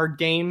Trading Card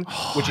Game,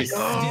 which is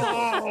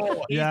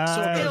still...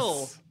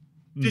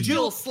 Did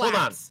you... Hold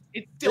on.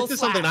 It still This is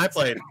something I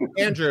played.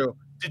 Andrew...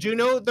 Did you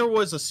know there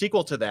was a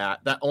sequel to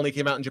that only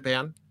came out in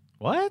Japan?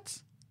 What?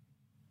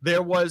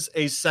 There was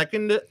a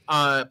second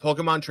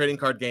Pokemon trading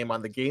card game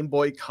on the Game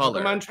Boy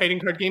Color. Pokemon Trading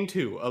Card Game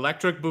 2,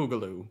 Electric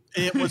Boogaloo.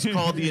 It was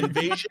called The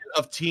Invasion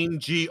of Team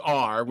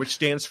GR, which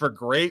stands for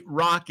Great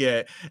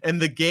Rocket.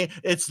 And the game,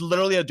 it's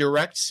literally a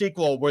direct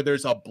sequel where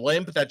there's a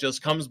blimp that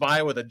just comes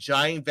by with a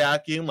giant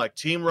vacuum like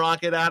Team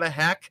Rocket out of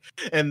heck.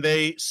 And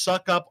they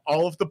suck up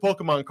all of the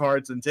Pokemon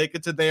cards and take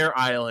it to their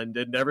island.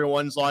 And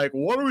everyone's like,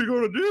 what are we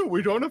going to do?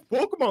 We don't have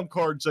Pokemon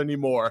cards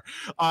anymore.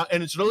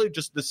 And it's really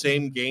just the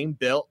same game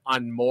built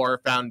on more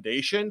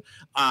foundation.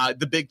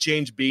 The big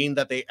change being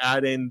that they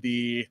add in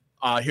the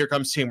Here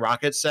Comes Team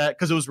Rocket set,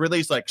 because it was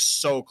released like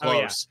so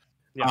close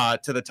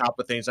to the top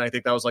of things. And I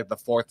think that was like the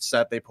fourth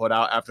set they put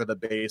out after the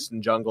base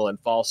and jungle and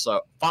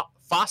fossil.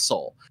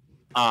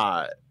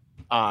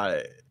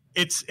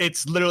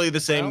 It's literally the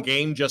same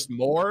game, just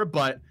more.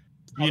 But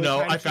you know,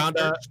 I found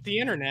the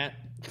internet.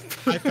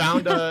 I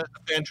found a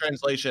fan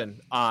translation.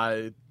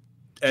 And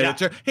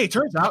it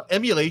turns out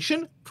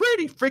emulation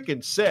pretty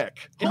freaking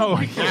sick. Oh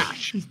my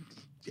gosh.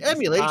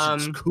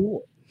 Emulation's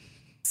cool.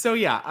 So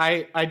yeah,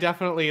 I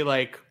definitely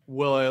like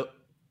will,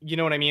 you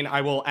know what I mean?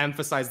 I will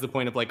emphasize the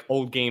point of like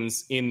old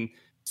games in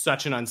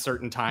such an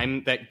uncertain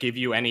time that give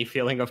you any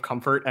feeling of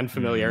comfort and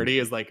familiarity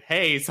is like,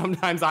 hey,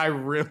 sometimes I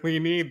really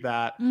need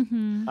that.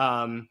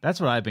 That's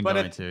what I've been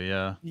going to.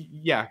 Yeah.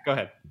 Yeah. Go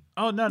ahead.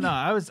 Oh no.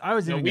 I was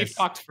even. We've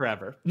talked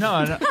forever.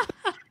 No.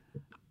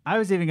 I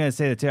was even going to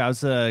say that too. I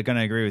was going to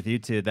agree with you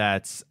two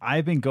that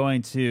I've been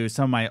going to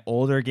some of my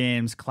older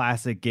games,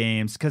 classic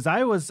games, because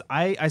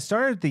I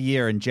started the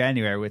year in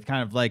January with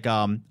kind of like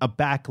a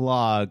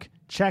backlog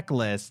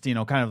checklist, you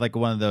know, kind of like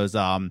one of those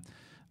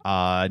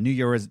New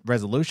Year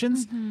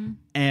resolutions.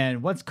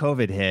 And once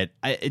COVID hit,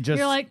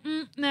 you're like,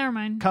 never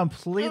mind,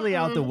 completely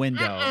out the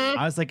window.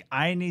 I was like,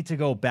 I need to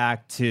go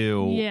back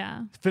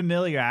to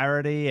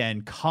familiarity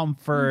and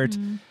comfort.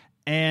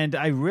 And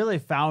I really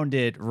found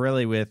it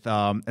with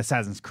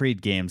Assassin's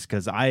Creed games,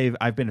 because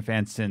I've been a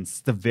fan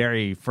since the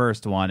very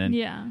first one,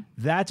 and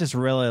that just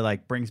really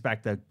like brings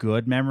back the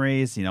good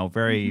memories. You know,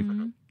 very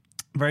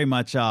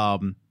much.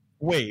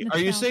 Wait, are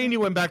you saying you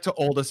went back to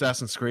old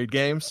Assassin's Creed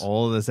games?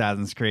 Old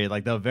Assassin's Creed,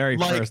 like the very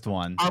first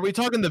one. Are we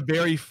talking the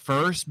very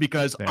first?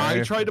 Because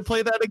I tried to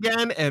play that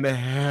again, and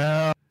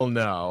hell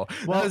no.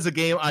 That is a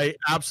game I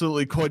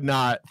absolutely could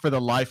not for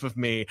the life of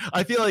me.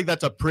 I feel like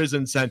that's a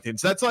prison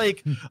sentence. That's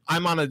like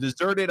I'm on a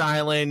deserted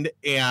island,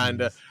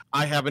 and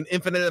I have an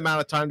infinite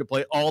amount of time to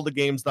play all the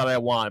games that I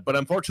want. But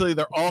unfortunately,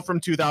 they're all from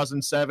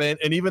 2007,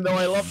 and even though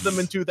I loved them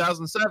in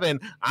 2007,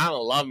 I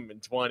don't love them in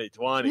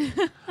 2020.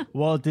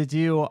 Well, did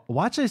you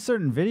watch a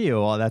certain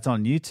video that's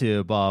on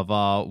YouTube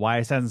of why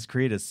Assassin's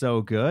Creed is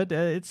so good?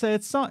 It's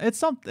on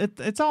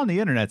the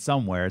internet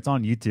somewhere. It's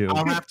on YouTube.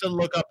 I'll have to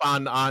look up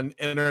on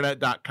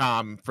internet.com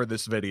for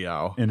this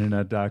video.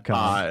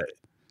 Internet.com.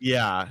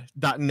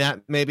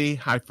 .net maybe.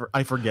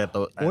 I forget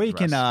the. Or you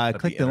can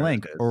click the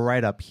link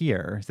right up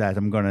here that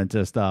I'm going to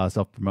just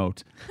self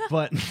promote.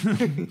 But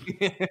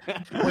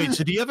wait,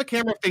 so do you have a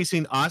camera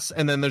facing us,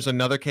 and then there's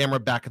another camera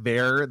back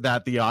there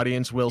that the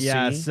audience will see?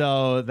 Yeah,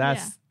 so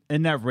that's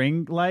in that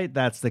ring light.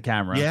 That's the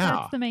camera. Yeah,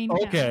 that's the main.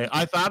 Okay,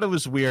 I thought it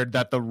was weird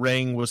that the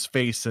ring was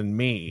facing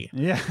me.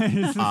 Yeah,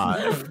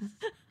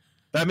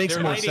 that makes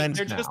more sense.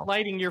 They're just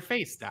lighting your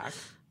face, Doc.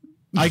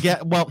 I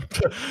get. Well,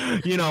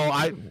 you know,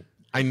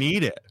 I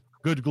need it.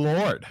 Good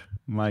Lord.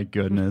 My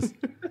goodness.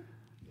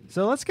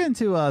 So let's get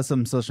into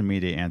some social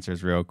media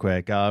answers real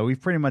quick. We've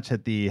pretty much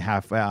hit the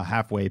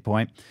halfway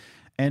point.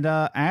 And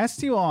I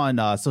asked you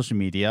on social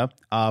media,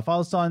 follow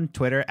us on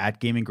Twitter at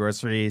Gaming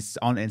Groceries,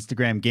 on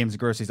Instagram, Games and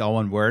Groceries, all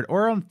one word,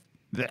 or on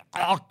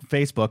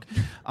Facebook.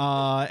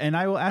 And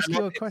I will ask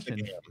you a question.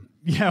 Instagram.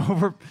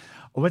 Yeah.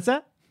 What's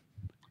that?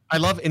 I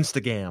love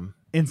Instagram.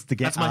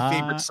 That's my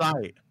favorite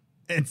site.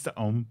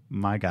 Oh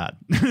my God.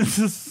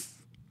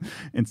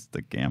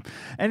 Instagram.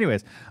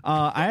 Anyways,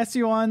 I asked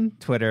you on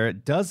Twitter,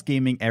 does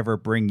gaming ever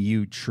bring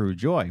you true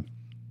joy?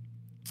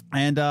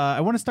 And I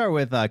want to start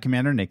with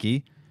Commander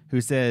Nikki, who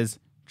says,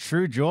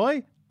 true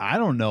joy? I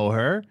don't know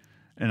her.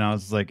 And I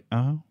was like,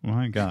 oh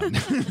my God.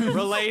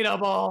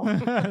 Relatable.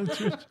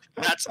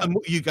 That's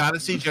you got to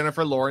see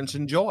Jennifer Lawrence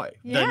in Joy.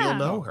 Yeah. Then you'll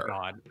know her.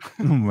 God.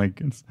 Oh my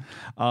goodness.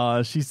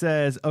 She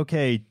says,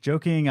 okay,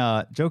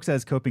 jokes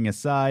as coping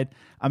aside,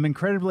 I'm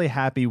incredibly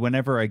happy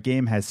whenever a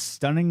game has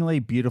stunningly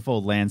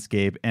beautiful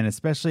landscape, and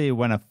especially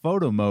when a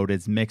photo mode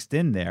is mixed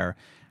in there.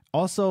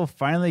 Also,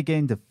 finally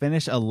getting to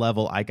finish a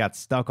level I got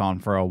stuck on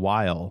for a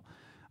while.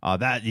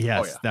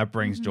 That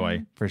brings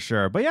joy for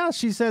sure. But yeah,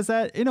 she says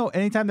that, you know,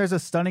 anytime there's a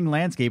stunning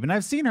landscape, and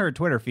I've seen her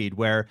Twitter feed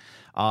where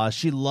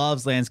she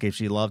loves landscape.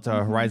 She loved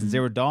Horizon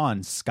Zero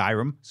Dawn,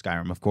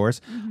 Skyrim, of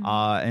course.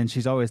 And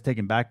she's always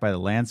taken back by the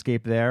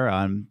landscape there.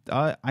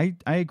 I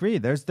agree.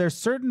 There's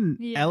certain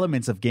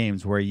elements of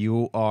games where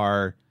you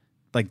are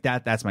like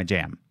that's my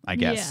jam, I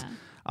guess.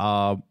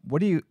 Yeah.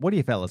 What do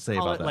you fellas say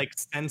about that? Like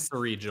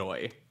sensory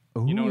joy.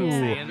 Ooh. You know what I'm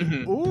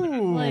saying?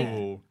 Ooh.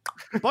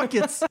 Like,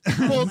 buckets.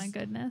 Oh my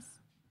goodness.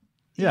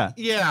 Yeah.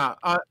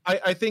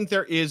 I think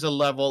there is a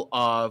level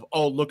of,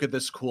 oh, look at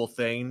this cool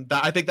thing.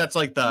 I think that's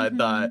like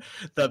the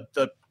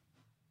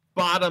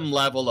bottom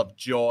level of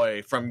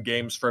joy from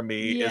games for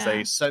me is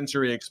a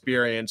sensory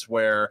experience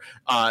where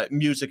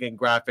music and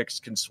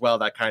graphics can swell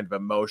that kind of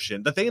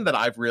emotion. The thing that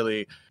I've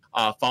really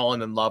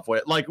fallen in love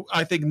with, like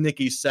I think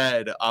Nikki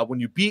said, when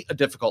you beat a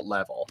difficult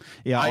level.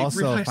 Yeah, I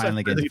also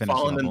finally really getting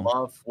fallen level. in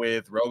love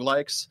with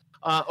roguelikes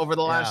over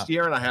the last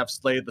year, and I have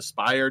Slay the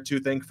Spire to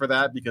thank for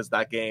that, because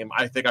that game,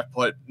 I think I've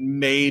put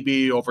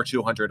maybe over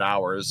 200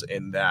 hours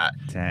in that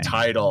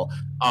title.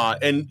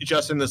 And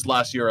just in this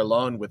last year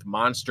alone with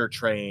Monster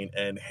Train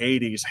and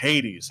Hades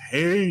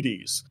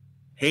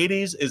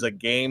is a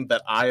game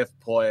that I have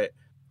put,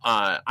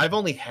 I've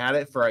only had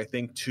it for I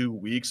think 2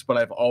 weeks, but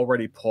I've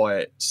already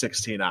put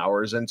 16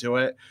 hours into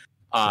it.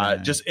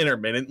 Just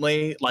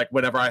intermittently, like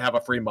whenever I have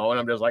a free moment,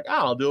 I'm just like, oh,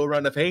 I'll do a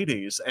run of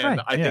Hades.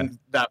 And I think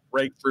that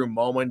breakthrough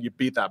moment, you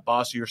beat that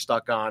boss you're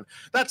stuck on,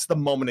 that's the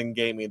moment in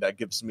gaming that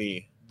gives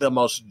me the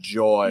most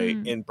joy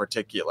in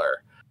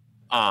particular.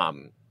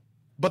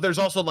 But there's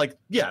also like,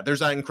 there's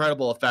that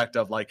incredible effect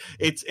of like,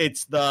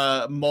 it's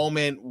the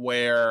moment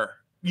where,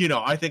 you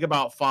know, I think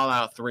about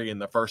Fallout 3 and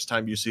the first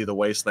time you see the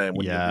wasteland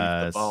when you leave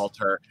the vault,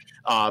 or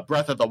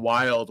Breath of the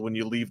Wild when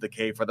you leave the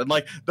cave for them.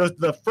 Like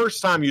the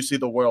first time you see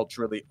the world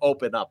truly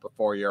open up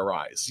before your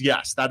eyes.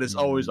 Yes, that is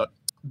always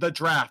the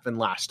draft in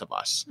Last of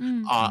Us,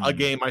 a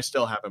game I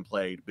still haven't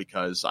played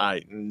because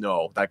I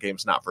know that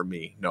game's not for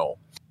me. No.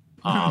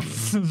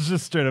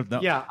 Just straight up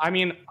no. Yeah, I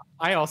mean,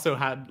 I also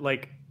had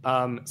like,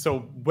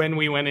 so when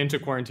we went into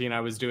quarantine, I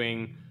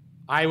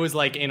was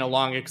like in a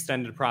long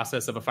extended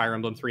process of a Fire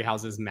Emblem Three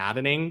Houses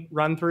maddening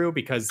run through,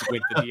 because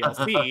with the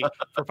DLC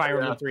for Fire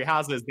Emblem Three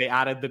Houses, they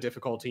added the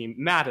difficulty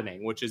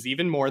maddening, which is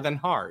even more than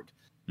hard.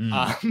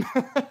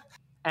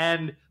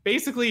 And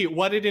basically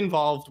what it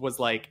involved was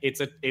like,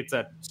 it's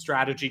a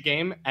strategy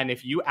game. And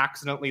if you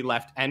accidentally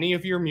left any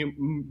of your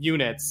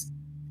units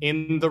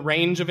in the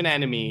range of an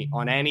enemy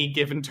on any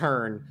given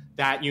turn,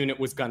 that unit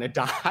was going to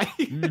die.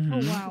 Oh,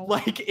 wow.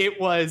 Like, it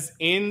was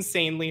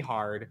insanely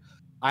hard.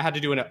 I had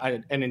to do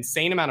an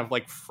insane amount of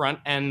like front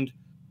end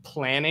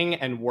planning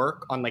and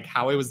work on like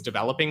how I was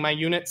developing my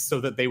units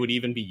so that they would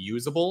even be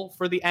usable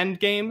for the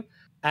end game.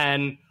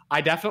 And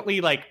I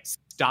definitely like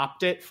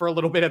stopped it for a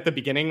little bit at the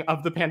beginning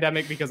of the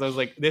pandemic, because I was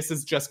like, this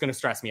is just going to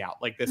stress me out.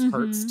 Like, this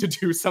hurts to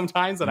do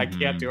sometimes, and I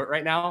can't do it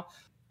right now.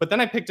 But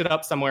then I picked it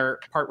up somewhere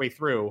partway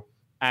through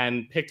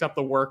and picked up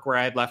the work where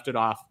I had left it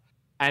off.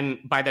 And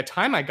by the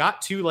time I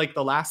got to like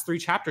the last 3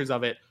 chapters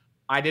of it,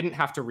 I didn't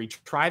have to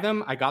retry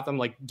them. I got them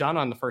like done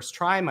on the first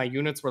try. My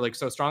units were like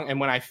so strong. And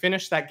when I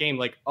finished that game,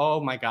 like,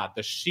 oh my God,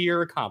 the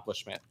sheer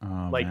accomplishment.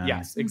 Like, man.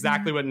 Yes,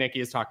 exactly what Nikki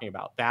is talking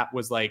about. That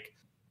was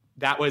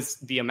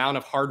the amount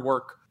of hard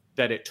work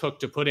that it took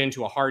to put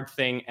into a hard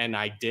thing. And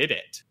I did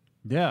it.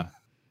 Yeah.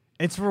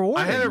 It's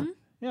rewarding.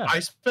 I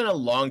spent a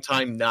long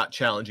time not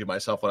challenging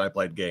myself when I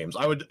played games.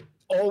 I would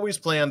always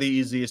play on the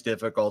easiest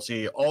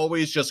difficulty,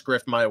 always just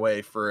grift my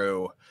way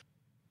through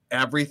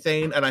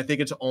everything. And I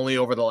think it's only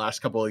over the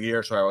last couple of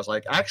years where I was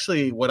like,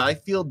 actually, would I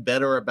feel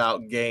better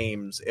about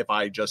games if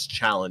I just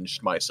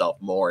challenged myself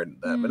more in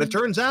them? And it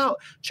turns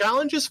out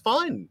challenge is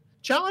fun.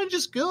 Challenge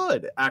is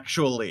good,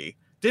 actually.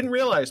 Didn't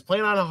realize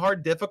playing on a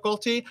hard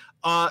difficulty,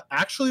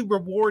 actually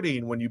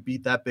rewarding when you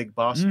beat that big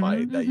boss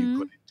fight that you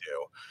couldn't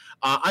do.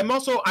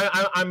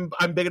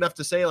 I'm big enough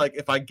to say, like,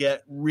 if I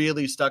get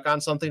really stuck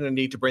on something and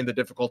need to bring the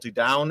difficulty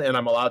down and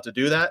I'm allowed to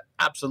do that,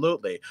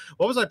 absolutely.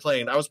 What was I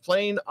playing? I was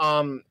playing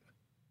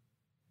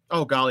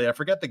oh golly, I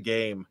forget the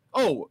game.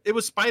 Oh, it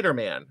was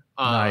Spider-Man.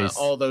 Nice.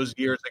 All those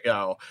years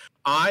ago.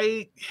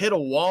 I hit a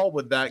wall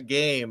with that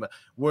game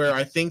where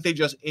I think they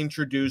just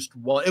introduced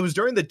it was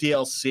during the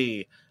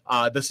DLC,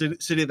 the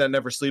City That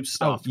Never Sleeps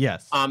stuff. Oh,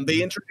 yes.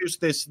 They introduced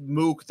this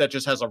mook that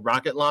just has a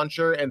rocket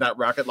launcher, and that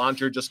rocket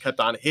launcher just kept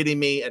on hitting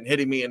me and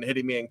hitting me and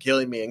hitting me and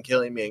killing me and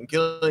killing me and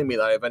killing me,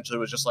 that I eventually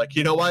was just like,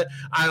 you know what?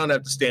 I don't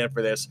have to stand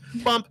for this.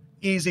 Bump.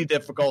 Easy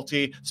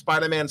difficulty.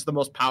 Spider-Man's the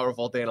most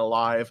powerful thing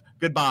alive.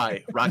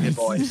 Goodbye, Rocket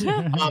Boys.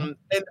 And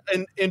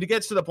it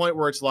gets to the point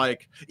where it's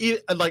like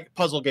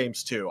puzzle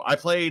games too. I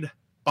played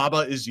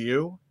Baba Is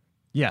You.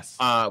 Yes.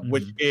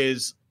 Which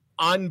is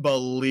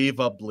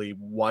unbelievably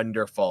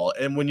wonderful.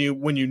 And when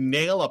you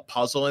nail a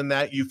puzzle in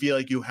that, you feel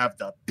like you have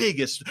the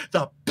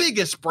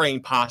biggest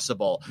brain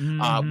possible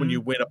when you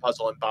win a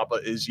puzzle in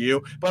Baba Is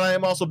You. But I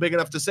am also big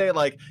enough to say,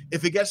 like,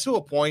 if it gets to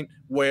a point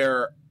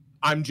where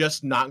I'm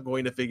just not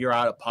going to figure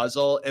out a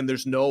puzzle, and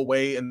there's no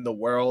way in the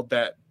world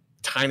that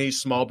tiny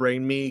small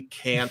brain me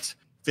can't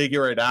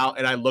figure it out,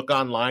 and I look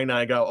online and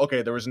I go,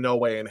 okay, there was no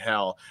way in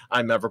hell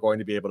I'm ever going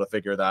to be able to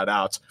figure that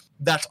out,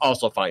 that's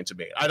also fine to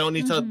me. I don't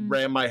need to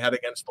ram my head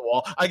against the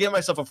wall. I give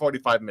myself a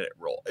 45-minute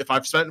rule. If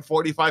I've spent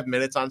 45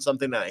 minutes on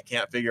something and I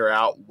can't figure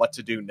out what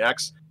to do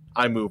next,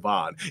 I move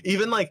on.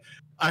 Even like,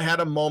 I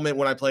had a moment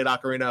when I played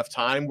Ocarina of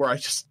Time where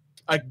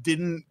I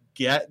didn't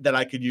get that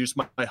I could use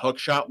my hook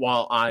shot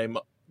while I'm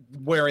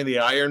wearing the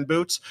iron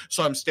boots.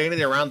 So I'm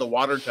standing around the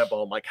water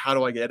temple. I'm like, how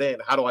do I get in?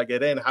 How do I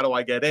get in? How do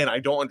I get in? I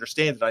don't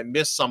understand it. I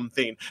missed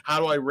something. How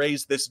do I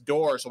raise this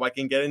door so I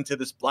can get into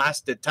this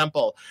blasted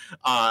temple?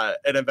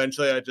 And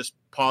eventually I just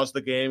paused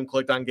the game,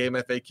 clicked on game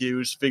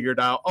FAQs, figured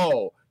out,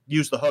 oh,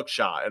 use the hook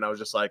shot, and I was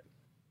just like,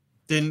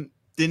 didn't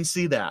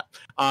see that,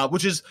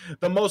 which is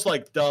the most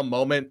like dumb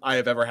moment I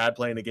have ever had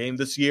playing a game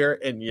this year,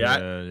 and yet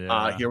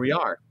here we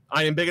are.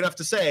 I am big enough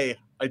to say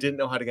I didn't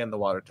know how to get in the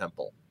water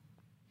temple.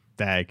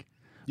 Dag.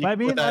 You can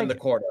put that in the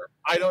corner.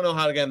 I don't know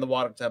how to get in the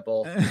water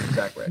temple.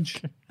 Zach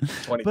Rich,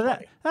 2020.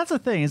 But that's the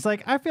thing. It's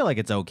like I feel like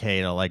it's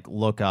okay to like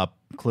look up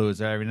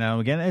clues every now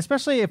and again,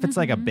 especially if it's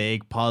like a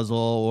big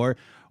puzzle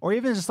or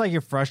even just like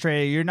you're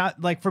frustrated. You're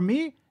not like, for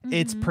me,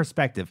 it's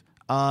perspective.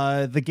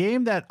 The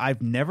game that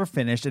I've never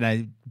finished and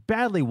I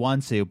badly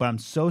want to, but I'm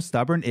so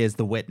stubborn, is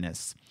The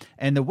Witness.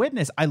 And The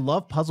Witness, I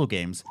love puzzle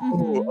games.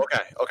 Ooh,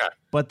 okay.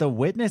 But The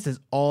Witness is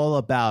all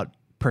about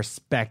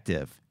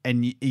perspective.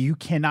 And you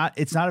cannot,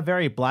 it's not a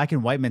very black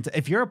and white mentality.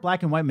 If you're a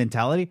black and white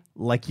mentality,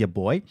 like your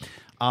boy,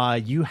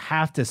 you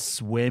have to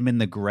swim in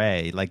the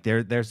gray. Like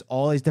there's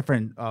all these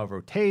different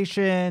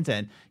rotations,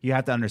 and you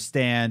have to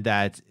understand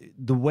that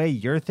the way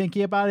you're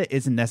thinking about it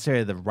isn't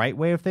necessarily the right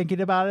way of thinking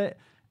about it.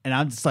 And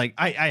I'm just like,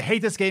 I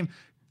hate this game.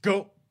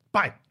 Go,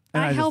 bye.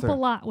 And I help a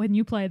lot when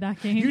you play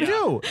that game. You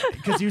do,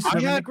 because you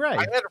swim in the gray.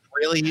 I had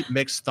really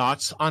mixed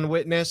thoughts on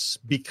Witness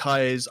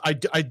because I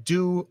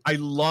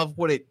love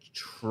what it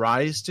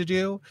tries to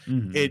do.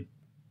 It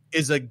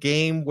is a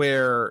game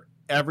where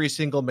every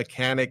single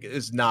mechanic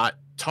is not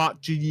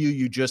taught to you.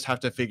 You just have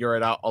to figure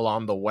it out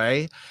along the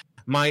way.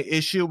 My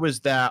issue was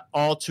that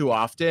all too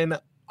often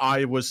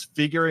I was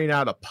figuring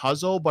out a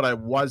puzzle, but I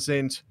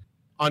wasn't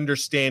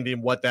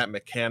understanding what that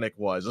mechanic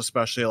was,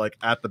 especially like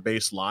at the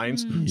base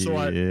lines. So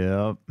I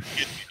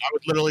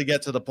would literally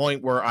get to the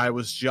point where I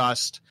was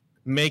just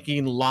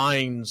making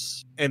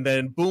lines, and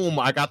then boom,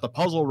 I got the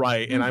puzzle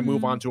right, and I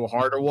move on to a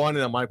harder one,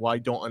 and I'm like, well, I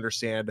don't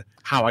understand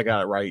how I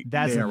got it right.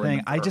 That's the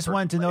thing. I just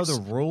wanted to know the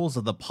rules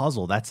of the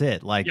puzzle. That's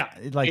it. Like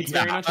it's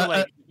very much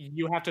like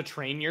you have to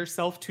train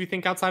yourself to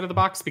think outside of the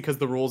box, because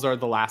the rules are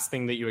the last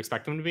thing that you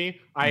expect them to be.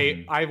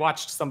 I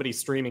watched somebody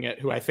streaming it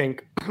who I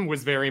think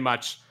was very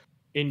much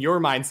in your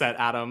mindset,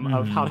 Adam,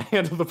 of how to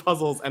handle the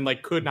puzzles, and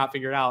like could not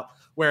figure it out.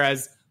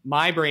 Whereas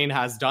my brain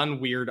has done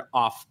weird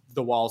off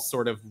the wall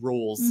sort of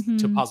rules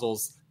to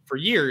puzzles for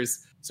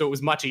years. So it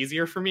was much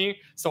easier for me.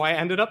 So I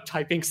ended up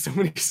typing so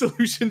many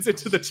solutions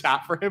into the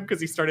chat for him because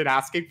he started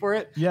asking for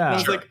it. Yeah. And I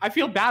was like, I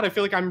feel bad. I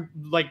feel like I'm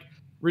like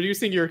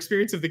reducing your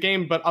experience of the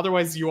game, but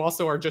otherwise you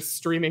also are just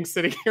streaming,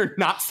 sitting here,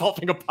 not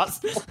solving a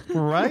puzzle.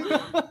 Right?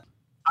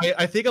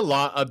 I think a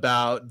lot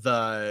about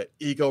the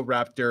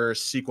Egoraptor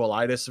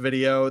sequelitis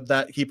video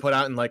that he put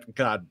out in like,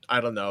 God,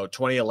 I don't know,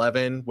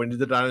 2011. When did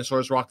the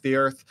dinosaurs rock the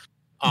earth?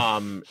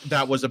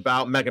 That was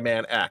about Mega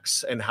Man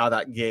X and how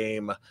that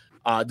game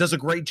does a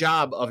great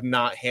job of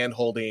not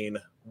hand-holding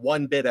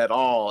one bit at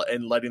all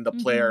and letting the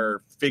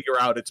player figure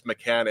out its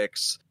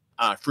mechanics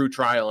through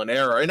trial and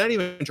error. And not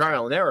even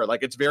trial and error.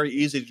 Like, it's very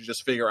easy to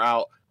just figure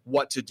out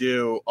what to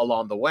do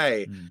along the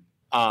way.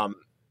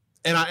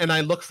 And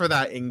I look for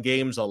that in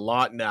games a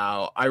lot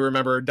now. I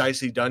remember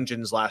Dicey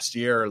Dungeons last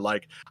year.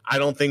 Like, I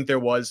don't think there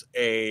was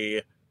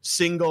a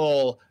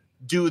single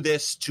do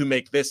this to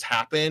make this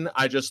happen.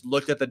 I just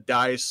looked at the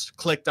dice,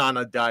 clicked on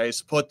a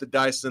dice, put the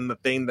dice in the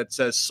thing that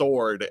says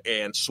sword,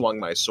 and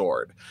swung my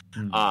sword.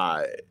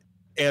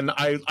 And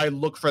I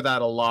look for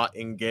that a lot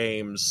in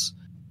games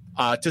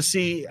to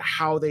see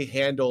how they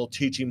handle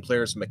teaching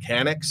players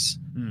mechanics.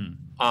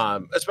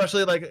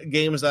 Especially like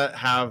games that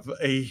have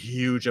a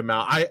huge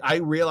amount. I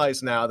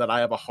realize now that I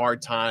have a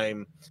hard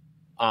time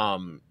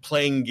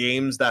playing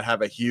games that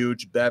have a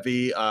huge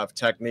bevy of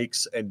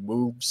techniques and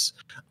moves.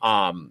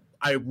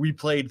 I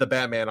replayed the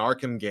Batman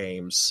Arkham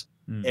games,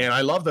 and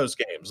I love those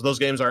games. Those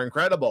games are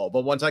incredible.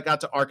 But once I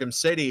got to Arkham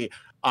City,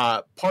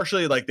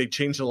 partially like they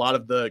changed a lot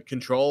of the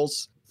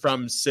controls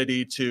from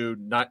City to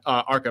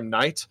Arkham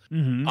Knight.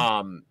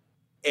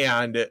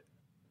 And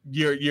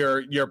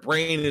your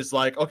brain is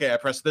like, okay, I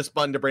press this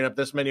button to bring up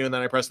this menu, and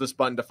then I press this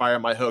button to fire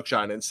my hook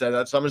shot. And instead,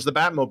 that summons the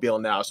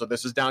Batmobile now. So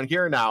this is down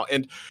here now.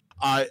 And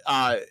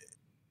I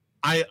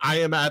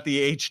am at the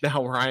age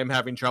now where I am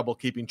having trouble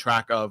keeping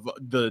track of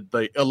the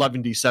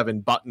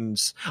 11D7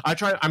 buttons.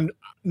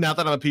 Now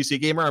that I'm a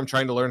PC gamer, I'm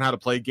trying to learn how to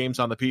play games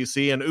on the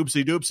PC, and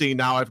oopsie doopsie,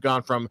 now I've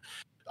gone from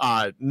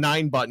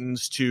 9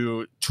 buttons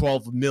to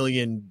 12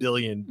 million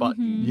billion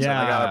buttons.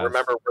 Yeah, I gotta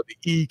remember where the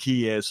E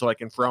key is so I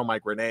can throw my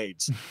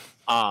grenades.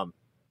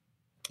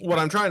 What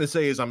I'm trying to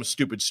say is I'm a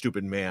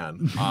stupid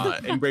man,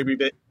 and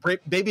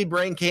baby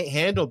brain can't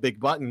handle big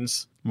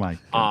buttons. Right.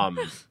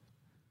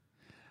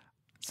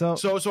 So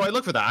I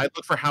look for that. I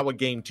look for how a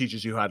game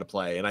teaches you how to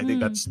play, and I think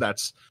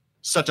that's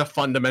such a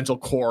fundamental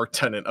core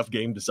tenet of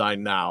game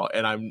design now,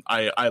 and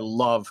I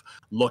love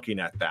looking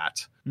at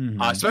that,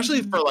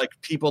 especially for like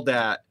people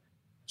that.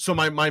 So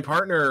my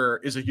partner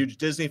is a huge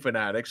Disney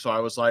fanatic, so I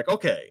was like,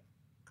 okay,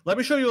 let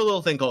me show you a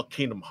little thing called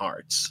Kingdom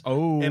Hearts.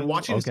 And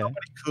watching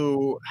somebody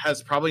who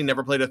has probably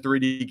never played a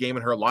 3D game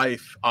in her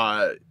life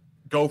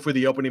go for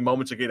the opening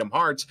moments of Kingdom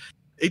Hearts,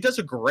 it does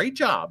a great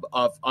job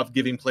of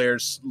giving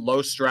players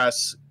low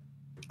stress,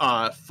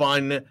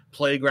 fun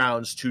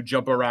playgrounds to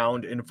jump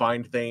around and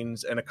find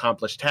things and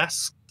accomplish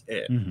tasks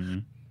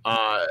in.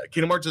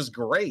 Kingdom Hearts is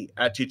great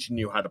at teaching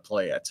you how to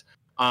play it.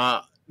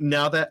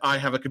 Now that I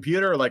have a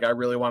computer, like I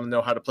really want to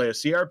know how to play a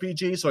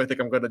CRPG, so I think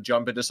I'm going to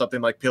jump into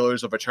something like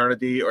Pillars of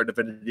Eternity or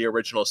Divinity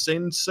Original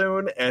Sin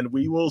soon, and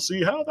we will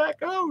see how that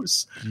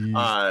goes.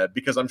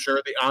 Because I'm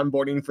sure the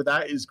onboarding for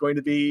that is going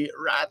to be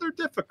rather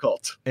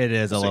difficult. It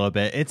is a little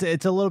bit.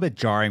 It's a little bit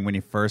jarring when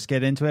you first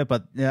get into it,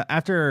 but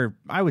after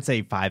I would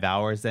say 5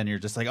 hours, then you're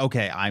just like,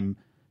 okay, I'm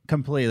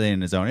completely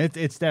in the zone.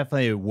 It's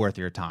definitely worth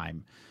your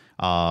time.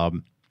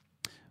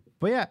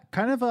 But yeah,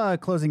 kind of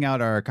closing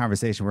out our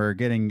conversation. We're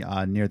getting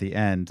near the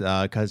end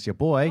because your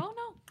boy.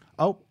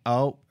 Oh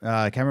no.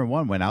 Cameron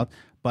 1 went out.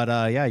 But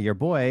yeah, your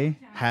boy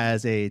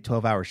has a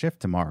 12-hour shift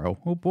tomorrow.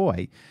 Oh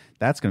boy,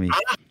 that's gonna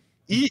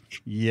be.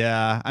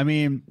 Yeah, I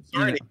mean,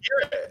 sorry to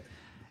hear it.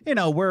 You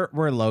know,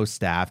 we're low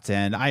staffed,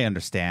 and I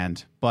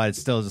understand, but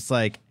it's still just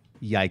like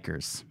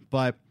yikers.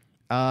 But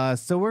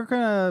so we're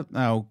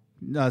gonna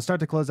start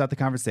to close out the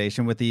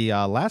conversation with the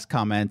last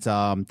comment.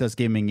 Does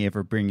gaming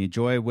ever bring you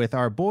joy? With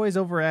our boys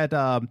over at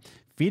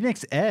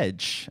Phoenix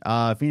Edge.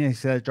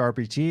 Phoenix Edge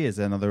RPG is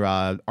another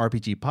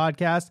RPG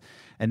podcast.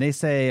 And they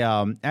say,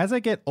 as I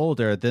get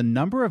older, the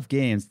number of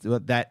games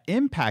that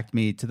impact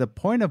me to the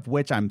point of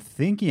which I'm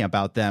thinking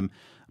about them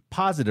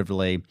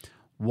positively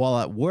while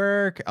at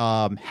work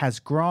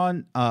has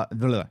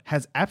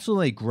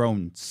absolutely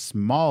grown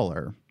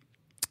smaller.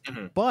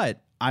 Mm-hmm.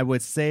 But I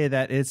would say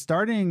that it's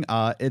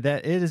that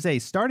it is a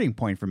starting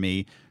point for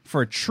me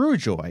for true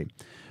joy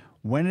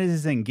when it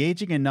is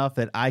engaging enough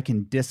that I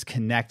can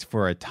disconnect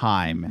for a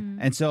time. Mm-hmm.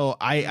 And so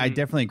I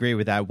definitely agree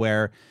with that,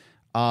 where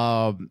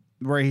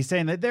he's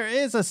saying that there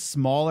is a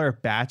smaller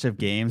batch of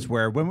games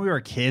where when we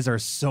were kids, there are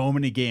so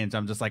many games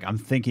I'm just like, I'm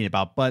thinking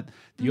about. But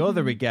the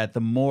older we get,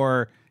 the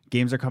more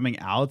games are coming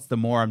out, the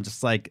more I'm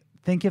just like,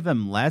 think of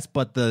them less.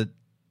 But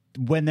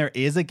when there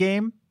is a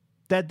game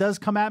that does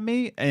come at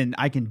me and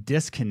I can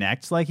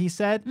disconnect, like he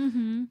said,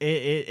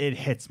 it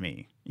hits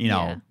me,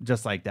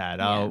 just like that.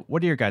 Yeah.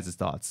 What are your guys'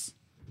 thoughts?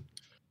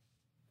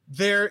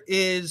 There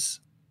is,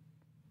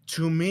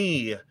 to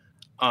me,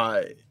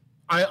 I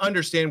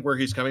understand where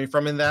he's coming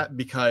from in that,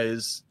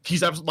 because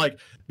he's like,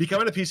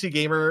 becoming a PC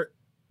gamer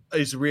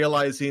is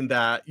realizing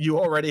that you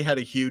already had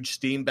a huge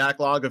Steam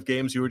backlog of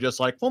games. You were just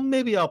like, well,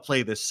 maybe I'll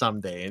play this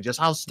someday, and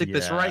I'll stick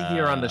this right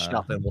here on the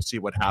shelf and we'll see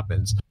what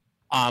happens.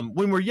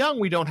 When we're young,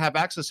 we don't have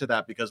access to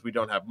that because we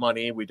don't have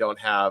money. We don't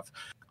have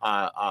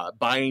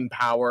buying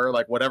power.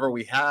 Like, whatever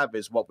we have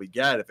is what we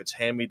get. If it's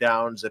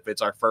hand-me-downs, if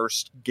it's our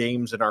first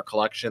games in our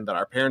collection that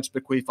our parents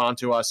bequeath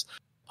onto us.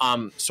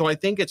 So I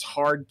think it's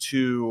hard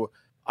to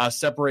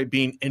separate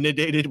being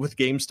inundated with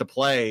games to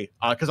play,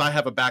 because I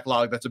have a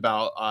backlog that's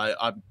about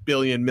a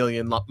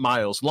million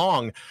miles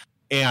long.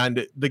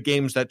 And the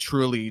games that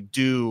truly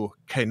do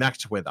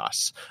connect with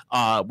us,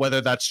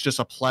 whether that's just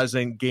a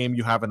pleasant game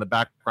you have in the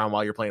background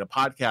while you're playing a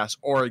podcast,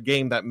 or a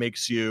game that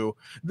makes you,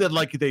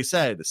 like they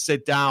said,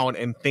 sit down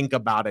and think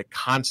about it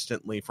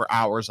constantly for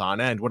hours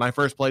on end. When I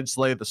first played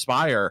Slay the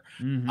Spire,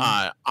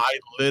 I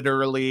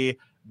literally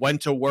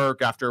went to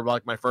work after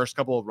like my first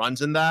couple of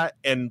runs in that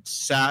and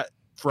sat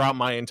throughout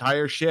my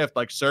entire shift,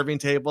 like serving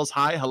tables.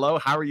 Hi, hello,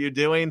 how are you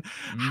doing?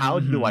 How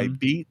do I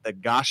beat the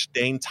gosh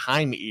dang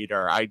Time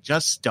Eater? I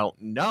just don't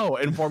know.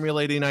 And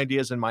formulating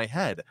ideas in my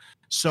head.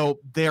 So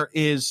there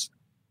is,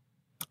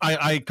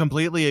 I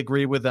completely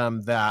agree with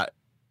them that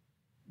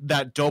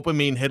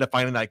dopamine hit of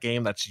finding that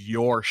game that's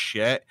your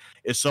shit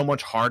is so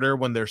much harder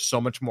when there's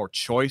so much more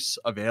choice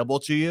available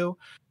to you.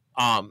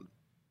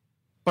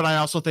 But I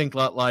also think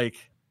that, like,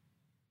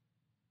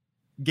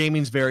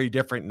 gaming's very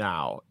different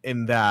now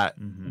in that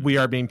we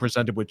are being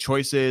presented with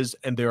choices,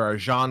 and there are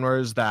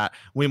genres that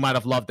we might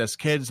have loved as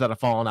kids that have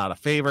fallen out of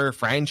favor,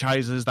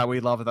 franchises that we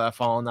love that have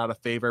fallen out of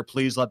favor.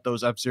 Please let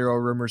those F-Zero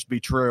rumors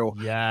be true.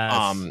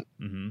 Yes.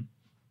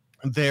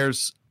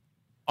 There's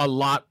a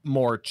lot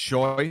more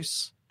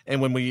choice,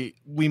 and when we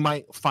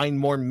might find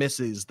more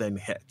misses than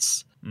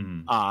hits.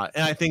 And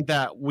I think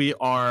that we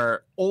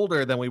are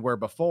older than we were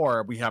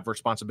before. We have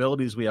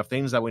responsibilities. We have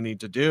things that we need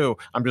to do.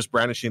 I'm just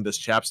brandishing this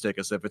chapstick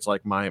as if it's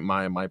like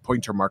my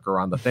pointer marker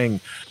on the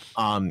thing.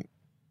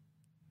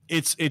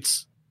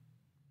 It's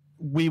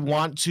we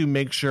want to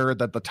make sure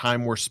that the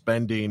time we're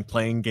spending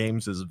playing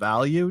games is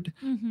valued,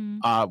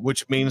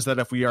 which means that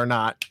if we are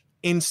not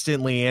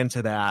instantly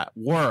into that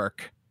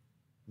work,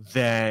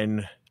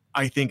 then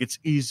I think it's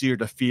easier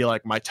to feel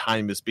like my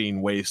time is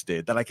being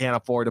wasted, that I can't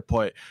afford to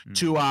put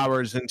 2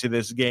 hours into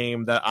this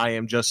game that I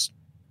am just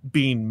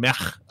being meh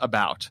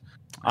about,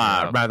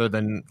 rather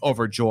than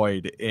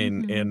overjoyed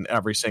in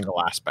every single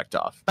aspect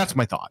of. That's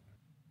my thought.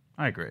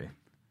 I agree.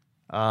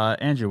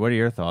 Andrew, what are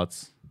your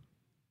thoughts?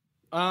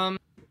 Yeah,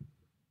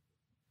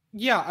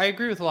 I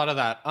agree with a lot of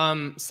that.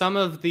 Some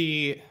of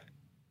the,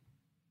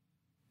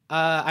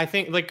 I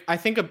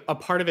think a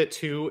part of it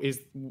too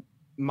is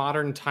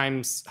modern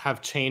times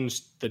have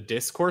changed the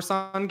discourse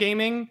on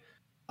gaming.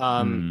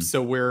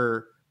 So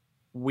we're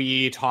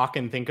we talk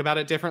and think about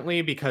it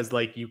differently because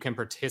like you can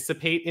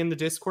participate in the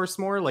discourse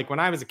more. Like when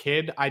I was a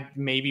kid, I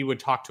maybe would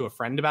talk to a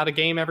friend about a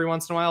game every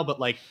once in a while, but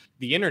like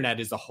the internet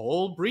is a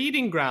whole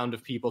breeding ground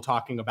of people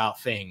talking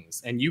about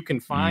things. And you can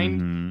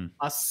find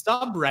a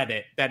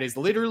subreddit that is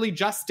literally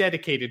just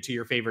dedicated to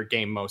your favorite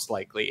game, most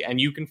likely.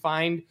 And you can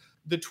find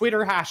the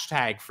Twitter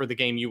hashtag for the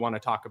game you want to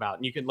talk about.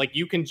 And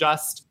you can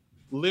just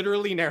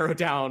literally narrow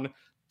down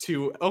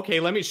to,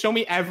 okay, show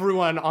me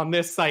everyone on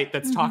this site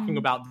that's talking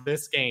about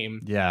this game.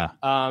 Yeah.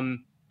 And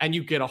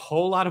you get a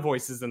whole lot of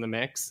voices in the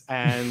mix.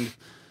 And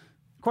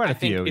quite a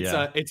few.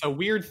 It's a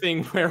weird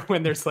thing where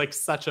when there's like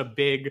such a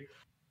big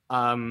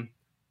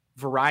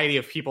variety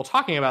of people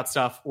talking about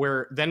stuff,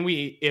 where then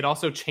it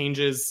also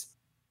changes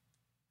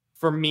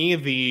for me,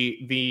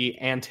 the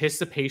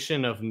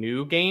anticipation of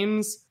new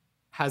games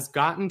has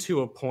gotten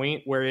to a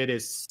point where it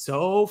is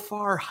so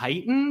far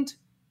heightened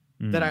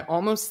that I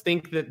almost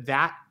think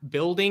that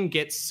building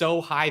gets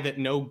so high that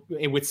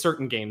with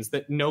certain games,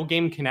 that no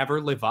game can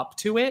ever live up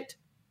to it.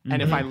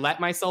 And if I let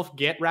myself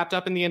get wrapped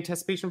up in the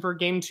anticipation for a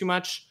game too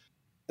much,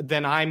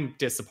 then I'm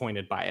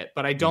disappointed by it.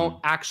 But I don't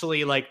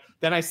actually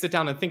then I sit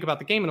down and think about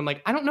the game and I'm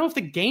like, I don't know if the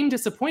game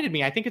disappointed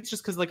me. I think it's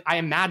just because like I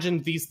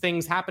imagined these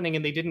things happening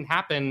and they didn't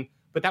happen,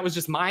 but that was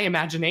just my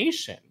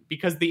imagination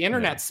because the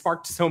internet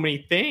sparked so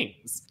many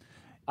things.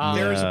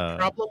 There's a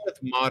problem with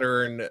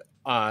modern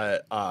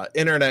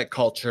internet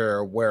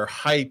culture where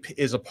hype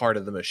is a part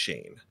of the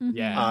machine.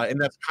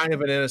 And that's kind of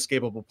an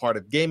inescapable part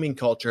of gaming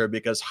culture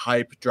because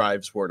hype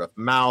drives word of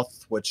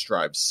mouth, which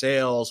drives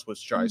sales,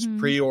 which drives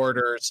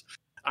pre-orders.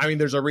 I mean,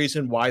 there's a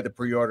reason why the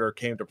pre-order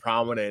came to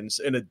prominence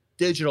in a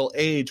digital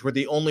age where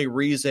the only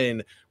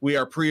reason we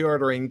are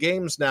pre-ordering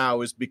games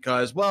now is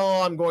because,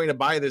 well, I'm going to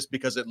buy this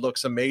because it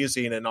looks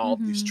amazing in all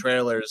of these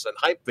trailers and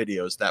hype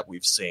videos that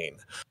we've seen.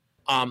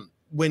 And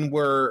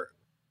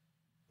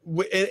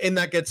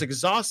that gets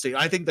exhausting.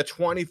 I think the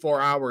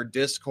 24-hour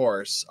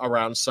discourse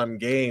around some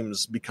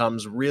games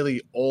becomes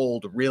really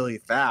old really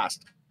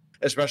fast,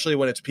 especially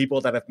when it's people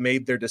that have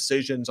made their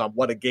decisions on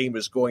what a game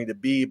is going to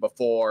be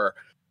before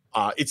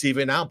it's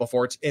even out,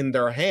 before it's in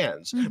their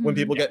hands. When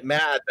people get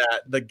mad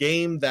that the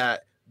game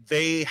that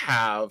they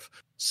have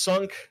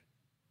sunk,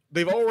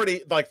 they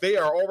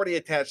are already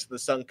attached to the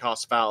sunk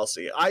cost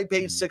fallacy. I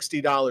paid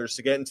 $60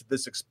 to get into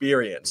this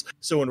experience.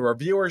 So when a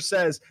reviewer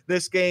says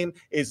this game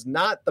is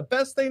not the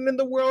best thing in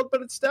the world,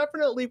 but it's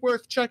definitely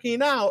worth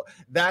checking out,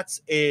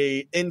 that's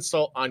a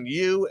insult on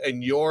you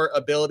and your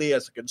ability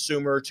as a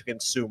consumer to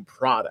consume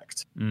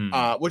product.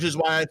 Which is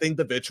why I think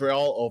the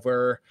vitriol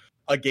over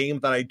a game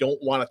that I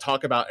don't want to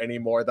talk about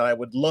anymore, that I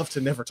would love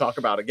to never talk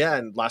about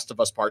again, Last of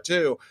Us Part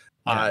 2,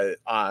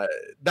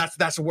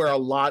 that's where a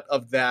lot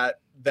of that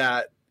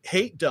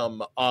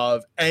hatedom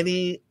of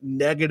any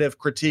negative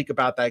critique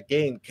about that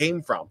game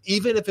came from.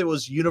 Even if it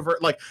was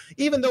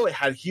even though it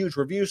had huge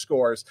review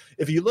scores,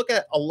 if you look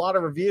at a lot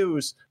of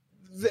reviews,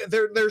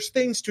 there's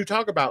things to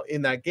talk about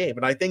in that game,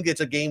 and I think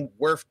it's a game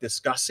worth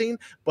discussing.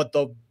 But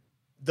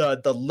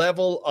the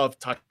level of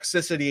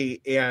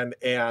toxicity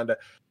and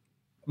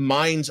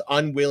minds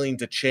unwilling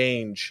to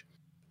change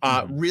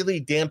really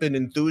dampened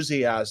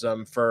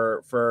enthusiasm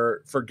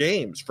for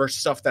games, for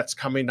stuff that's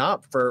coming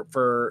up,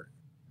 for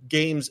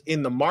games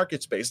in the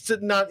market space,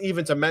 not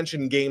even to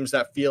mention games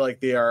that feel like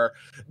they are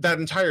that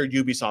entire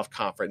Ubisoft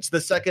conference. The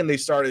second they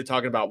started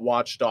talking about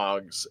Watch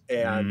Dogs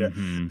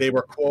and they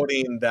were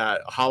quoting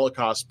that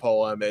Holocaust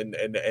poem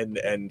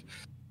and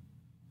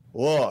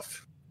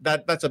woof,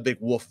 that's a big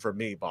woof for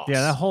me, boss.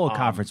 Yeah, that whole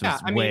conference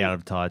was way out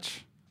of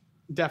touch.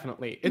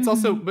 Definitely. It's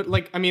also, but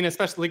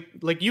especially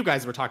like you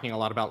guys were talking a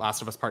lot about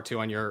Last of Us Part 2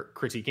 on your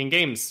Critiquing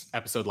Games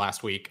episode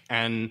last week.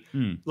 And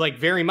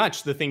very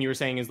much the thing you were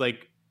saying is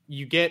like,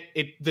 you get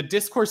it, the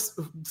discourse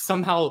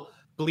somehow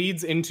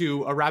bleeds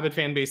into a rabid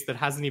fan base that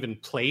hasn't even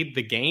played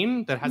the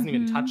game, that hasn't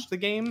even touched the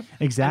game.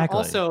 Exactly.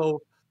 And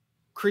also,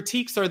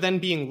 critiques are then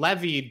being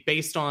levied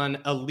based on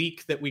a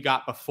leak that we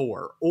got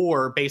before,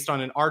 or based on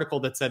an article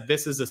that said,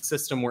 this is a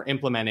system we're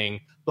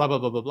implementing, blah, blah,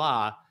 blah, blah,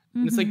 blah.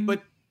 And it's like,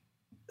 but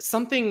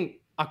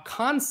a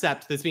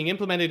concept that's being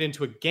implemented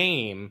into a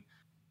game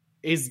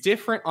is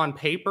different on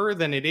paper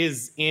than it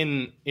is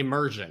in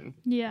immersion.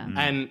 Yeah.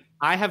 And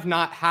I have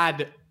not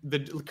had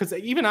because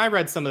even I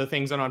read some of the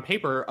things, and on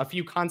paper, a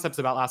few concepts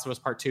about Last of Us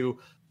Part 2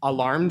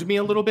 alarmed me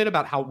a little bit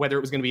about whether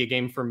it was going to be a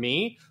game for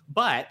me.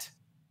 But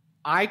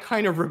I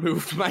kind of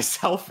removed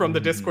myself from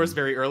the discourse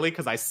very early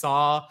because I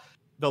saw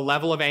the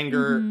level of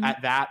anger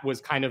at that was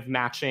kind of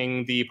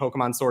matching the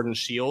Pokemon Sword and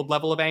Shield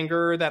level of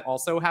anger that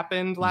also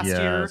happened last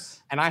year.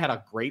 And I had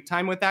a great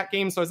time with that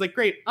game. So I was like,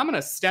 great, I'm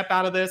going to step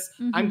out of this.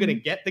 I'm going to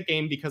get the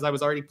game because I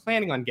was already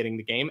planning on getting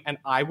the game, and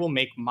I will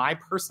make my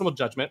personal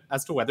judgment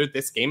as to whether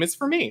this game is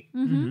for me.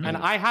 And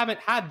I haven't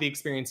had the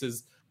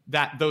experiences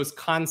that those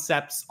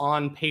concepts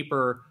on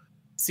paper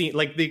see,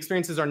 like the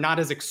experiences are not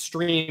as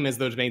extreme as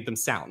those made them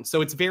sound. So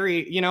it's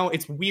very,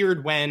 it's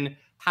weird when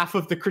half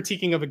of the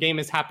critiquing of a game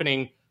is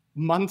happening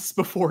months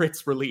before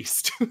it's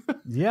released.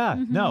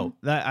 No,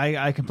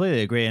 I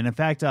completely agree. And in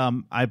fact,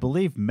 I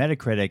believe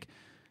Metacritic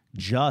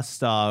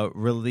just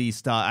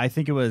released, I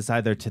think it was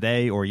either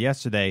today or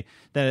yesterday,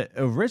 that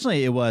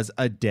originally it was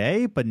a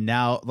day, but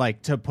now,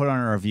 like, to put on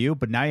a review,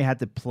 but now you had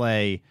to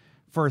play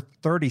for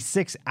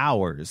 36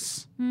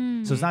 hours.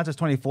 So it's not just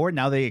 24.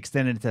 Now they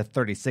extended it to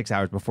 36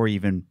 hours before you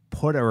even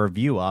put a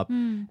review up.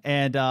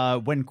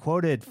 And when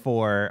quoted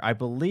for, I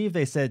believe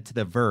they said to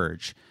The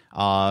Verge,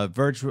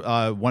 Verge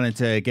wanted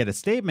to get a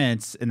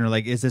statement, and they're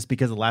like, is this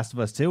because of Last of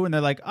Us 2? And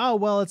they're like, oh,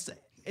 well,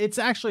 it's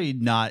actually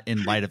not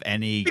in light of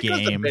any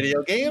game. Of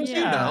video games, you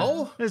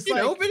know,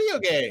 video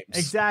games.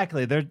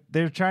 Exactly.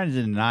 They're trying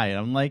to deny it.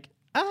 I'm like,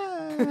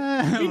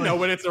 we know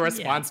what it's a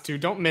response to.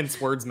 Don't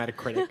mince words,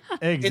 Metacritic.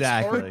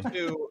 Exactly. It's hard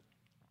to.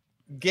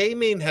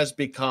 Gaming has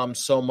become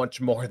so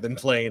much more than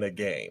playing a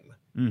game,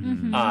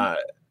 and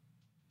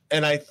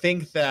I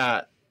think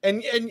that,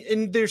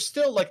 and there's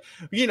still, like,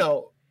 you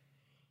know,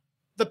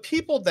 the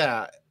people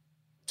that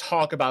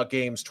talk about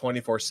games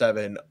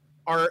 24/7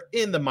 are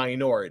in the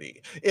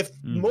minority. If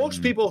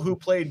most people who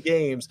played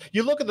games,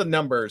 you look at the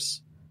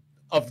numbers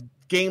of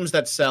games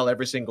that sell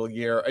every single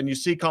year, and you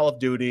see Call of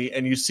Duty,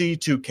 and you see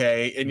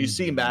 2K, and you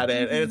see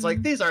Madden, and it's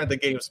like, these aren't the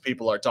games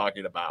people are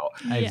talking about.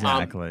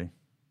 Exactly.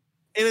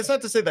 And it's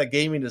not to say that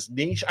gaming is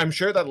niche. I'm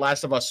sure that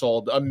Last of Us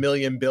sold 1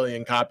 million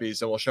billion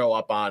copies and will show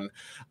up on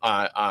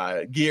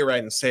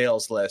year-end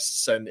sales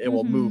lists, and it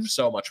will move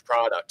so much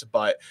product.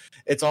 But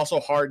it's also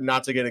hard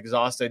not to get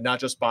exhausted, not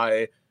just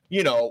by,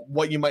 you know,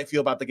 what you might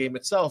feel about the game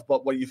itself,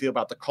 but what you feel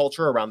about the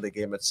culture around the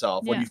game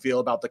itself, what you feel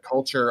about the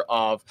culture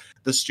of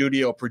the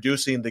studio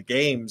producing the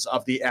games,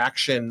 of the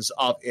actions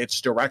of its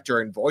director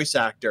and voice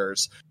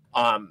actors.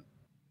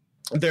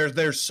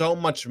 There's so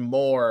much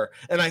more,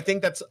 and I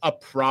think that's a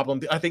problem.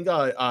 I think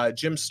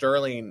Jim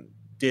Sterling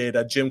did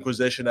a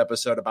Jimquisition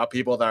episode about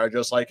people that are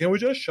just like, can we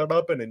just shut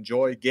up and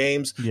enjoy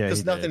games?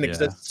 Because nothing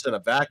exists in a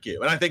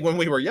vacuum. And I think when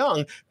we were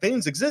young,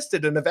 things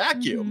existed in a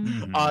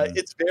vacuum.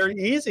 It's very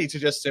easy to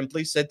just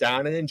simply sit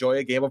down and enjoy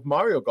a game of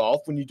Mario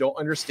Golf when you don't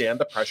understand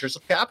the pressures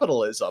of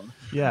capitalism.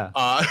 Yeah.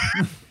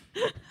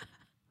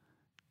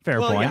 Fair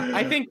well, point.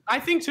 Yeah, I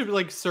think to,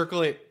 like,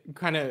 circle it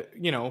kind of,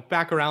 you know,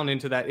 back around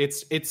into that,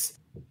 it's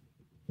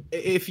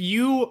if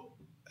you,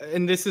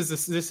 and this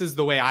is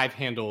the way I've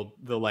handled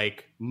the,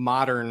 like,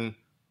 modern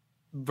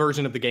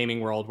version of the gaming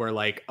world, where,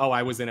 like, oh,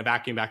 I was in a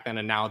vacuum back then,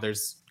 and now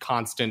there's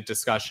constant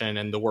discussion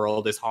and the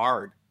world is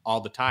hard all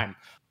the time.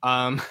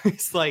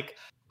 It's like,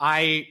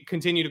 I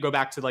continue to go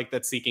back to, like,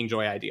 that seeking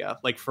joy idea.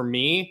 Like, for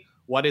me,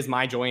 what is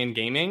my joy in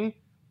gaming?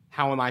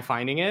 How am I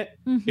finding it?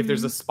 If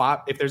there's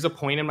a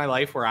point in my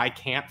life where I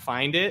can't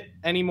find it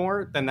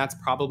anymore, then that's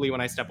probably when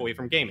I step away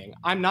from gaming.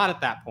 I'm not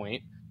at that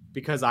point,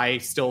 because I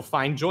still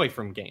find joy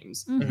from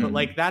games. But,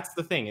 like, that's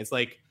the thing. It's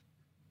like,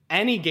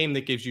 any game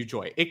that gives you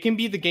joy. It can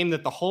be the game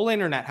that the whole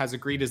internet has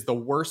agreed is the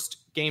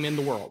worst game in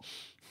the world.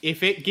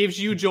 If it gives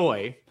you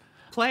joy,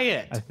 play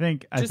it. I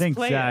think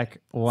Zach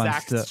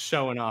wants Zach's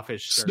showing off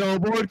his shirt.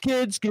 Snowboard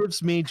Kids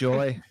gives me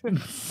joy.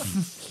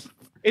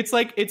 It's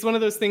like, it's one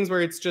of those things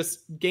where it's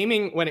just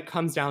gaming, when it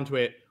comes down to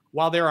it,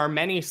 while there are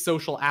many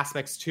social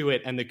aspects to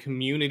it, and the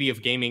community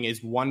of gaming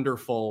is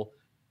wonderful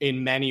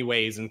in many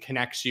ways and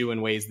connects you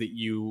in ways that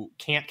you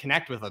can't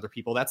connect with other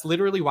people. That's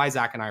literally why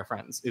Zach and I are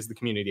friends, is the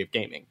community of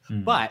gaming.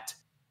 But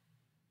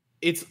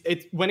it's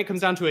when it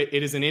comes down to it,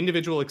 it is an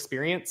individual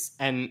experience,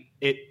 and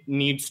it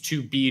needs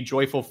to be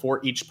joyful for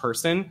each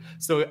person.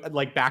 So,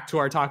 like, back to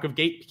our talk of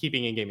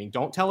gatekeeping in gaming,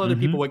 don't tell other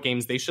people what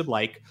games they should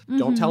like.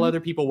 Don't tell other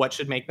people what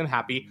should make them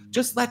happy.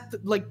 Just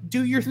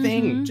do your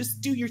thing.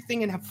 Just do your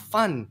thing and have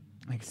fun.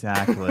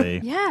 Exactly.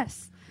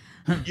 Yes.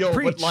 Yo,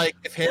 but, like,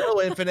 if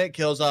Halo Infinite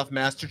kills off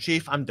Master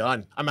Chief, I'm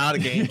done. I'm out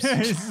of games.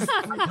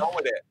 I'm done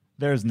with it.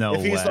 There's no way.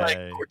 If he's like,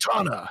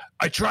 Cortana,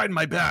 I tried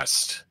my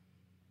best,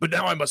 but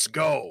now I must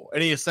go,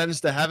 and he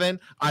ascends to heaven,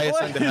 I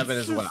ascend to heaven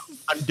as well.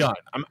 I'm done.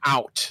 I'm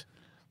out.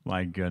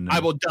 My goodness. I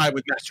will die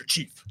with Master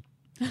Chief.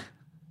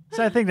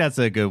 So I think that's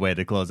a good way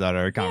to close out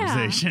our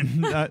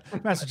conversation.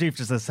 Master Chief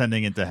just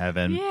ascending into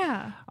heaven.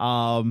 Yeah.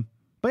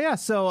 But yeah,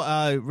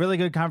 so really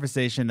good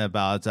conversation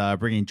about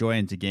bringing joy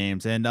into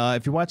games. And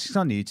if you're watching this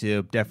on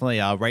YouTube, definitely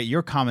write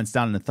your comments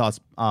down in the thoughts.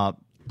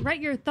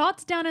 Write your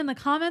thoughts down in the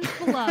comments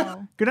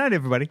below. Good night,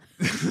 everybody.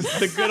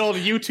 The good old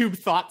YouTube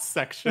thoughts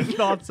section.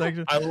 Thoughts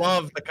section. I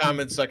love the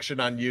comment section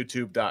on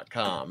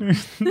youtube.com.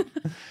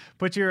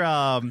 Put your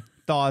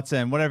thoughts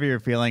and whatever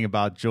you're feeling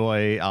about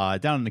joy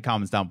down in the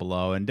comments down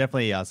below. And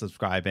definitely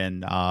subscribe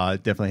and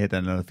definitely hit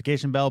that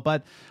notification bell.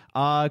 But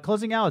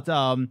closing out...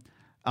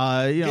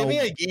 give me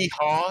a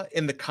yee-haw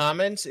in the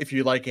comments if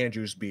you like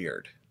Andrew's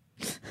beard.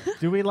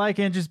 Do we like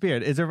Andrew's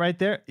beard? Is it right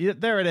there? Yeah,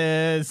 there it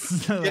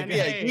is. Give me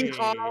a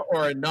yee-haw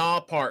or a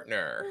nah,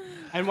 partner.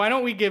 And why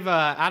don't we give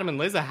Adam and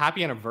Liz a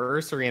happy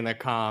anniversary in the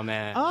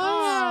comments?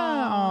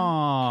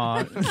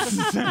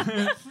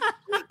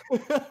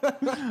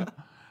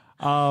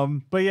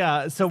 But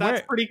yeah, so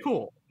that's pretty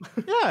cool.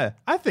 Yeah,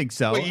 I think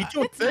so. Wait, you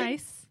two It's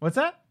nice. What's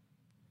that?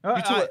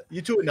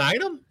 You two an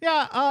item?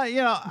 Yeah, I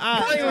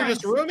thought you were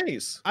just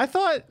roomies. I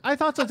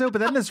thought so too, but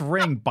then this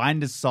ring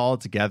binds us all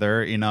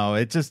together. You know,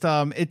 it just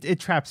it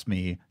traps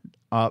me.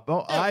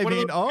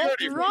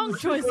 Wrong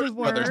choice of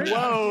words.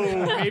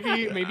 Whoa,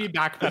 maybe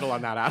backpedal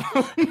on that,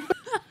 Adam.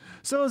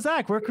 So,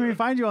 Zach, where can we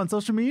find you on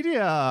social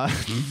media? I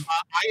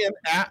am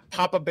at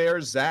Papa Bear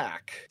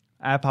Zach.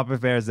 At Papa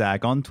Bear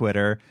Zach on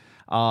Twitter.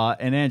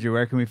 And Andrew,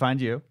 where can we find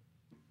you?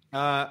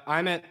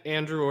 I'm at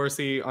Andrew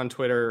Orsi on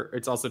Twitter.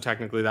 It's also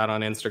technically that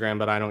on Instagram,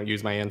 but I don't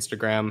use my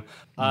Instagram.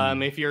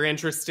 If you're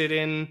interested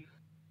in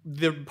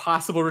the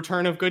possible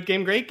return of Good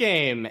Game, Great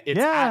Game, it's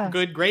at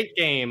Good Great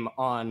Game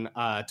on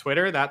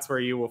Twitter. That's where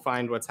you will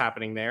find what's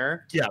happening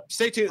there. Yeah,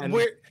 stay tuned.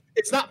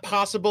 It's not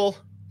possible.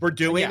 We're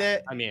doing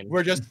it. I mean,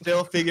 we're just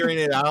still figuring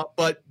it out.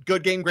 But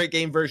Good Game, Great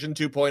Game version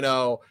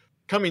 2.0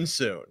 coming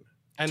soon.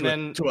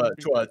 And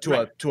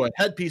to a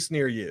headpiece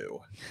near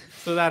you.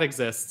 So that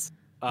exists.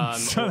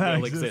 It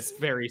will exist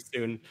very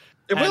soon.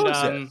 It will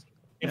exist.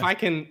 If I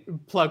can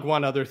plug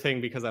one other thing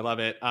because I love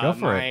it,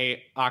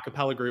 my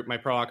acapella group, my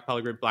pro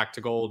acapella group, Black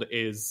to Gold,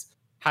 has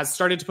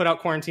started to put out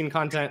quarantine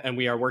content, and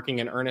we are working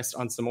in earnest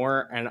on some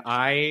more. And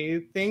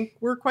I think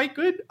we're quite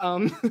good.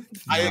 I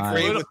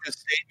agree with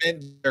this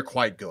statement. They're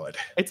quite good.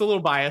 It's a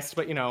little biased,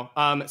 but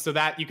so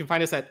that you can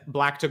find us at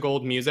Black to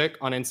Gold Music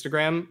on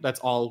Instagram.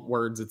 That's all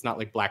words. It's not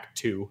like Black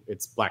to.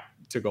 It's Black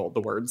to Gold.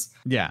 The words.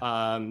 Yeah.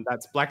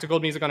 That's Black to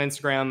Gold Music on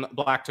Instagram.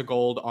 Black to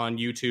Gold on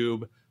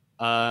YouTube.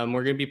 We're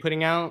going to be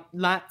putting out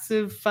lots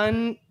of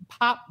fun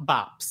pop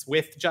bops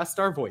with just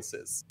our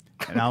voices.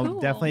 And I'll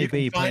definitely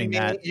be playing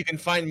that. You can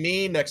find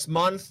me next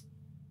month.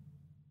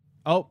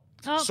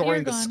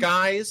 Soaring the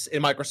Skies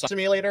in Microsoft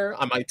Simulator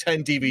on my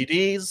 10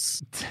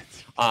 DVDs.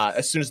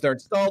 As soon as they're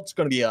installed, it's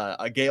going to be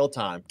a gale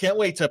time. Can't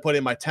wait to put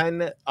in my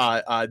 10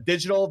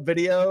 digital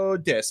video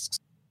discs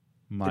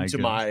into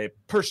my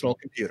personal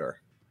computer.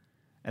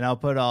 And I'll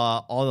put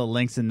all the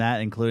links in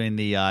that, including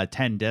the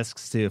 10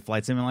 discs to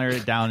Flight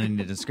Simulator, down in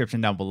the description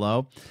down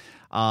below.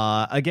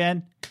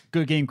 Again,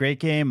 Good Game,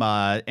 Great Game.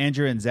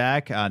 Andrew and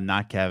Zach,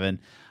 not Kevin.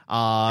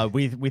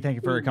 We thank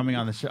you for coming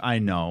on the show. I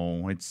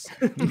know it's.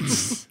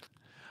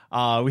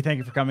 We thank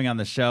you for coming on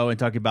the show and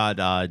talking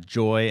about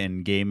joy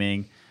and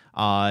gaming.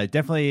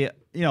 Definitely,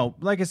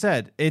 like I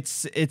said,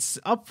 it's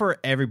up for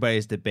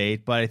everybody's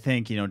debate, but I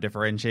think,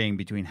 differentiating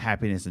between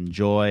happiness and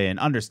joy and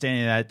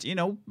understanding that,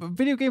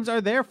 video games are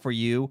there for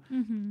you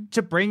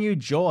to bring you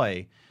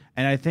joy.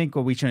 And I think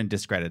we shouldn't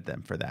discredit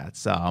them for that.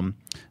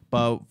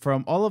 But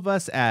from all of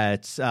us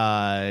at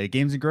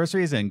Games and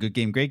Groceries and Good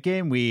Game, Great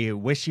Game, we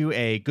wish you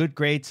a good,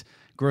 great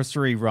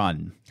grocery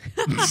run.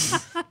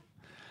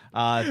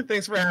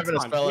 Thanks for having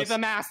us, fellas. With a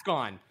mask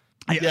on.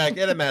 Yeah,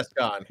 get a mask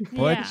on.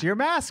 Put your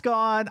mask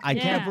on. I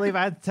can't believe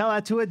I have to tell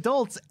that to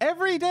adults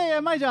every day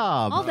at my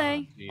job. All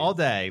day. All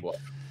day.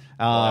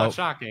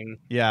 Shocking.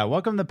 Yeah,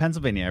 welcome to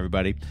Pennsylvania,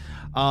 everybody.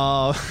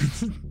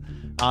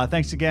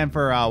 Thanks again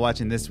for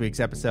watching this week's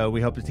episode.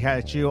 We hope to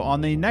catch you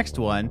on the next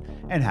one,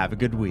 and have a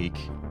good week.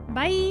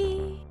 Bye.